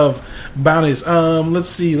list of bounties. Let's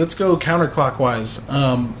see. Let's go counterclockwise.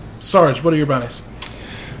 Sarge, what are your bounties?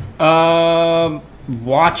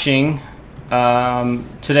 Watching.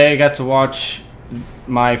 Today I got to watch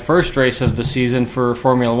my first race of the season for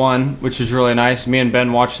Formula One, which is really nice. Me and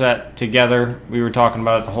Ben watched that together. We were talking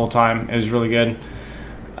about it the whole time. It was really good.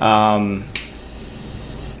 The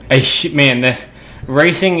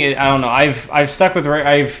racing. I don't know. I've stuck with.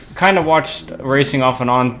 I've kind of watched racing off and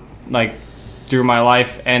on through my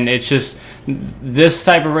life, and it's just this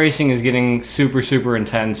type of racing is getting super, super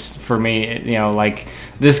intense for me.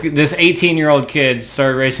 This 18-year-old kid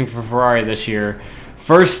started racing for Ferrari this year.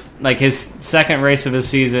 First, his second race of his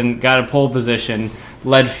season, got a pole position,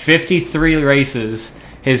 led 53 races.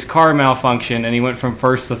 His car malfunctioned, and he went from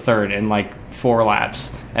first to third in 4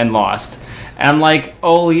 laps and lost. And I'm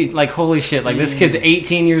holy shit! This kid's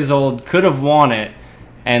 18 years old, could have won it.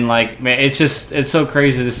 And like, man, it's so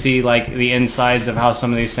crazy to see like the insides of how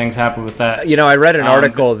some of these things happen with that. I read an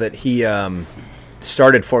article that he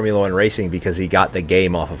started Formula One racing because he got the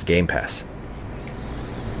game off of Game Pass.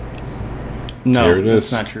 No, There it is.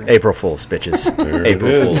 it's not true. April Fools, bitches. There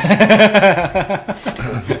April it is.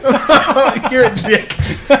 Fools. You're a dick.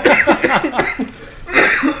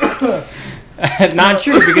 Not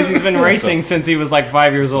true, because he's been racing since he was like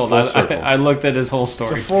 5 years old. Full circle. I looked at his whole It's a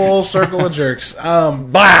story. full circle of jerks.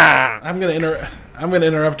 Bah! I'm gonna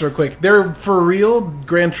interrupt real quick. There, for real,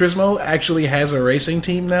 Gran Turismo actually has a racing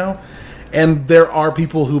team now, and there are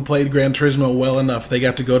people who played Gran Turismo well enough. They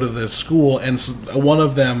got to go to the school, and one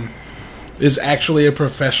of them is actually a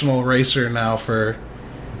professional racer now for.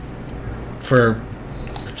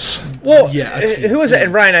 Well, yeah, a team. who was it?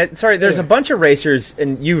 And Ryan, sorry, there's Yeah. a bunch of racers,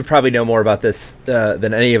 and you would probably know more about this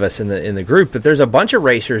than any of us in the group. But there's a bunch of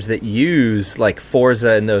racers that use like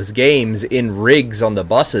Forza in those games in rigs on the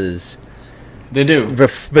buses They do.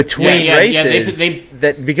 between Yeah, races. they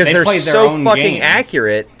because they they're played their so own fucking game.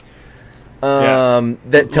 accurate. Yeah.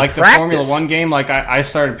 That to like the practice. Formula One game, like I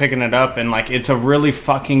started picking it up, and like it's a really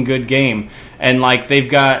fucking good game, and like they've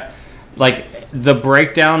got like the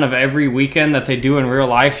breakdown of every weekend that they do in real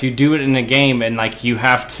life. You do it in a game, and like you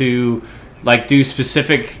have to like do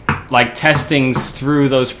specific like testings through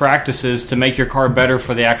those practices to make your car better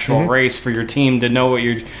for the actual race, for your team to know what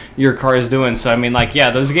your car is doing. So I mean, like, yeah,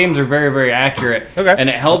 those games are very, very accurate, Okay. and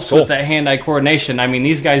it helps That's cool. with that hand-eye coordination. I mean,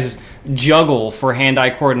 these guys juggle for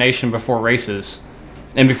hand-eye coordination before races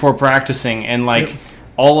and before practicing, and like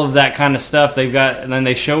all of that kind of stuff they've got, and then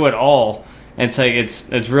they show it all. And it's like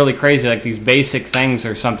it's really crazy. Like these basic things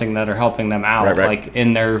are something that are helping them out, Right. like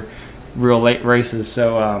in their real late races.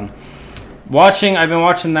 So I've been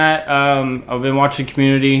watching that. I've been watching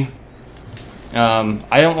Community.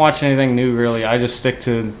 I don't watch anything new really. I just stick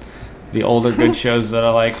to the older good shows that I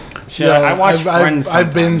like. Shit, Yeah, I watch Friends.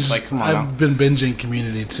 I've sometimes. Like, come on now. I've been binging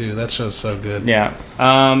Community too. That show's so good. Yeah.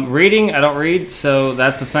 Reading, I don't read, so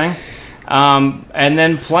that's a thing. And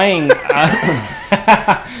then playing,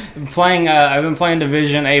 I've been playing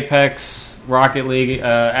Division, Apex, Rocket League,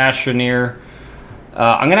 Astroneer.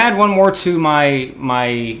 I'm gonna add one more to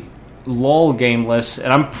my LOL game list,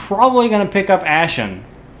 and I'm probably gonna pick up Ashen.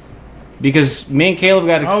 Because me and Caleb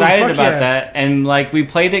got excited fuck about yeah. that, and like we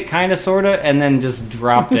played it kind of, sort of, and then just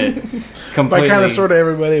dropped it completely. By kind of, sort of,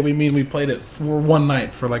 everybody, we mean we played it for one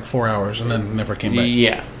night for like 4 hours and then never came back.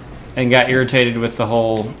 Yeah, and got irritated with the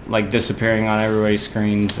whole like disappearing on everybody's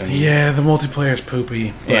screens. And, Yeah, the multiplayer is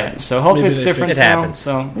poopy. but yeah. So hopefully maybe it's they different fix It now. happens.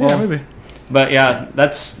 So, Yeah, maybe. but yeah,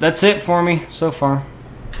 that's it for me so far.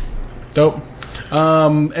 Dope.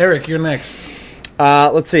 Eric, you're next.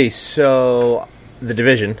 Let's see. So, The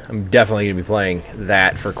Division. I'm definitely going to be playing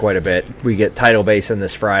that for quite a bit. We get Title Basin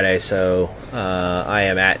this Friday, so I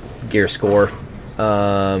am at Gear Score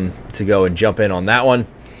to go and jump in on that one.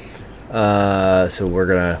 So we're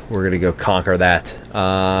gonna go conquer that.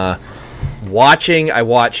 Watching, I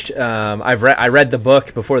watched. I read the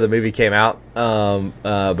book before the movie came out.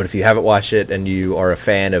 But if you haven't watched it and you are a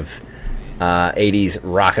fan of 80s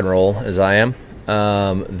rock and roll, as I am,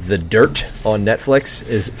 The Dirt on Netflix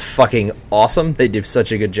is fucking awesome. They did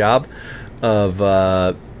such a good job of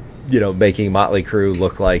making Motley Crue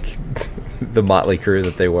look like the Motley Crue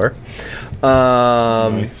that they were.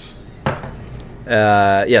 Nice.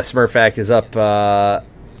 Yeah, Smurf Fact is up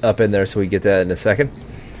in there, so we get that in a second.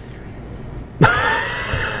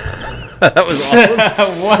 That was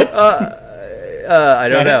awesome. What? I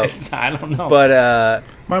don't know, I don't know. but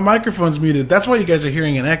My microphone's muted. That's why you guys are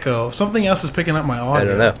hearing an echo. Something else is picking up my audio. I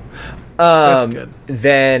don't know. That's good.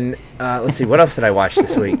 Then let's see, what else did I watch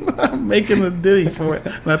this week? I'm making a ditty for it.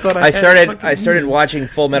 And I thought I started fucking muted. watching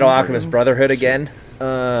Full Metal Alchemist Brotherhood again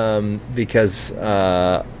because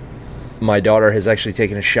my daughter has actually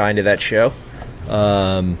taken a shine to that show.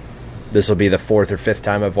 This will be the 4th or 5th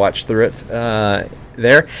time I've watched through it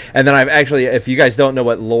there. And then I've actually, if you guys don't know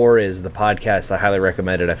what Lore is, the podcast, I highly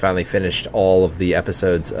recommend it. I finally finished all of the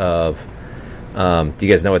episodes of... do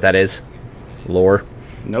you guys know what that is? Lore?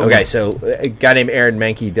 Nope. Okay, so a guy named Aaron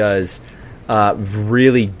Mahnke does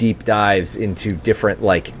really deep dives into different,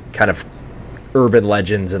 like, kind of urban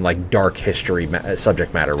legends and, like, dark history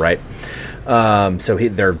subject matter, right? So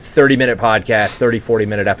they're 30-minute podcasts,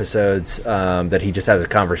 40-minute episodes that he just has a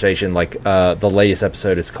conversation. Like the latest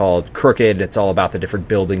episode is called Crooked. It's all about the different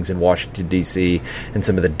buildings in Washington, D.C. and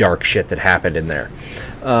some of the dark shit that happened in there,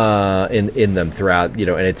 in them throughout, and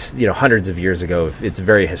it's, hundreds of years ago. It's a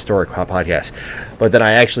very historic podcast. But then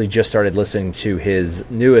I actually just started listening to his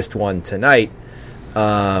newest one tonight,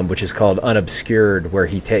 which is called Unobscured, where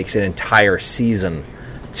he takes an entire season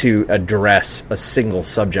to address a single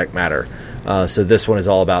subject matter. So this one is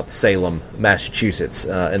all about Salem, Massachusetts,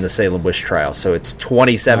 and the Salem witch trial. So it's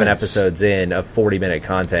 27 episodes in of 40-minute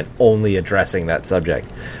content only addressing that subject.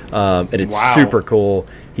 And it's super cool.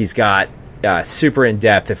 He's got super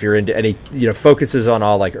in-depth if you're into any, focuses on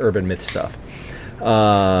all like urban myth stuff.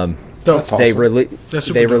 That's They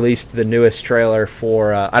awesome. they released the newest trailer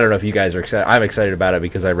for, I don't know if you guys are excited. I'm excited about it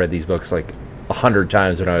because I read these books like 100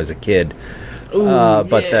 times when I was a kid. Ooh,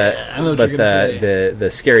 But I know what you're gonna say. the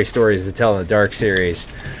Scary Stories to Tell in the Dark series,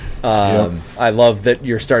 I love that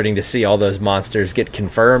you're starting to see all those monsters get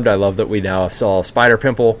confirmed. I love that we now saw Spider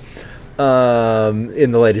Pimple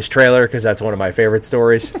in the latest trailer because that's one of my favorite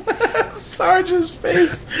stories. Sarge's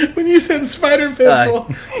face when you said Spider Pimple,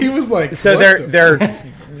 he was like, So what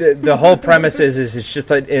the whole premise is it's just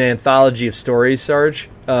an anthology of stories, Sarge,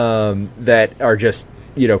 that are just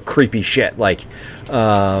creepy shit like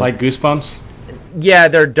Goosebumps. Yeah,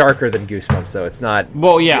 they're darker than Goosebumps, though. It's not.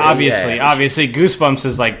 Well, yeah, obviously, yeah. obviously, Goosebumps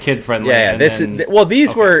is like kid friendly. Yeah, these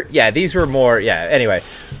were more. Yeah, anyway,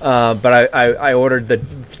 but I ordered the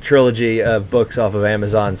trilogy of books off of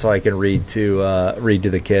Amazon so I can read to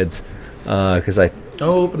the kids because I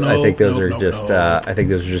think those are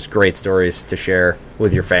just great stories to share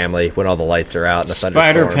with your family when all the lights are out and the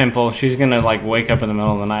thunderstorm. Spider Pimple. She's gonna like wake up in the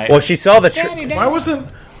middle of the night. Well, she saw the.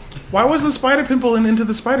 Why wasn't Spider Pimple in Into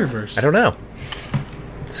the Spider-Verse? I don't know.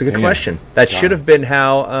 It's a good question. That should have been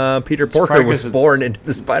how Peter Porker was born into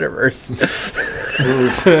the Spider-Verse.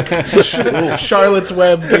 Charlotte's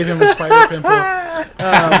Web gave him a spider pimple.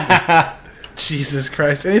 Jesus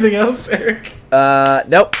Christ. Anything else, Eric?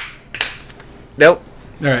 Nope. All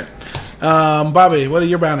right. Bobby, what are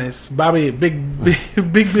your bounties? Bobby, big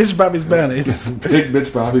bitch Bobby's bounties. Big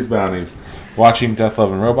bitch Bobby's bounties. Watching Death,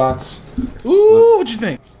 Love, and Robots. Ooh, what'd you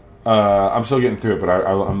think? I'm still getting through it, but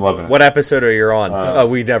I'm loving it. What episode are you on?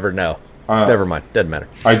 We never know. Never mind. Doesn't matter.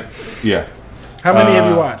 How many have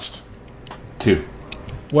you watched? 2.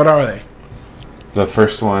 What are they? The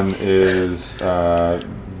first one is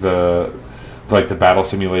the battle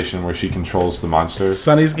simulation where she controls the monsters.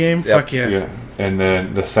 Sonny's game? Yep. Fuck yeah. Yeah. And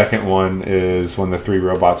then the second one is when the 3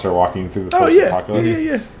 robots are walking through the post-apocalypse.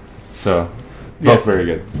 Yeah. So, both very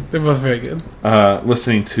good. They're both very good.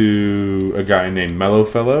 Listening to a guy named Mellow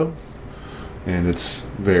Fellow, and it's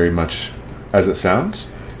very much as it sounds.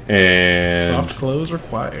 And Soft clothes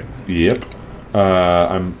required. Yep.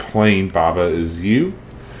 I'm playing Baba Is You.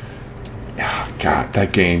 Oh, God,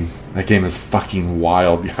 that game is fucking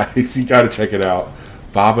wild, guys. You gotta check it out.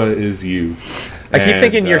 Baba Is You. I keep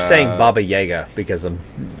thinking you're saying Baba Yaga because I'm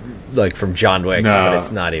like from John Wick, but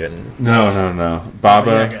it's not even. No.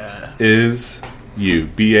 Baba Is You.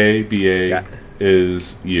 B-A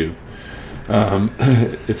is You.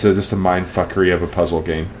 It's just a mind fuckery of a puzzle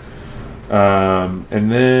game.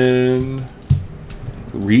 And then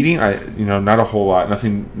reading, not a whole lot,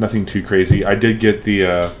 nothing too crazy. I did get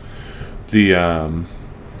the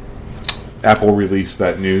Apple released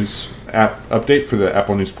that news app update for the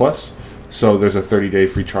Apple News Plus. So there's a 30-day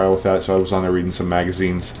free trial with that. So I was on there reading some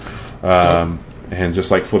magazines and just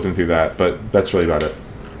like flipping through that. But that's really about it.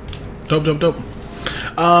 Dope.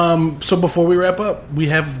 So before we wrap up, we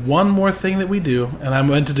have one more thing that we do, and I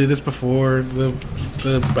meant to do this before the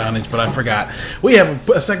bounties, but I forgot. We have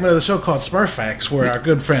a segment of the show called Smurf Facts, where our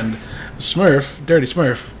good friend Smurf, Dirty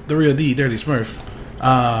Smurf, the real D, Dirty Smurf,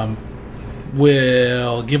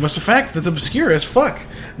 will give us a fact that's obscure as fuck.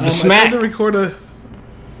 The smack. I tried to record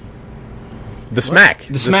The smack.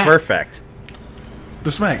 The smack. Smurf fact.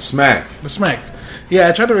 The smack. Smack. The smacked. Yeah,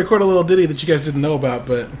 I tried to record a little ditty that you guys didn't know about,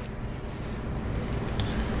 but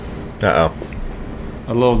Uh-oh.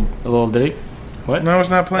 A little ditty. What? no, it's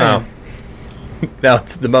not playing. Oh. Now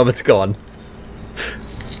the moment's gone.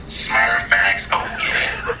 Smurf facts, oh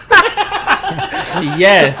yeah.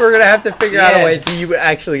 Yes. We're going to have to figure out a way Yes. to you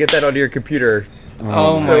actually get that onto your computer.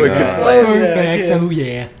 Oh So my we can god. play it. Oh, yeah, I Facts, can. oh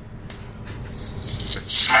yeah.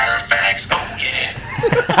 Smurf facts, oh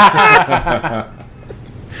yeah.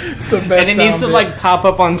 It's the best And it needs to sound like pop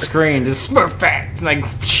up on screen. Just Smurf facts. Like.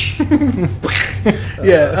 bit.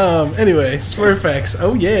 Yeah. Anyway, Smurf facts.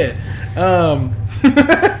 Oh yeah.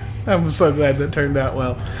 I'm so glad that turned out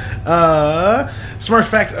well. Smurf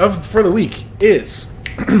fact for the week is,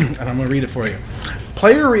 and I'm gonna read it for you.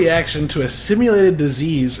 Player reaction to a simulated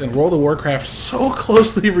disease in World of Warcraft so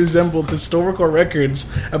closely resembled historical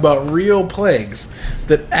records about real plagues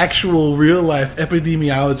that actual real-life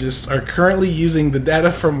epidemiologists are currently using the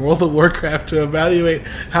data from World of Warcraft to evaluate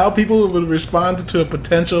how people would respond to a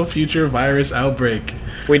potential future virus outbreak.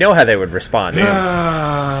 We know how they would respond.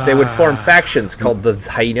 Ah. They would form factions called the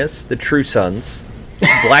Hyenas, the True Sons,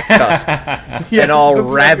 Black Tusk Yeah, and all that's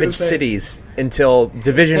what I was gonna ravaged say. cities until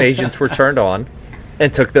Division agents were turned on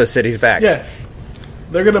and took those cities back. Yeah,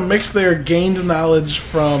 they're gonna mix their gained knowledge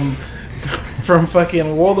from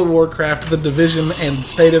fucking World of Warcraft, The Division, and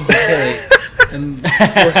State of Decay, and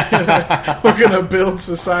we're gonna build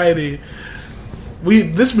society.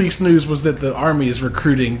 This week's news was that the army is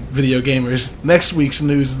recruiting video gamers. Next week's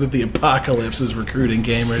news is that the apocalypse is recruiting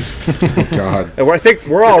gamers. God. And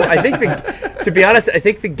to be honest, I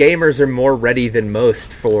think the gamers are more ready than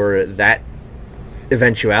most for that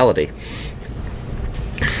eventuality.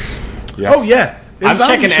 Yeah. Oh yeah, If I'm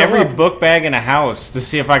zombies checking show every up- book bag in a house to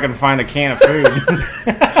see if I can find a can of food.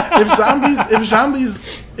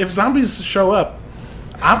 If zombies show up,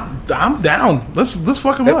 I'm down. Let's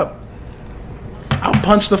fuck them up. I'll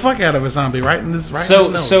punch the fuck out of a zombie right in his nose.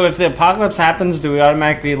 So if the apocalypse happens, do we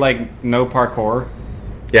automatically no parkour?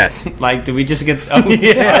 Yes. Do we just get? Oh,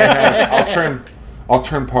 yeah. I'll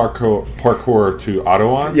turn parkour to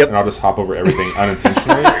auto on, Yep. and I'll just hop over everything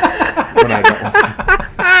unintentionally when I don't want to.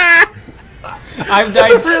 I've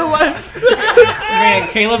died. real life. Man,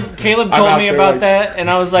 Caleb I'm told out me there, about that, and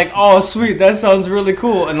I was like, "Oh, sweet, that sounds really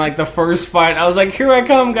cool." And the first fight, I was like, "Here I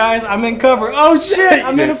come, guys! I'm in cover. Oh shit,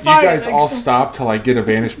 I'm in a You fight." guys all stop to get a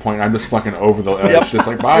vantage point. I'm just fucking over the edge, Yep.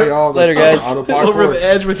 just bye y'all. Later, Just guys. auto parkour. Over the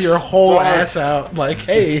edge with your whole Sorry. ass out.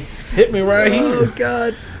 Hey, hit me right Oh here.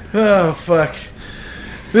 God. Oh, fuck.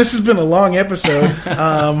 This has been a long episode,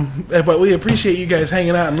 but we appreciate you guys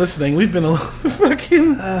hanging out and listening. We've been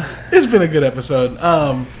it's been a good episode.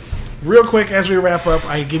 Real quick, as we wrap up,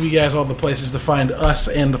 I give you guys all the places to find us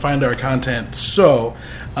and to find our content. So,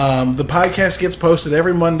 the podcast gets posted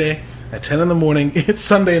every Monday at 10 in the morning. It's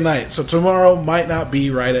Sunday night, so tomorrow might not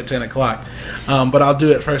be right at 10 o'clock. But I'll do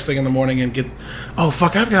it first thing in the morning and oh,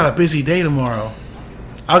 fuck, I've got a busy day tomorrow.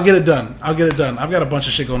 I'll get it done. I've got a bunch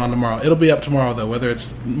of shit going on tomorrow. It'll be up tomorrow, though. Whether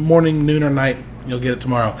it's morning, noon, or night, you'll get it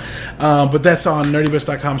tomorrow. But that's on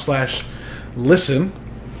nerdybits.com/listen.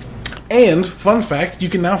 And, fun fact, you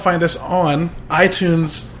can now find us on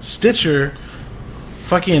iTunes, Stitcher,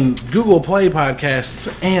 fucking Google Play Podcasts,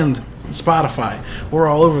 and Spotify. We're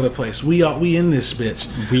all over the place. We in this bitch.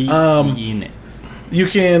 We in it. You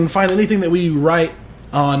can find anything that we write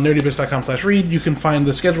on nerdybits.com/read. You can find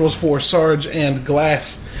the schedules for Sarge and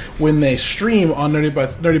Glass when they stream on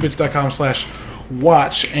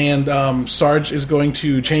nerdybits.com/watch. And Sarge is going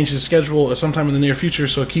to change his schedule sometime in the near future,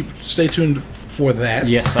 so stay tuned for that.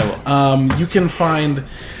 Yes, I will. You can find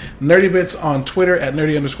Nerdy Bits on Twitter at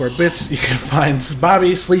nerdy_bits. You can find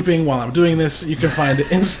Bobby sleeping while I'm doing this. You can find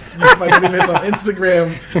Nerdy Bits on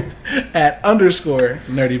Instagram at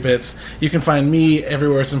 _Nerdy Bits. You can find me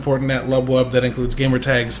everywhere it's important at Lubwub. That includes gamer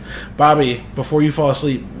tags. Bobby, before you fall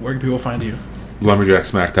asleep, where can people find you?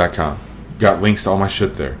 Lumberjacksmack.com. Got links to all my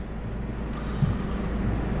shit there.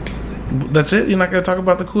 That's it? You're not going to talk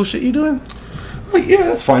about the cool shit you're doing? Oh, yeah,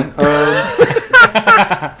 that's fine.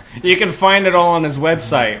 You can find it all on his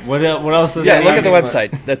website. What else does Yeah, that look at the have?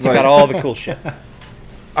 website. That's got all the cool shit.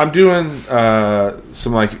 I'm doing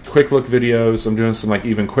some quick look videos. I'm doing some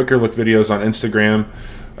even quicker look videos on Instagram,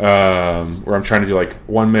 where I'm trying to do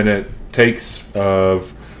 1 minute takes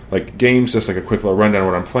of games, just a quick little rundown of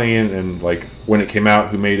what I'm playing and when it came out,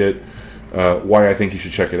 who made it, why I think you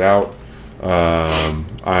should check it out.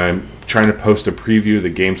 I'm trying to post a preview of the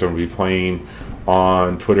games I'm going to be playing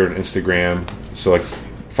on Twitter and Instagram. So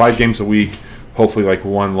 5 games a week, hopefully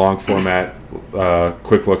one long format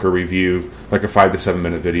quick look or review, a 5 to 7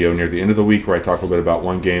 minute video near the end of the week where I talk a little bit about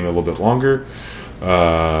one game a little bit longer,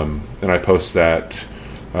 and I post that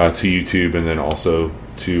to YouTube and then also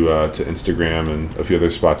to Instagram and a few other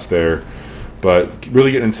spots there. But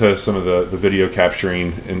really getting into some of the video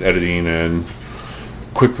capturing and editing and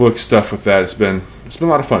quick look stuff with that. It's been a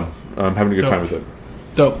lot of fun. I'm having a good time with it.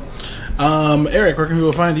 Dope. Eric, where can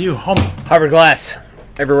people find you? Homie. Harvard Glass.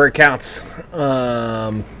 Everywhere it counts.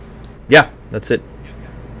 Yeah, that's it.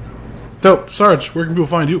 Dope. Sarge, where can people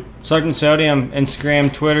find you? Sergeant Sodium,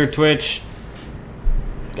 Instagram, Twitter, Twitch,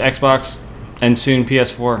 Xbox, and soon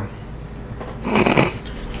PS4.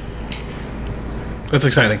 That's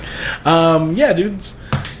exciting. Yeah, dudes.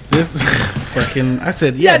 This fucking. I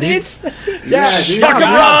said, yeah, dudes. Yeah, dude. Fucking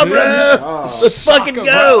Yeah, Rob, dude. bro. Let's fucking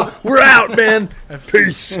go. We're out, man.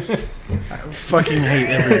 Peace. I fucking hate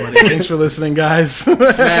everybody. Thanks for listening, guys.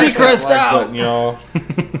 Seacrest out. Button, y'all.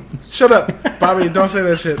 Shut up, Bobby. Don't say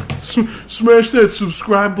that shit. Smash that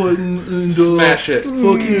subscribe button and Smash it.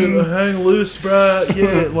 Fucking hang loose, bro.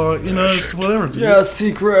 Yeah, it's whatever. Dude. Yeah,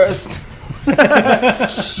 Seacrest.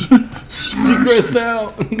 Seacrest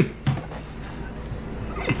out.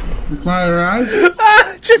 All right.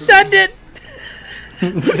 Just end it.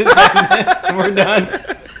 We're done.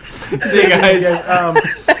 See you guys.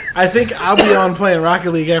 I think I'll be on playing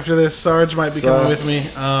Rocket League after this. Sarge might be coming with me.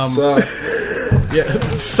 So, Yeah,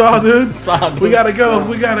 dude. Saw, dude. We gotta go.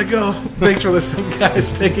 We gotta go. Thanks for listening,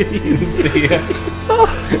 guys. Take it easy. See ya.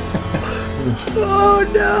 Oh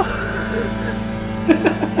no.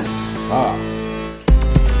 ah.